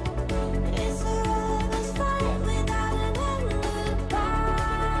 It's a lover's fight without an alibi.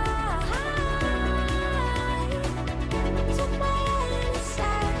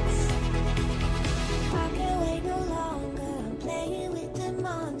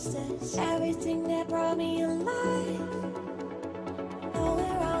 monsters, everything that brought me alive. Oh,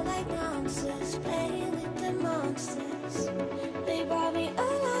 we're all like monsters, playing with the monsters. They brought me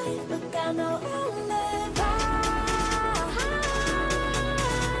alive, but got no alibi.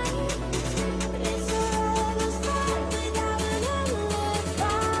 It's a rebel start without an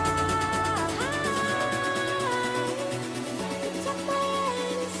alibi. Took my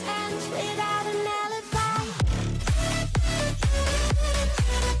hands without an alibi.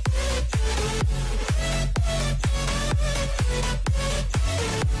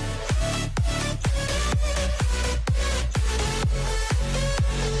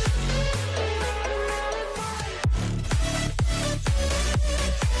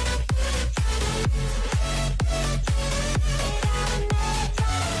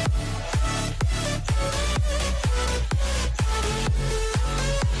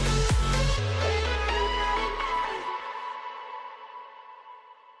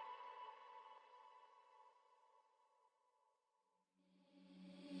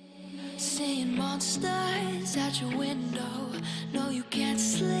 Seeing monsters at your window. No, you can't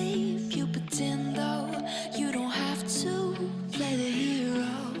sleep, you pretend though. You don't have to play the hero.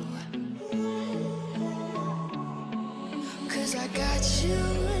 Cause I got you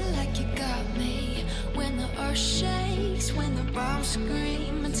like you got me. When the earth shakes, when the bombs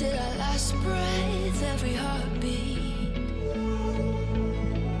scream. Until our last breath, every heartbeat.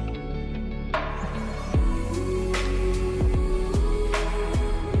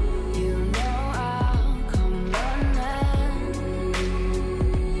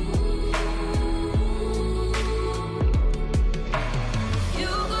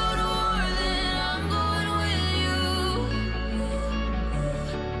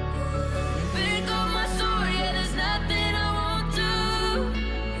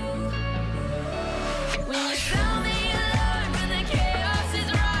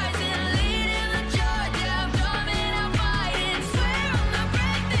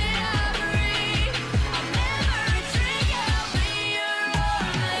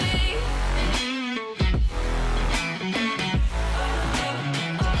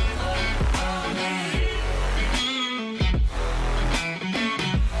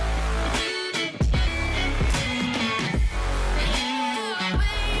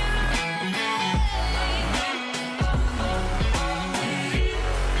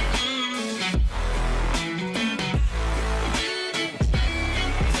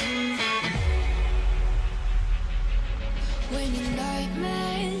 When your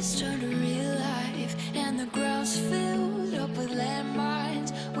nightmares turn to real life and the ground's filled up with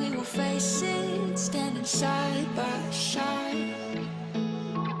landmines, we will face it, standing side by side.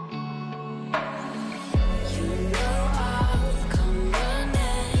 You know I'll come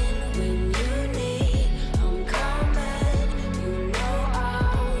running when you need. I'm coming. You know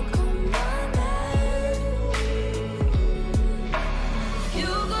I'll come running. You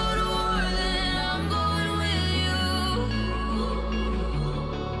go to war, then I'm going with you.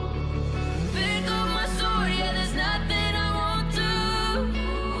 Pick up my sword, yeah, there's nothing I won't do.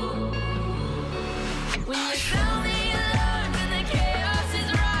 When you sound the alarm and the chaos is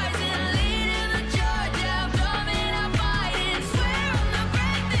rising, leading the charge, yeah, I'm coming, I'm fighting. Swear on the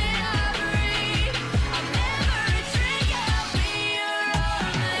breath that I breathe, I'll never retreat, yeah, I'll be your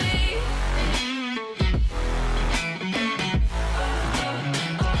army.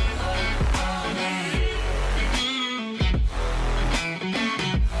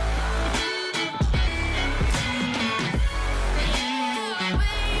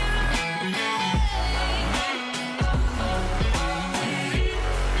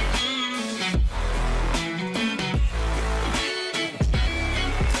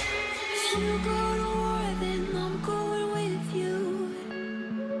 If you go to war, then I'm going with you.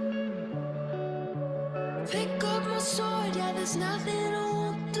 Pick up my sword, yeah, there's nothing I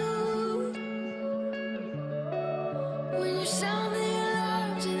won't do. When you sound the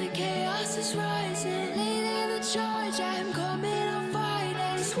alarms and the chaos is rising, leading the charge, I'm coming, I'm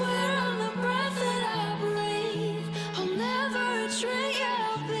fighting. Swear on the breath that I breathe, I'll never retreat, yeah,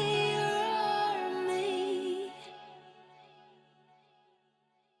 I'll be your army.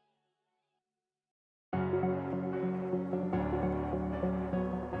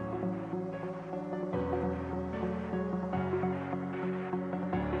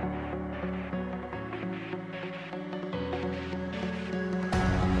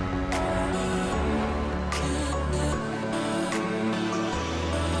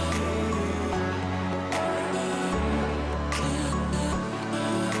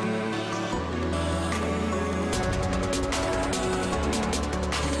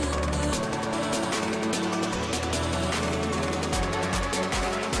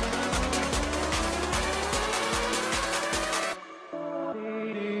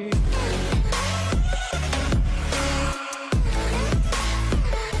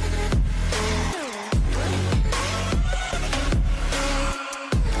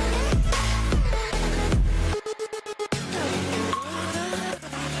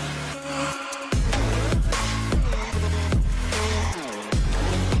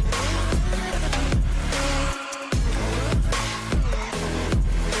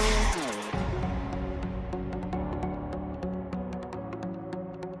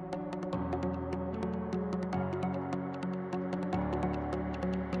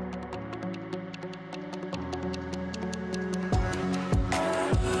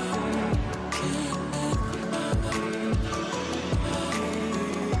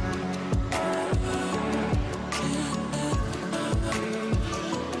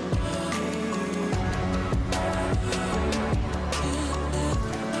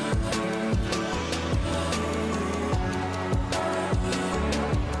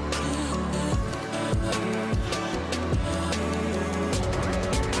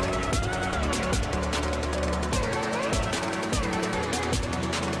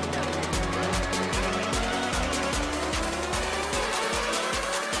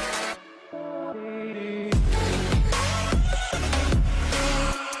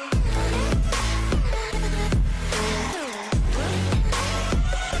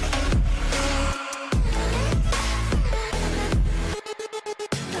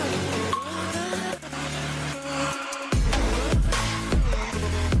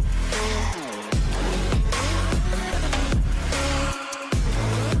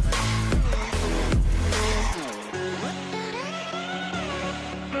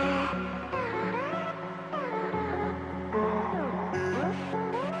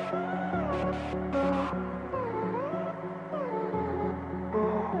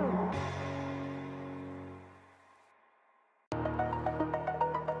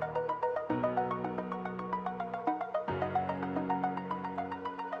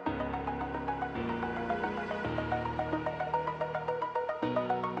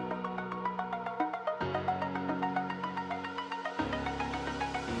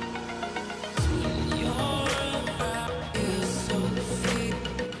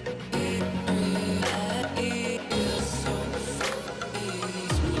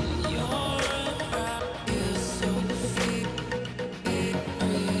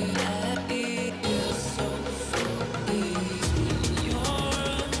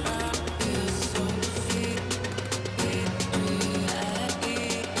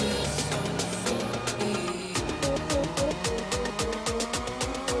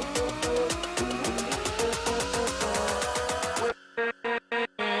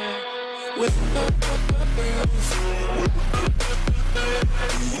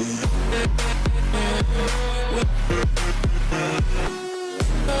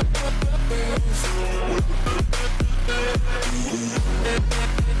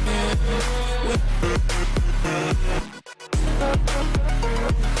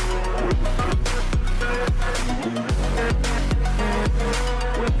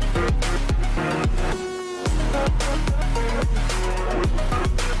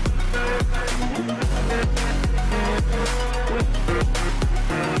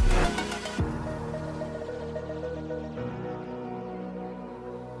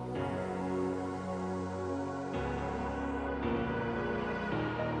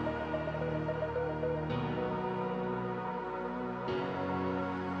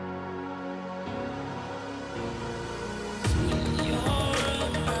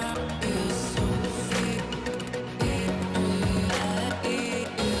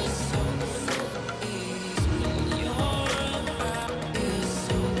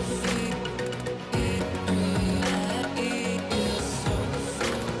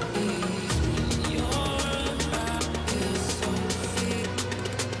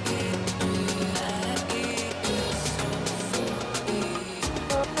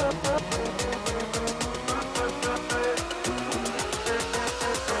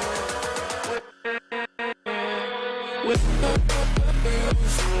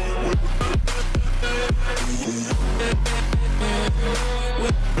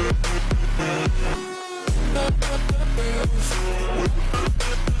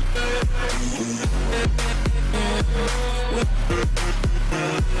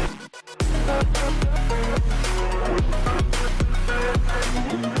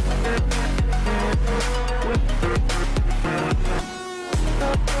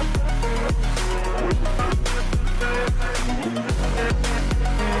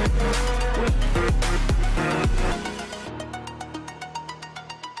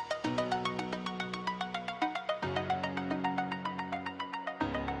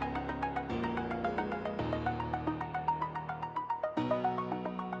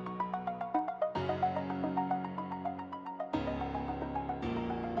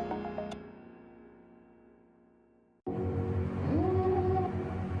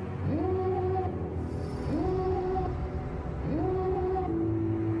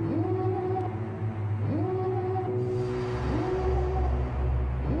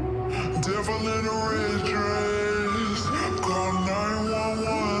 Devil in a red dress, call 911,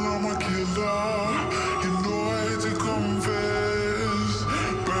 I'm a killer. You know I hate to confess.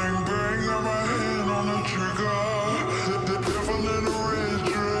 Bang, bang, got my hand on the trigger. The devil in a red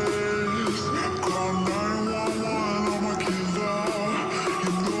dress, call 911, I'm a killer.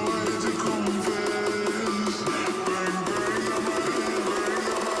 You know I hate to confess. Bang, bang, got my hand,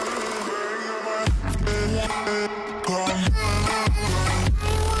 bang, got my hand, call 911.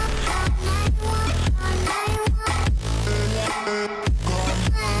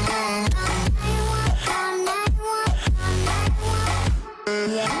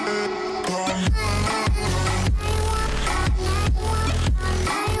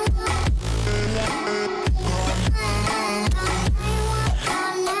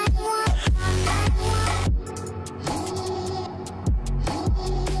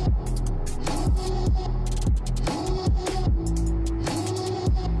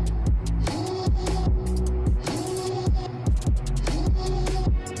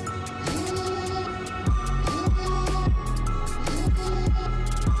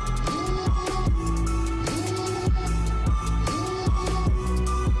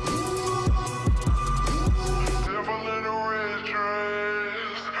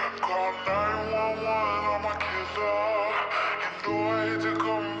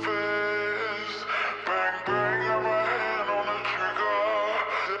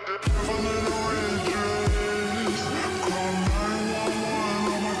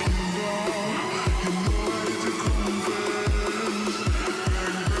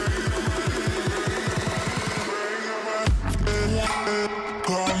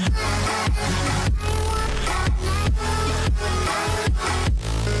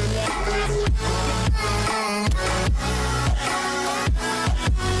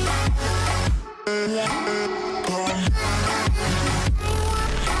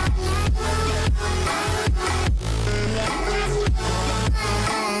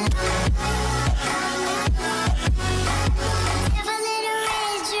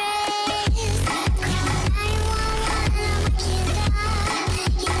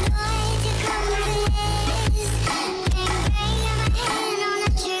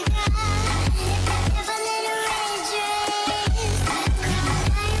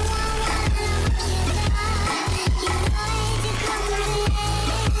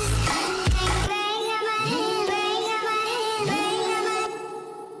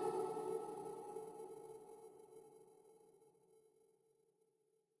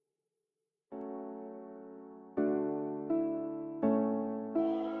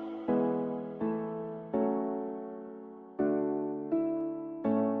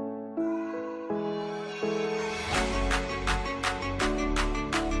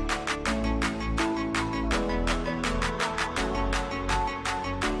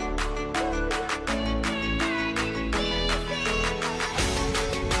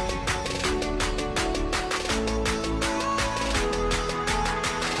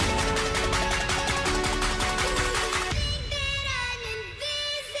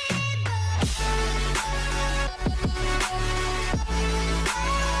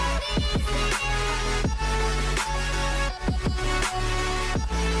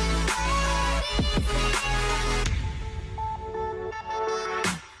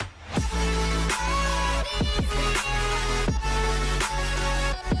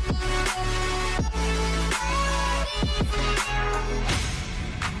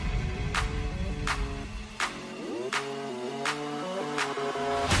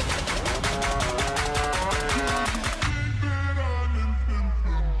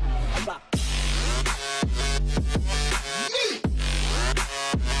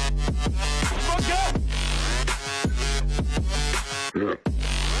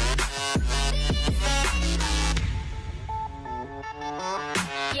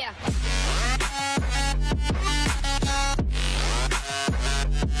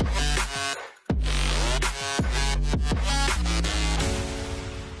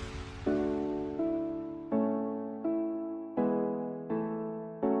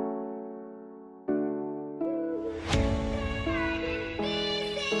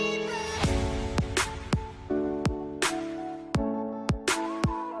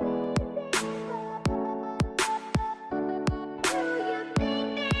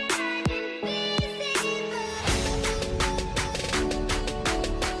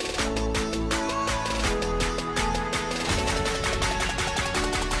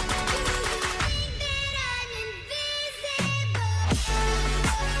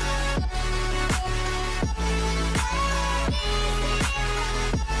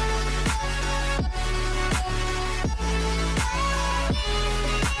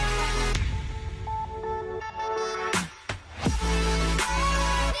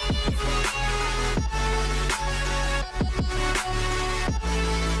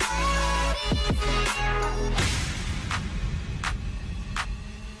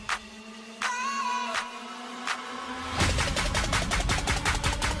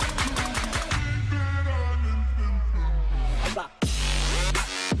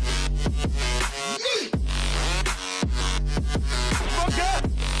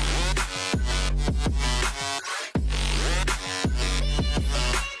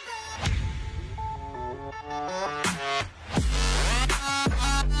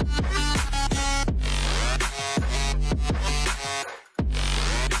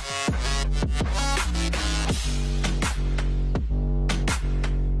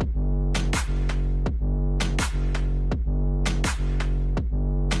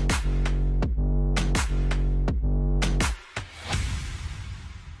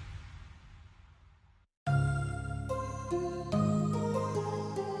 My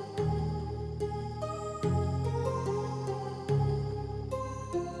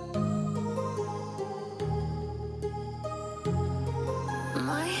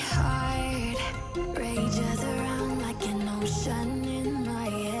heart rages around like an ocean in my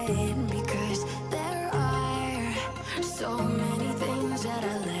head, because there are so many things that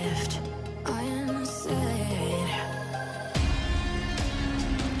I left unsaid.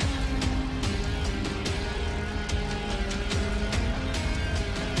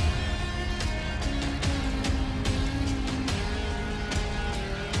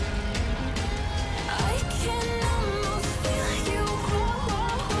 I can almost feel you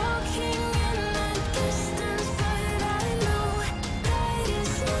walking in the distance, but I know that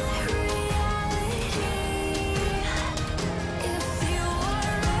is not reality. If you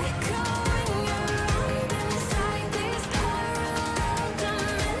are echoing around inside these parallel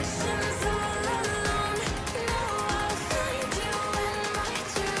dimensions all alone, know I'll find you in my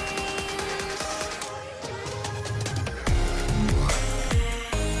dreams.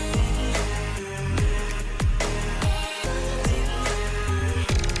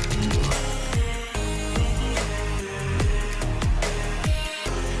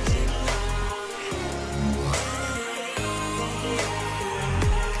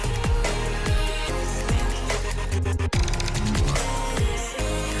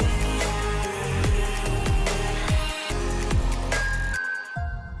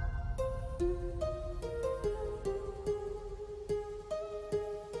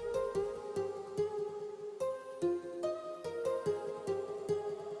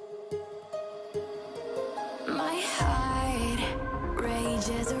 My heart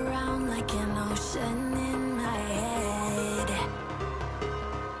rages around like an ocean in my head.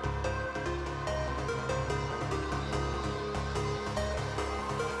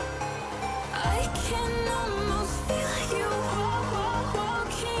 I can almost feel you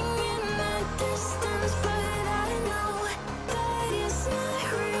walking in the distance, but I know that is not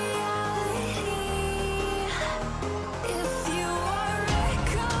reality. If you are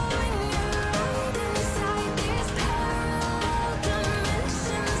echoing around inside these parallel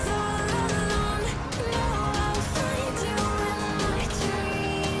dimensions all alone, know I'll find you in my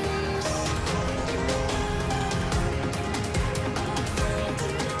dreams.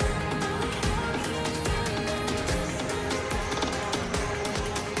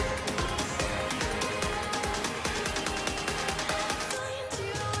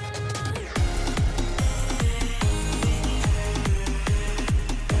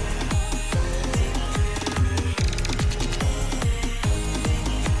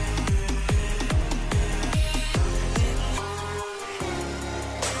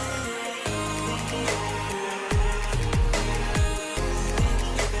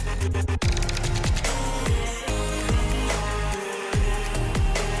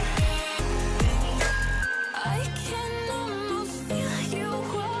 I can almost feel you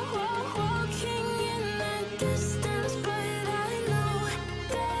walking in the distance, but I know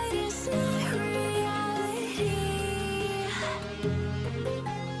that is not reality.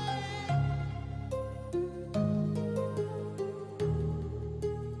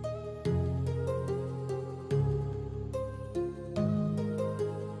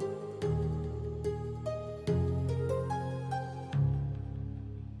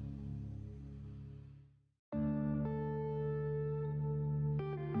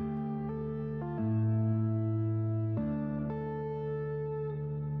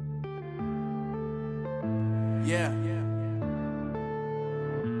 Yeah.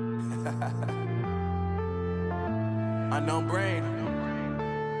 Unknown Brain.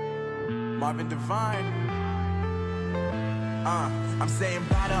 Marvin Divine. I'm saying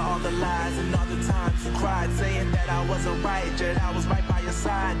bye to all the lies and all the times you cried, saying that I wasn't right, yet I was right by your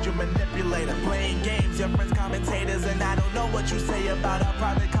side. You manipulator, playing games, your friends commentators, and I don't know what you say about our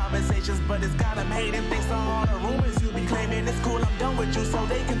private conversations, but it's got them hating. Thanks to all the rumors you be claiming. It's cool, I'm done with you, so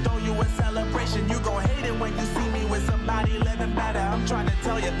they can throw you a celebration. You gon' hate it when you see me with somebody living better. I'm trying to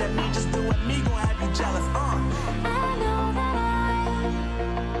tell you that me just doing me gon' have you jealous. I know that I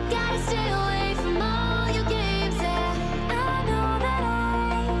gotta stay away from all your games, yeah. I know that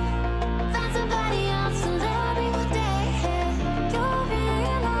I found somebody else to love me one day, yeah. You'll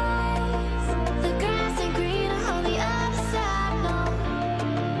realize the grass ain't greener on the other side, no.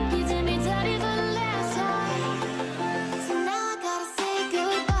 You did me dirty for the last time, so now I gotta say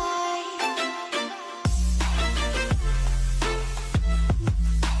goodbye.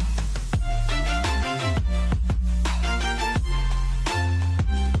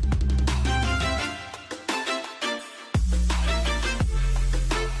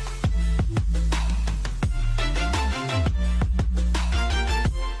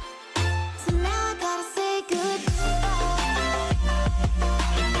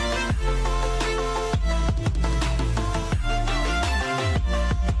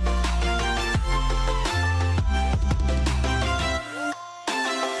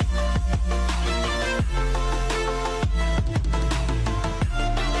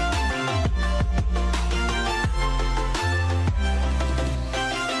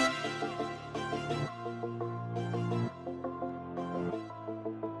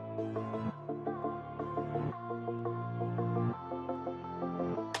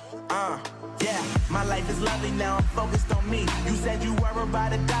 Yeah, my life is lovely now, I'm focused on me. You said you were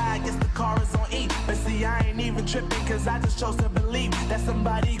about to die, I guess the car is on E. But see, I ain't even tripping, cause I just chose to believe that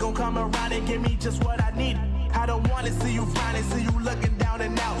somebody gon' come around and give me just what I need. I don't wanna see you finally, see you looking down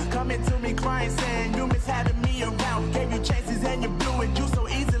and out. Coming to me crying, saying you miss having me around. Gave you chances and you blew it, you so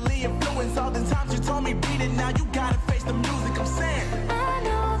easily influenced. All the times you told me beat it, now you gotta face the music, I'm saying. I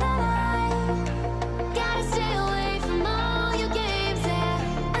know that I gotta stay away from all your games, yeah.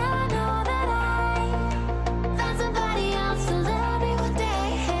 I know that I found somebody else to love me one day.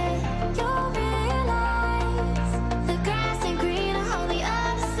 You'll realize the grass ain't greener on the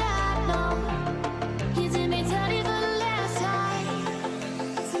other side, no. You did me dirty for the last time,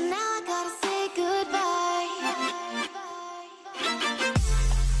 so now I gotta say goodbye.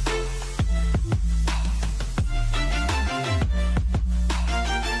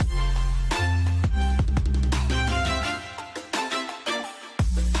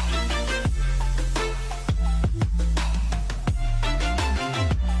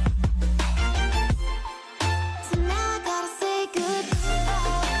 So now I gotta say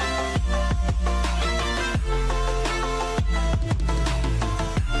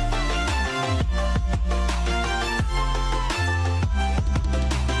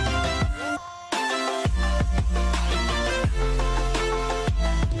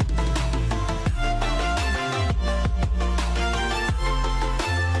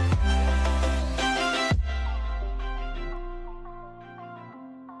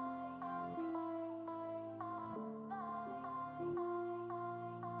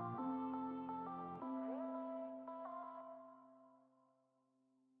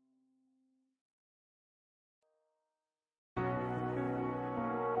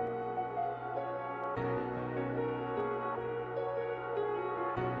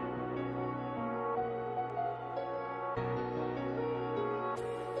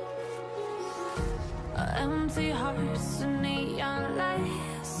empty hearts and neon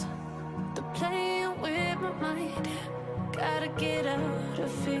lights, they're playing with my mind. Gotta get out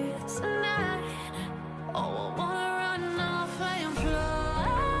of here tonight. Oh, I wanna run off and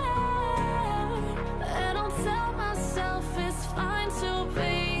fly, and I'll tell myself it's fine to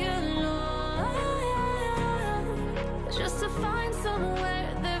be alone, just to find somewhere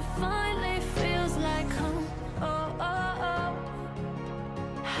that finally feels like home. Oh, oh, oh.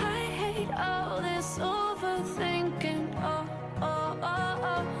 I hate all this overthinking. Oh, oh, oh,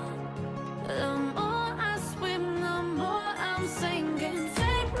 oh. The more I swim, the more I'm sinking.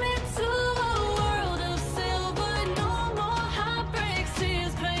 Take me to a world of silver. No more heartbreaks,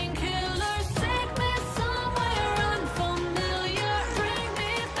 tears, painkillers. Take me somewhere unfamiliar. Bring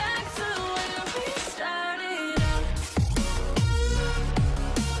me back to where we started out.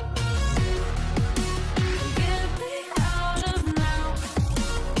 Get me out of now.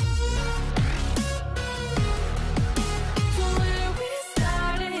 To where we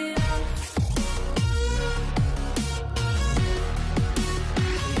started out.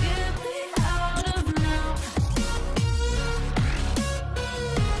 Get me out of now.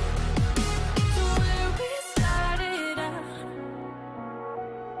 To where we started out.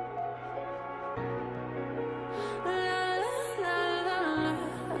 La la la la la.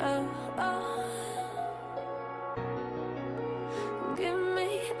 Oh, oh. Get me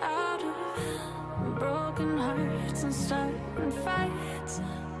out of broken hearts and starting fights,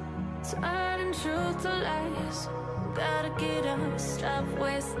 turning truth to lies. Gotta get up, stop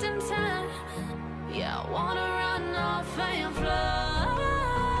wasting time. Yeah, I wanna run off and fly,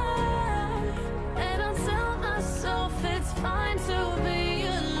 and I'll tell myself it's fine to be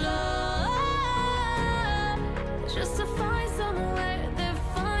alone, just to find somewhere that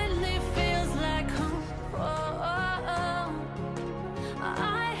finally feels like home. Oh, oh, oh.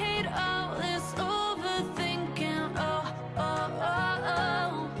 I hate all this overthinking. Oh, oh, oh,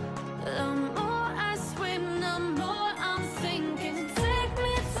 oh. The more I swim, the more I'm sinking. Take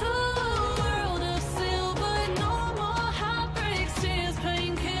me to a world of silver. No more heartbreaks, tears, pain.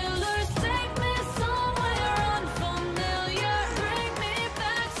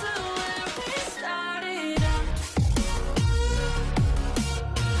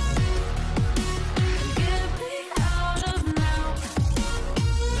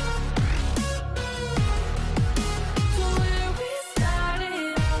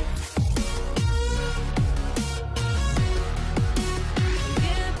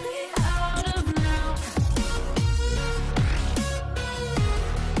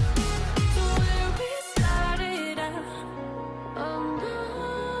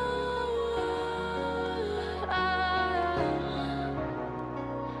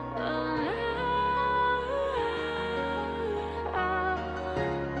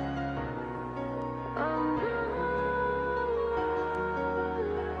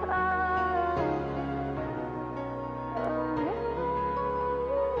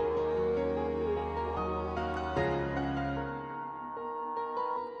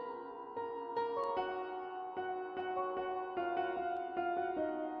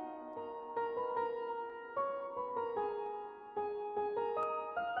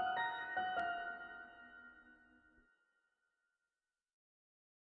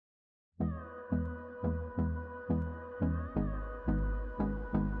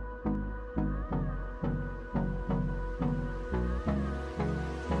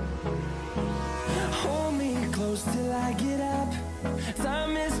 close till I get up.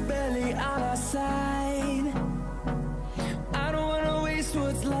 Time is barely on our side. I don't wanna waste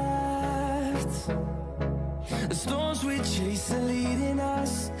what's left. The storms we chase are leading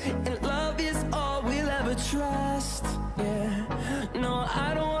us, and love is all we'll ever trust. Yeah, no,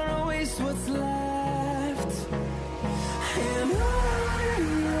 I don't wanna waste what's left. And on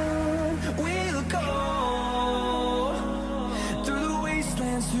we'll go, through the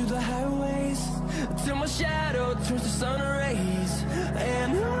wastelands, through the highways, till my shadow turns to sun rays.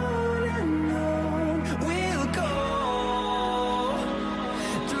 And on we'll go,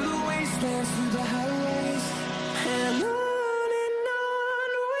 through the wastelands, through the highways, and on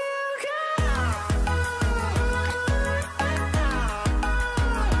we'll go.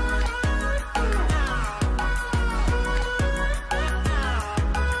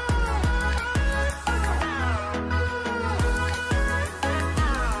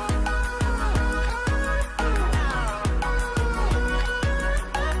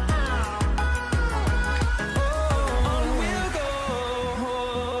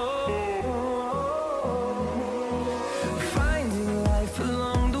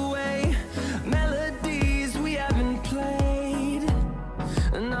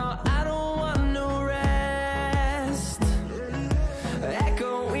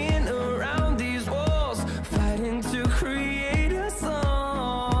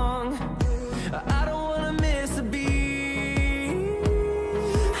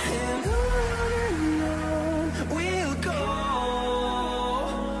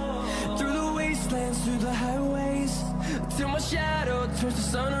 Through the highways, till my shadow turns to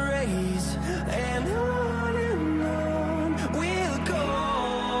sun rays. And on we'll go,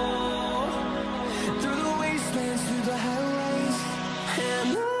 through the wastelands, through the highways,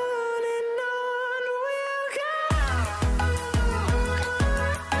 and on we'll go.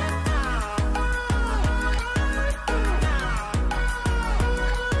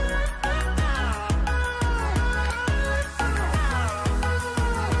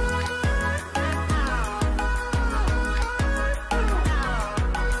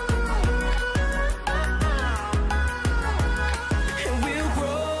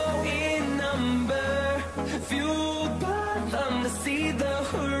 See the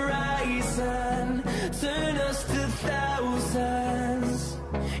horizon turn us to thousands,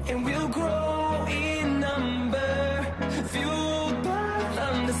 and we'll grow in number, fueled by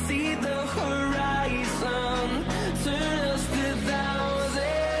them to see the horizon turn us to thousands.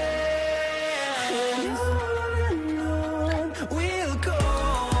 And on we'll go,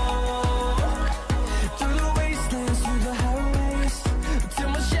 through the wastelands, through the highways, till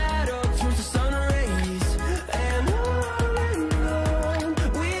my shadow turns to sun rays. And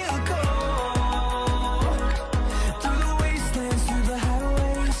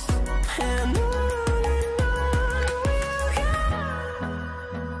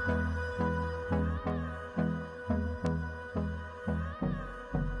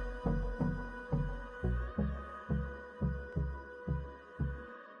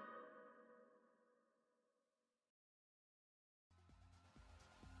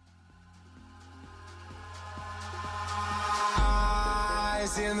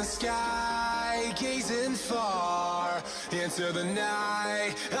in the sky, gazing far into the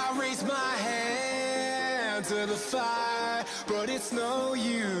night. I raise my hand to the fire, but it's no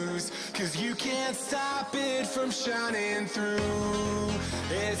use, 'cause you can't stop it from shining through.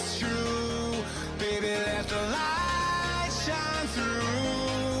 It's true, baby, let the light shine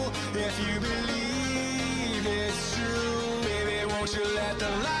through. If you believe it's true, baby, won't you let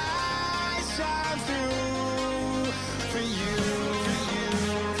the light shine through for you.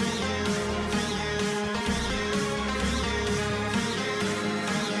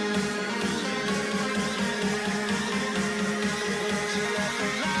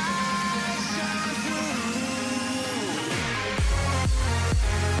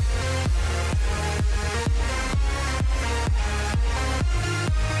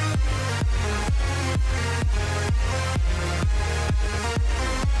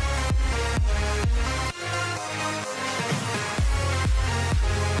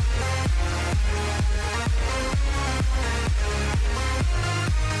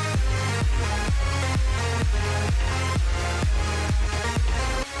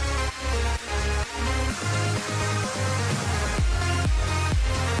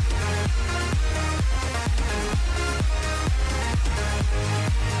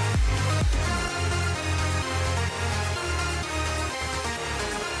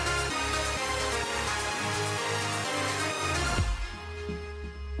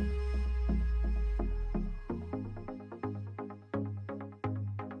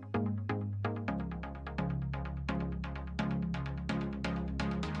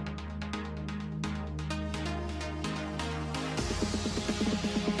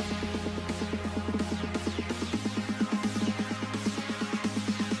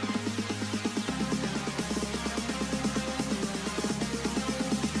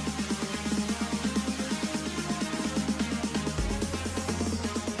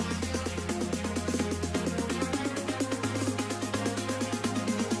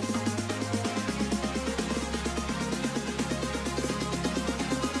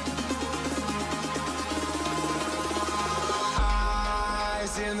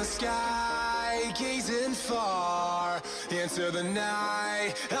 the sky, gazing far into the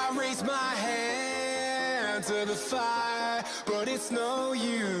night. I raise my hand to the fire, but it's no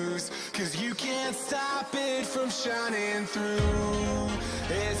use, 'cause you can't stop it from shining through.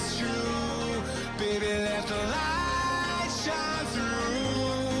 It's true, baby, let the light shine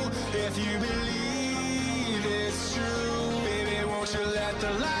through. If you believe it's true, baby, won't you let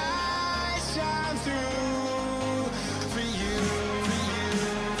the light shine through for you, for you,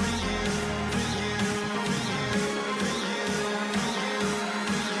 for you, for you, for you, for you,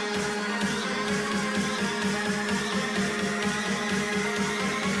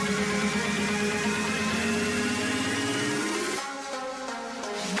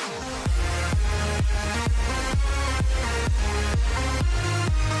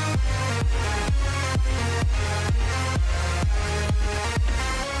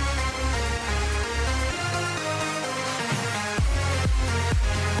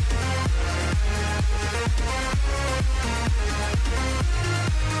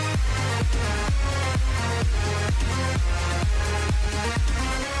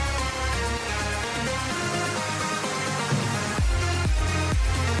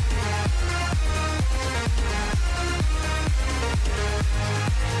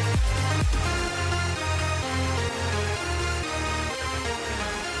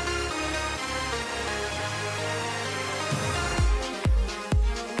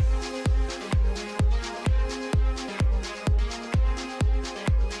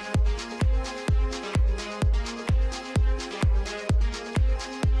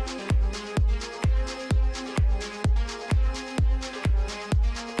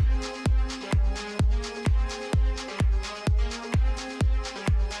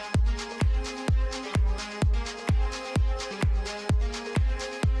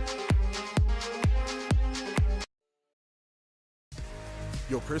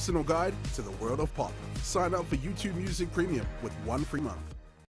 Your personal guide to the world of pop. Sign up for YouTube Music Premium with 1 free month.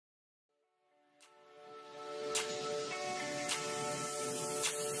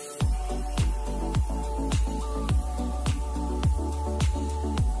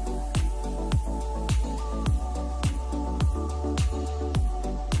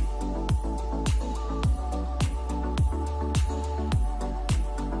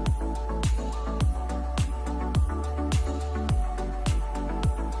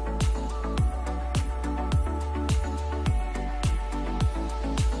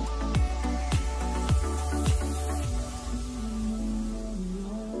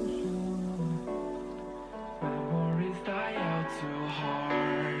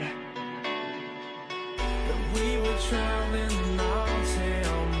 Traveling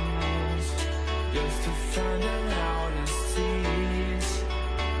mountains just to find out how to cease.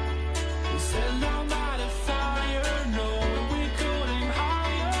 We set our mind afire, knowing we're going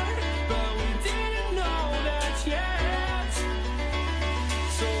higher, but we didn't know that yet.